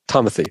Timothy.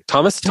 Thomas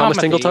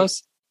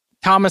Tingletoes.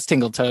 Thomas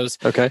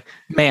Tingletoes. Okay.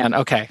 Man.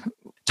 Okay.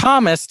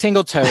 Thomas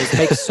Tingletoes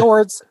makes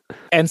swords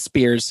and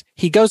spears.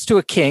 He goes to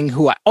a king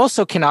who I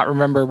also cannot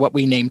remember what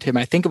we named him.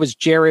 I think it was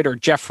Jared or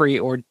Jeffrey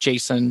or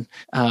Jason.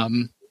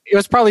 It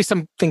was probably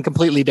something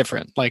completely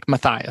different, like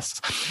Matthias.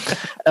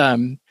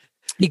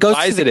 He goes.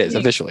 As it is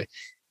officially.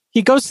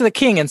 He goes to the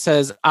king and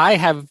says, "I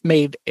have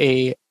made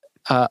I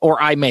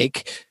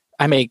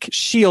make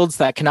shields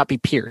that cannot be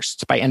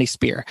pierced by any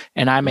spear,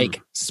 and I make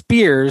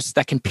spears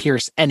that can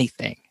pierce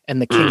anything." And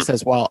the king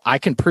says, "Well, I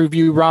can prove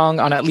you wrong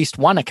on at least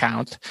one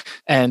account."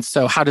 And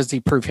so how does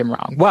he prove him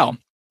wrong? Well,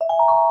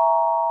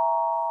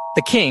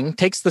 the king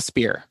takes the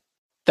spear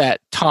that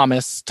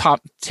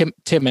Timothon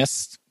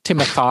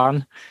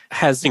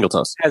has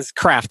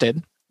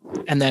crafted,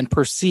 and then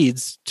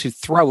proceeds to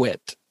throw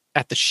it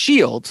at the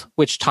shield,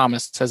 which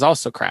Thomas has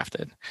also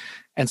crafted.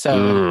 And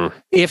so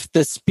if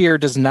the spear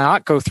does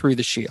not go through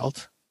the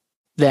shield,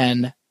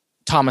 then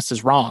Thomas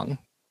is wrong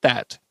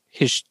that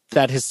his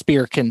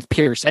spear can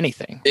pierce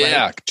anything. Right?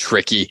 Yeah,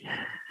 tricky.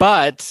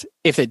 But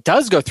if it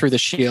does go through the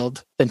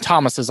shield, then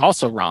Thomas is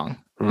also wrong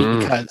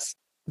because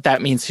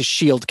that means his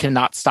shield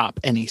cannot stop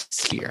any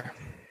spear.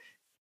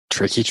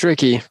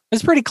 Tricky.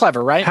 It's pretty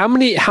clever, right? How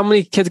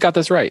many kids got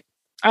this right?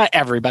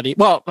 Everybody.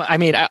 Well, I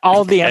mean,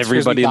 all the answers.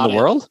 Everybody in the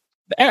world?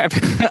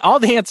 All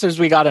the answers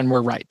we got in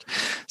were right.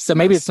 So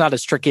maybe it's not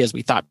as tricky as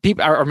we thought.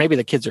 People, or maybe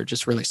the kids are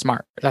just really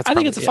smart. I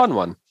think it's a fun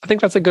one. I think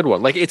that's a good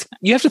one. Like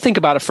you have to think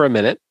about it for a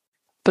minute,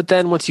 but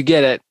then once you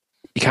get it,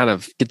 you kind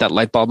of get that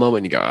light bulb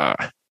moment and you go,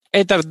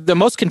 The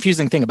most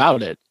confusing thing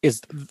about it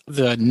is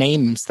the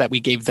names that we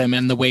gave them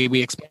and the way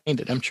we explained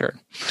it, I'm sure.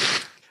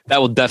 That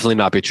will definitely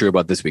not be true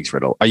about this week's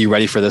riddle. Are you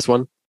ready for this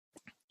one?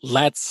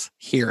 Let's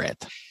hear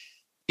it.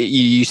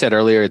 You said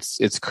earlier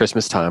it's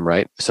Christmas time,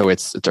 right? So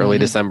it's early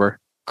December.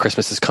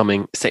 Christmas is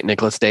coming. St.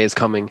 Nicholas Day is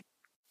coming.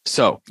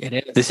 So it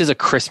is. This is a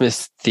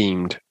Christmas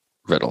themed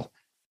riddle.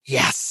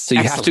 Yes. So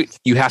you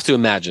have to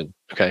imagine.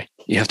 Okay.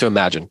 You have to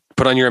imagine.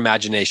 Put on your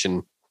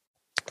imagination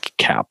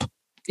cap.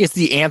 Is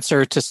the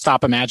answer to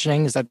stop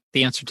imagining? Is that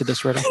the answer to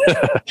this riddle?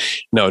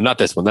 No, not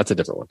this one. That's a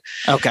different one.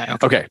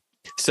 Okay.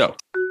 So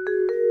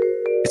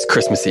it's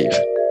Christmas Eve.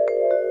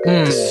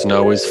 The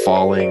snow is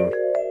falling.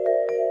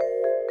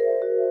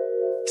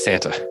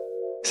 Santa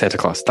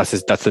Claus.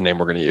 That's the name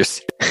we're going to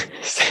use.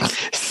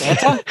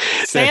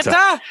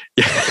 Santa?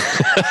 Yeah.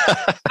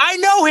 I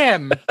know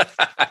him.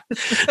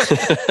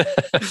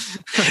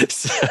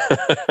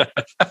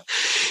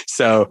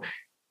 So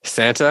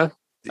Santa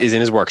is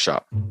in his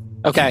workshop.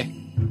 Okay.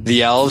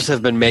 The elves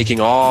have been making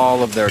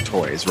all of their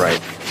toys,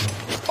 right?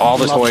 All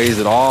the toys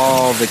that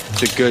all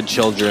the good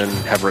children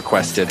have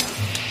requested.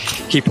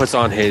 He puts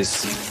on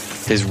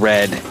his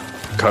red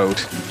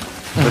coat.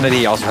 But then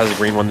he also has a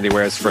green one that he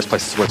wears for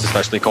places where it's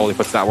especially cold. He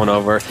puts that one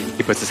over.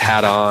 He puts his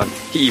hat on.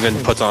 He even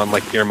puts on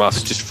like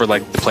earmuffs just for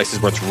like the places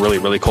where it's really,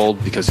 really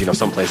cold, because, you know,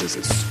 some places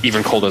it's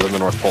even colder than the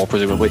North Pole,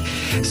 presumably.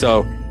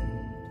 So,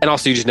 and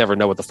also you just never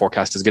know what the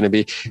forecast is going to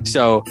be.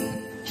 So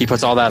he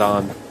puts all that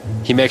on.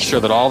 He makes sure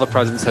that all the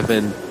presents have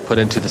been put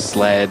into the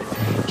sled.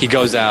 He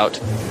goes out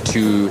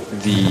to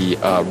the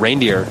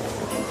reindeer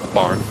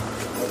barn.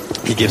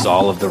 He gives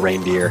all of the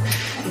reindeer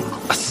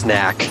a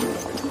snack,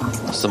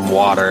 some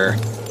water.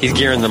 He's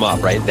gearing them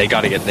up, right? They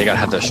gotta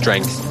have their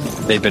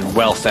strength. They've been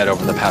well fed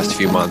over the past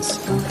few months.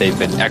 They've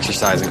been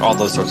exercising, all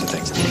those sorts of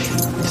things.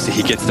 So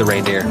he gets the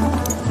reindeer.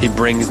 He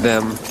brings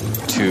them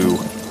to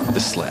the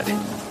sled.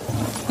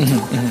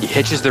 He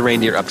hitches the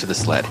reindeer up to the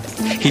sled.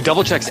 He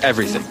double checks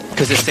everything,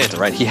 because it's Santa,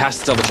 right? He has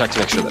to double check to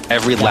make sure that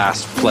every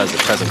last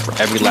present for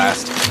every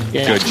last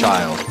good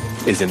child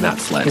is in that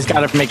sled. He's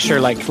got to make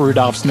sure like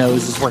Rudolph's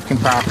nose is working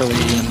properly.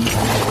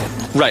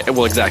 Right.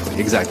 Well,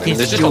 exactly.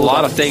 There's just a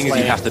lot of things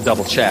you have to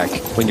double check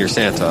when you're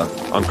Santa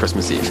on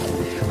Christmas Eve.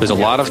 There's a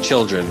lot of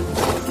children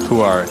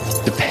who are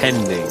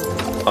depending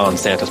on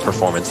Santa's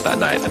performance that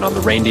night, and on the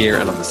reindeer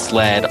and on the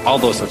sled, all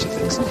those sorts of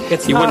things.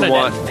 It's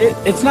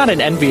not an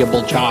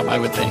enviable job, I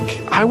would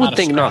think. I would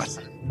think not.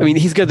 I mean,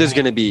 there's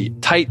going to be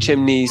tight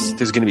chimneys.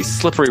 There's going to be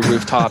slippery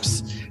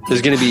rooftops.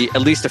 There's going to be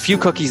at least a few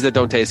cookies that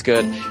don't taste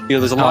good. You know,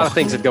 there's a lot of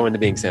things that go into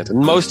being Santa.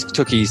 Most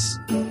cookies,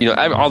 you know,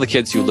 all the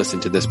kids who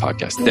listen to this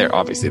podcast, their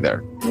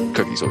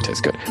cookies will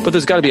taste good. But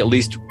there's got to be at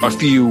least a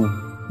few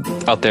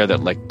out there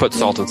that like put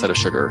salt instead of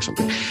sugar or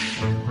something.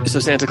 So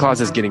Santa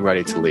Claus is getting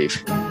ready to leave.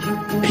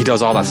 He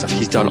does all that stuff.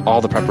 He's done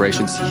all the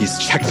preparations. He's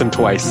checked them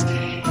twice.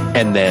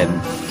 And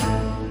then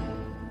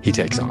he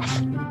takes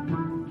off.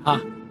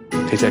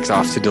 He takes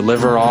off to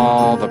deliver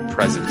all the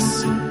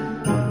presents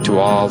to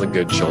all the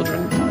good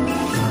children.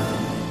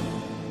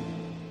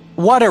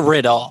 What a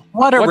riddle.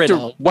 What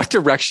riddle. What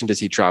direction does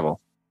he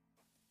travel?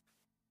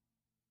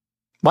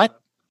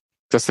 What?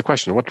 That's the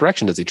question. What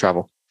direction does he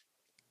travel?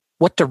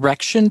 What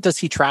direction does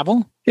he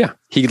travel? Yeah.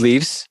 He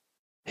leaves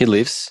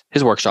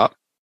his workshop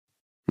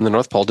in the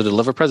North Pole to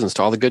deliver presents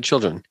to all the good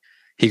children.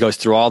 He goes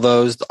through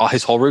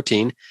his whole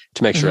routine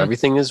to make sure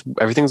everything's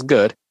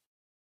good.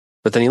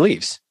 But then he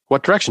leaves.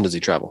 What direction does he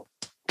travel?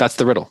 That's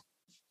the riddle.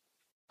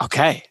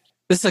 Okay.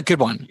 This is a good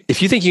one.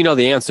 If you think you know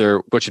the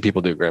answer, what should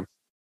people do, Graham?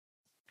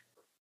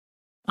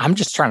 I'm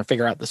just trying to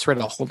figure out this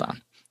riddle. Hold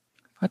on.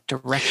 What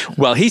direction?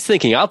 Well, he's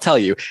thinking, I'll tell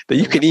you that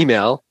you can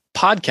email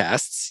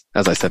podcasts,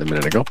 as I said a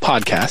minute ago,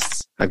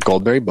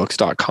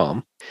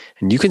 podcasts@goldberrybooks.com.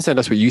 And you can send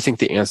us what you think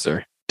the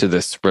answer to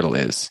this riddle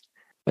is.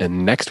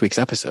 And next week's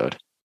episode,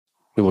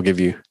 we'll give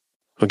you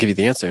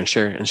the answer and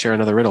share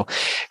another riddle.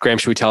 Graham,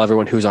 should we tell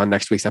everyone who's on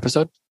next week's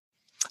episode?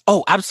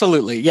 Oh,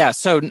 absolutely. Yeah.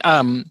 So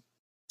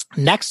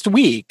next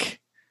week,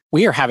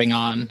 we are having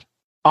on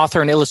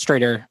author and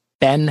illustrator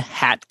Ben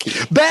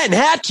Hatke. Ben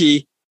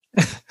Hatke?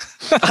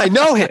 I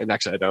know him.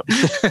 Actually, I don't.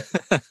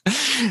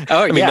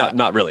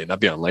 Not really. Not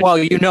beyond like. Well,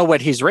 you know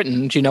what he's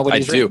written. Do you know what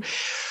he's written?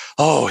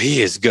 Oh,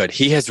 he is good.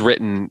 He has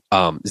written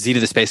Z to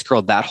the Space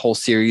Girl, that whole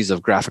series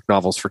of graphic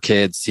novels for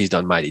kids. He's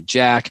done Mighty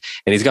Jack,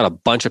 and he's got a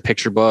bunch of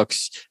picture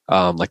books,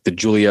 like the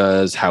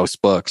Julia's House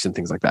books and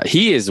things like that.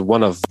 He is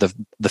one of the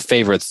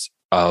favorites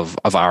of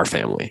our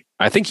family.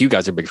 I think you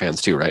guys are big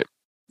fans too, right?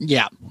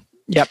 Yeah.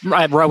 Yep.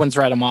 Rowan's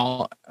read them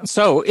all.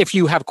 So if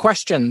you have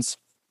questions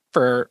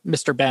for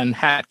Mr. Ben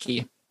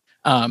Hatke,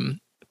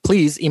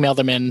 please email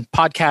them in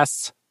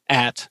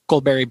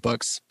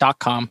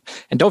podcasts@goldberrybooks.com.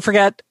 And don't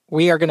forget,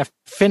 we are going to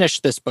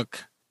finish this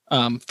book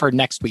for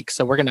next week.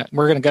 So we're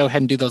gonna go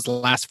ahead and do those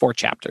last 4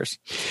 chapters.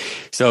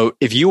 So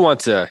if you want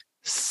to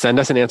send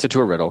us an answer to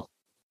a riddle,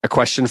 a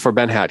question for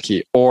Ben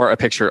Hatke, or a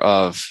picture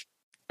of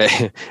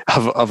a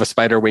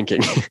spider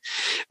winking,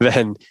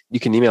 then you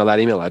can email that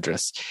email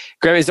address.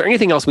 Graham, is there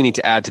anything else we need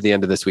to add to the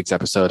end of this week's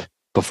episode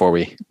before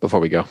we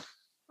go?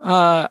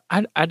 I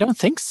don't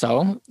think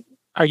so.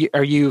 Are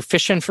you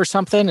fishing for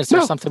something? Is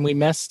there something we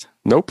missed?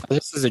 Nope.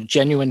 This is a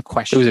genuine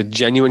question. It was a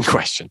genuine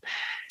question.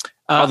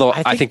 Although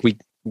I think we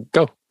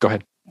go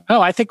ahead.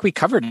 Oh, I think we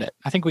covered it.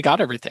 I think we got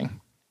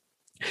everything.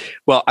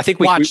 Well, I think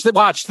we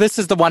watch. This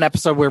is the one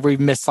episode where we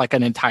missed like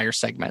an entire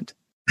segment.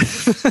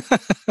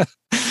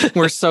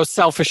 We're so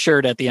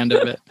self-assured at the end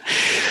of it.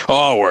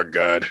 Oh, we're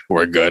good.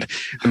 I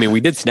mean,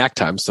 we did snack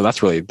time, so that's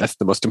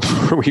the most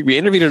important. We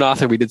interviewed an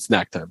author. We did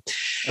snack time.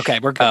 Okay,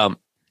 we're good.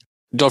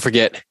 Don't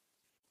forget,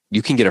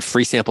 you can get a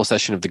free sample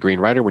session of The Green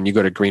Writer when you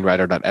go to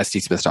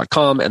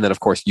greenwriter.sdsmith.com. And then, of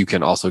course, you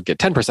can also get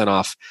 10%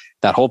 off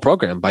that whole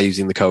program by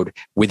using the code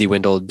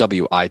WITHYWINDLE,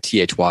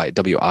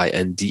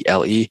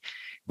 WITHYWINDLE.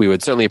 We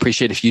would certainly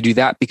appreciate if you do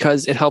that,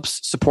 because it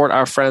helps support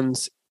our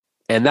friends.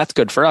 And that's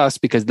good for us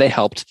because they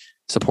helped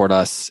support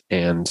us.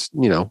 And,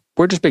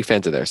 we're just big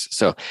fans of theirs.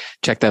 So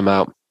check them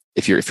out.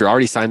 If you're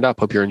already signed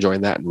up, hope you're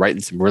enjoying that and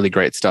writing some really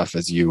great stuff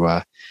as you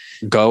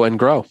go and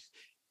grow.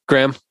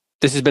 Graham,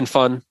 this has been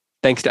fun.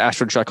 Thanks to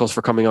Astrid Sheckels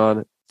for coming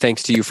on.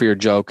 Thanks to you for your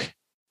joke,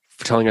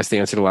 for telling us the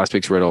answer to last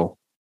week's riddle,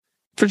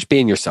 for just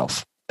being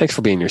yourself. Thanks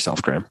for being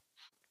yourself, Graham.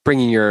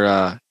 Bringing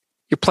your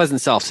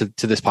pleasant self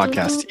to this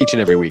podcast each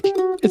and every week.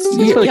 It's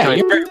really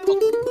kind.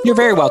 You're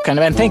very welcome,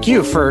 and thank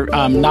you for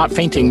not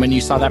fainting when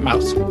you saw that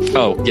mouse.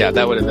 Oh, yeah,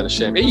 that would have been a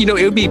shame. You know,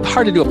 it would be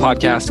hard to do a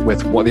podcast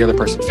with the other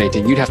person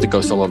fainting. You'd have to go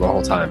solo the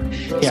whole time.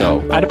 Yeah,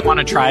 so I don't want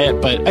to try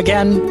it, but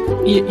again,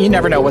 you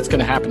never know what's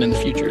going to happen in the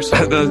future.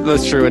 So.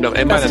 That's true. And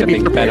it might end up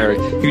being better.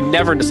 You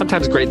never know.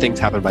 Sometimes great things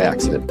happen by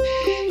accident,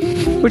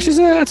 which is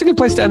that's a good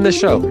place to end this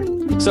show.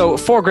 So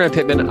for Graham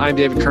Pittman, I'm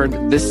David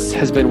Kern. This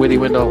has been Witty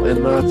Windle,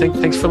 and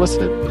thanks for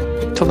listening.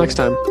 Until next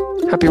time,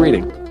 happy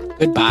reading.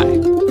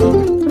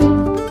 Goodbye.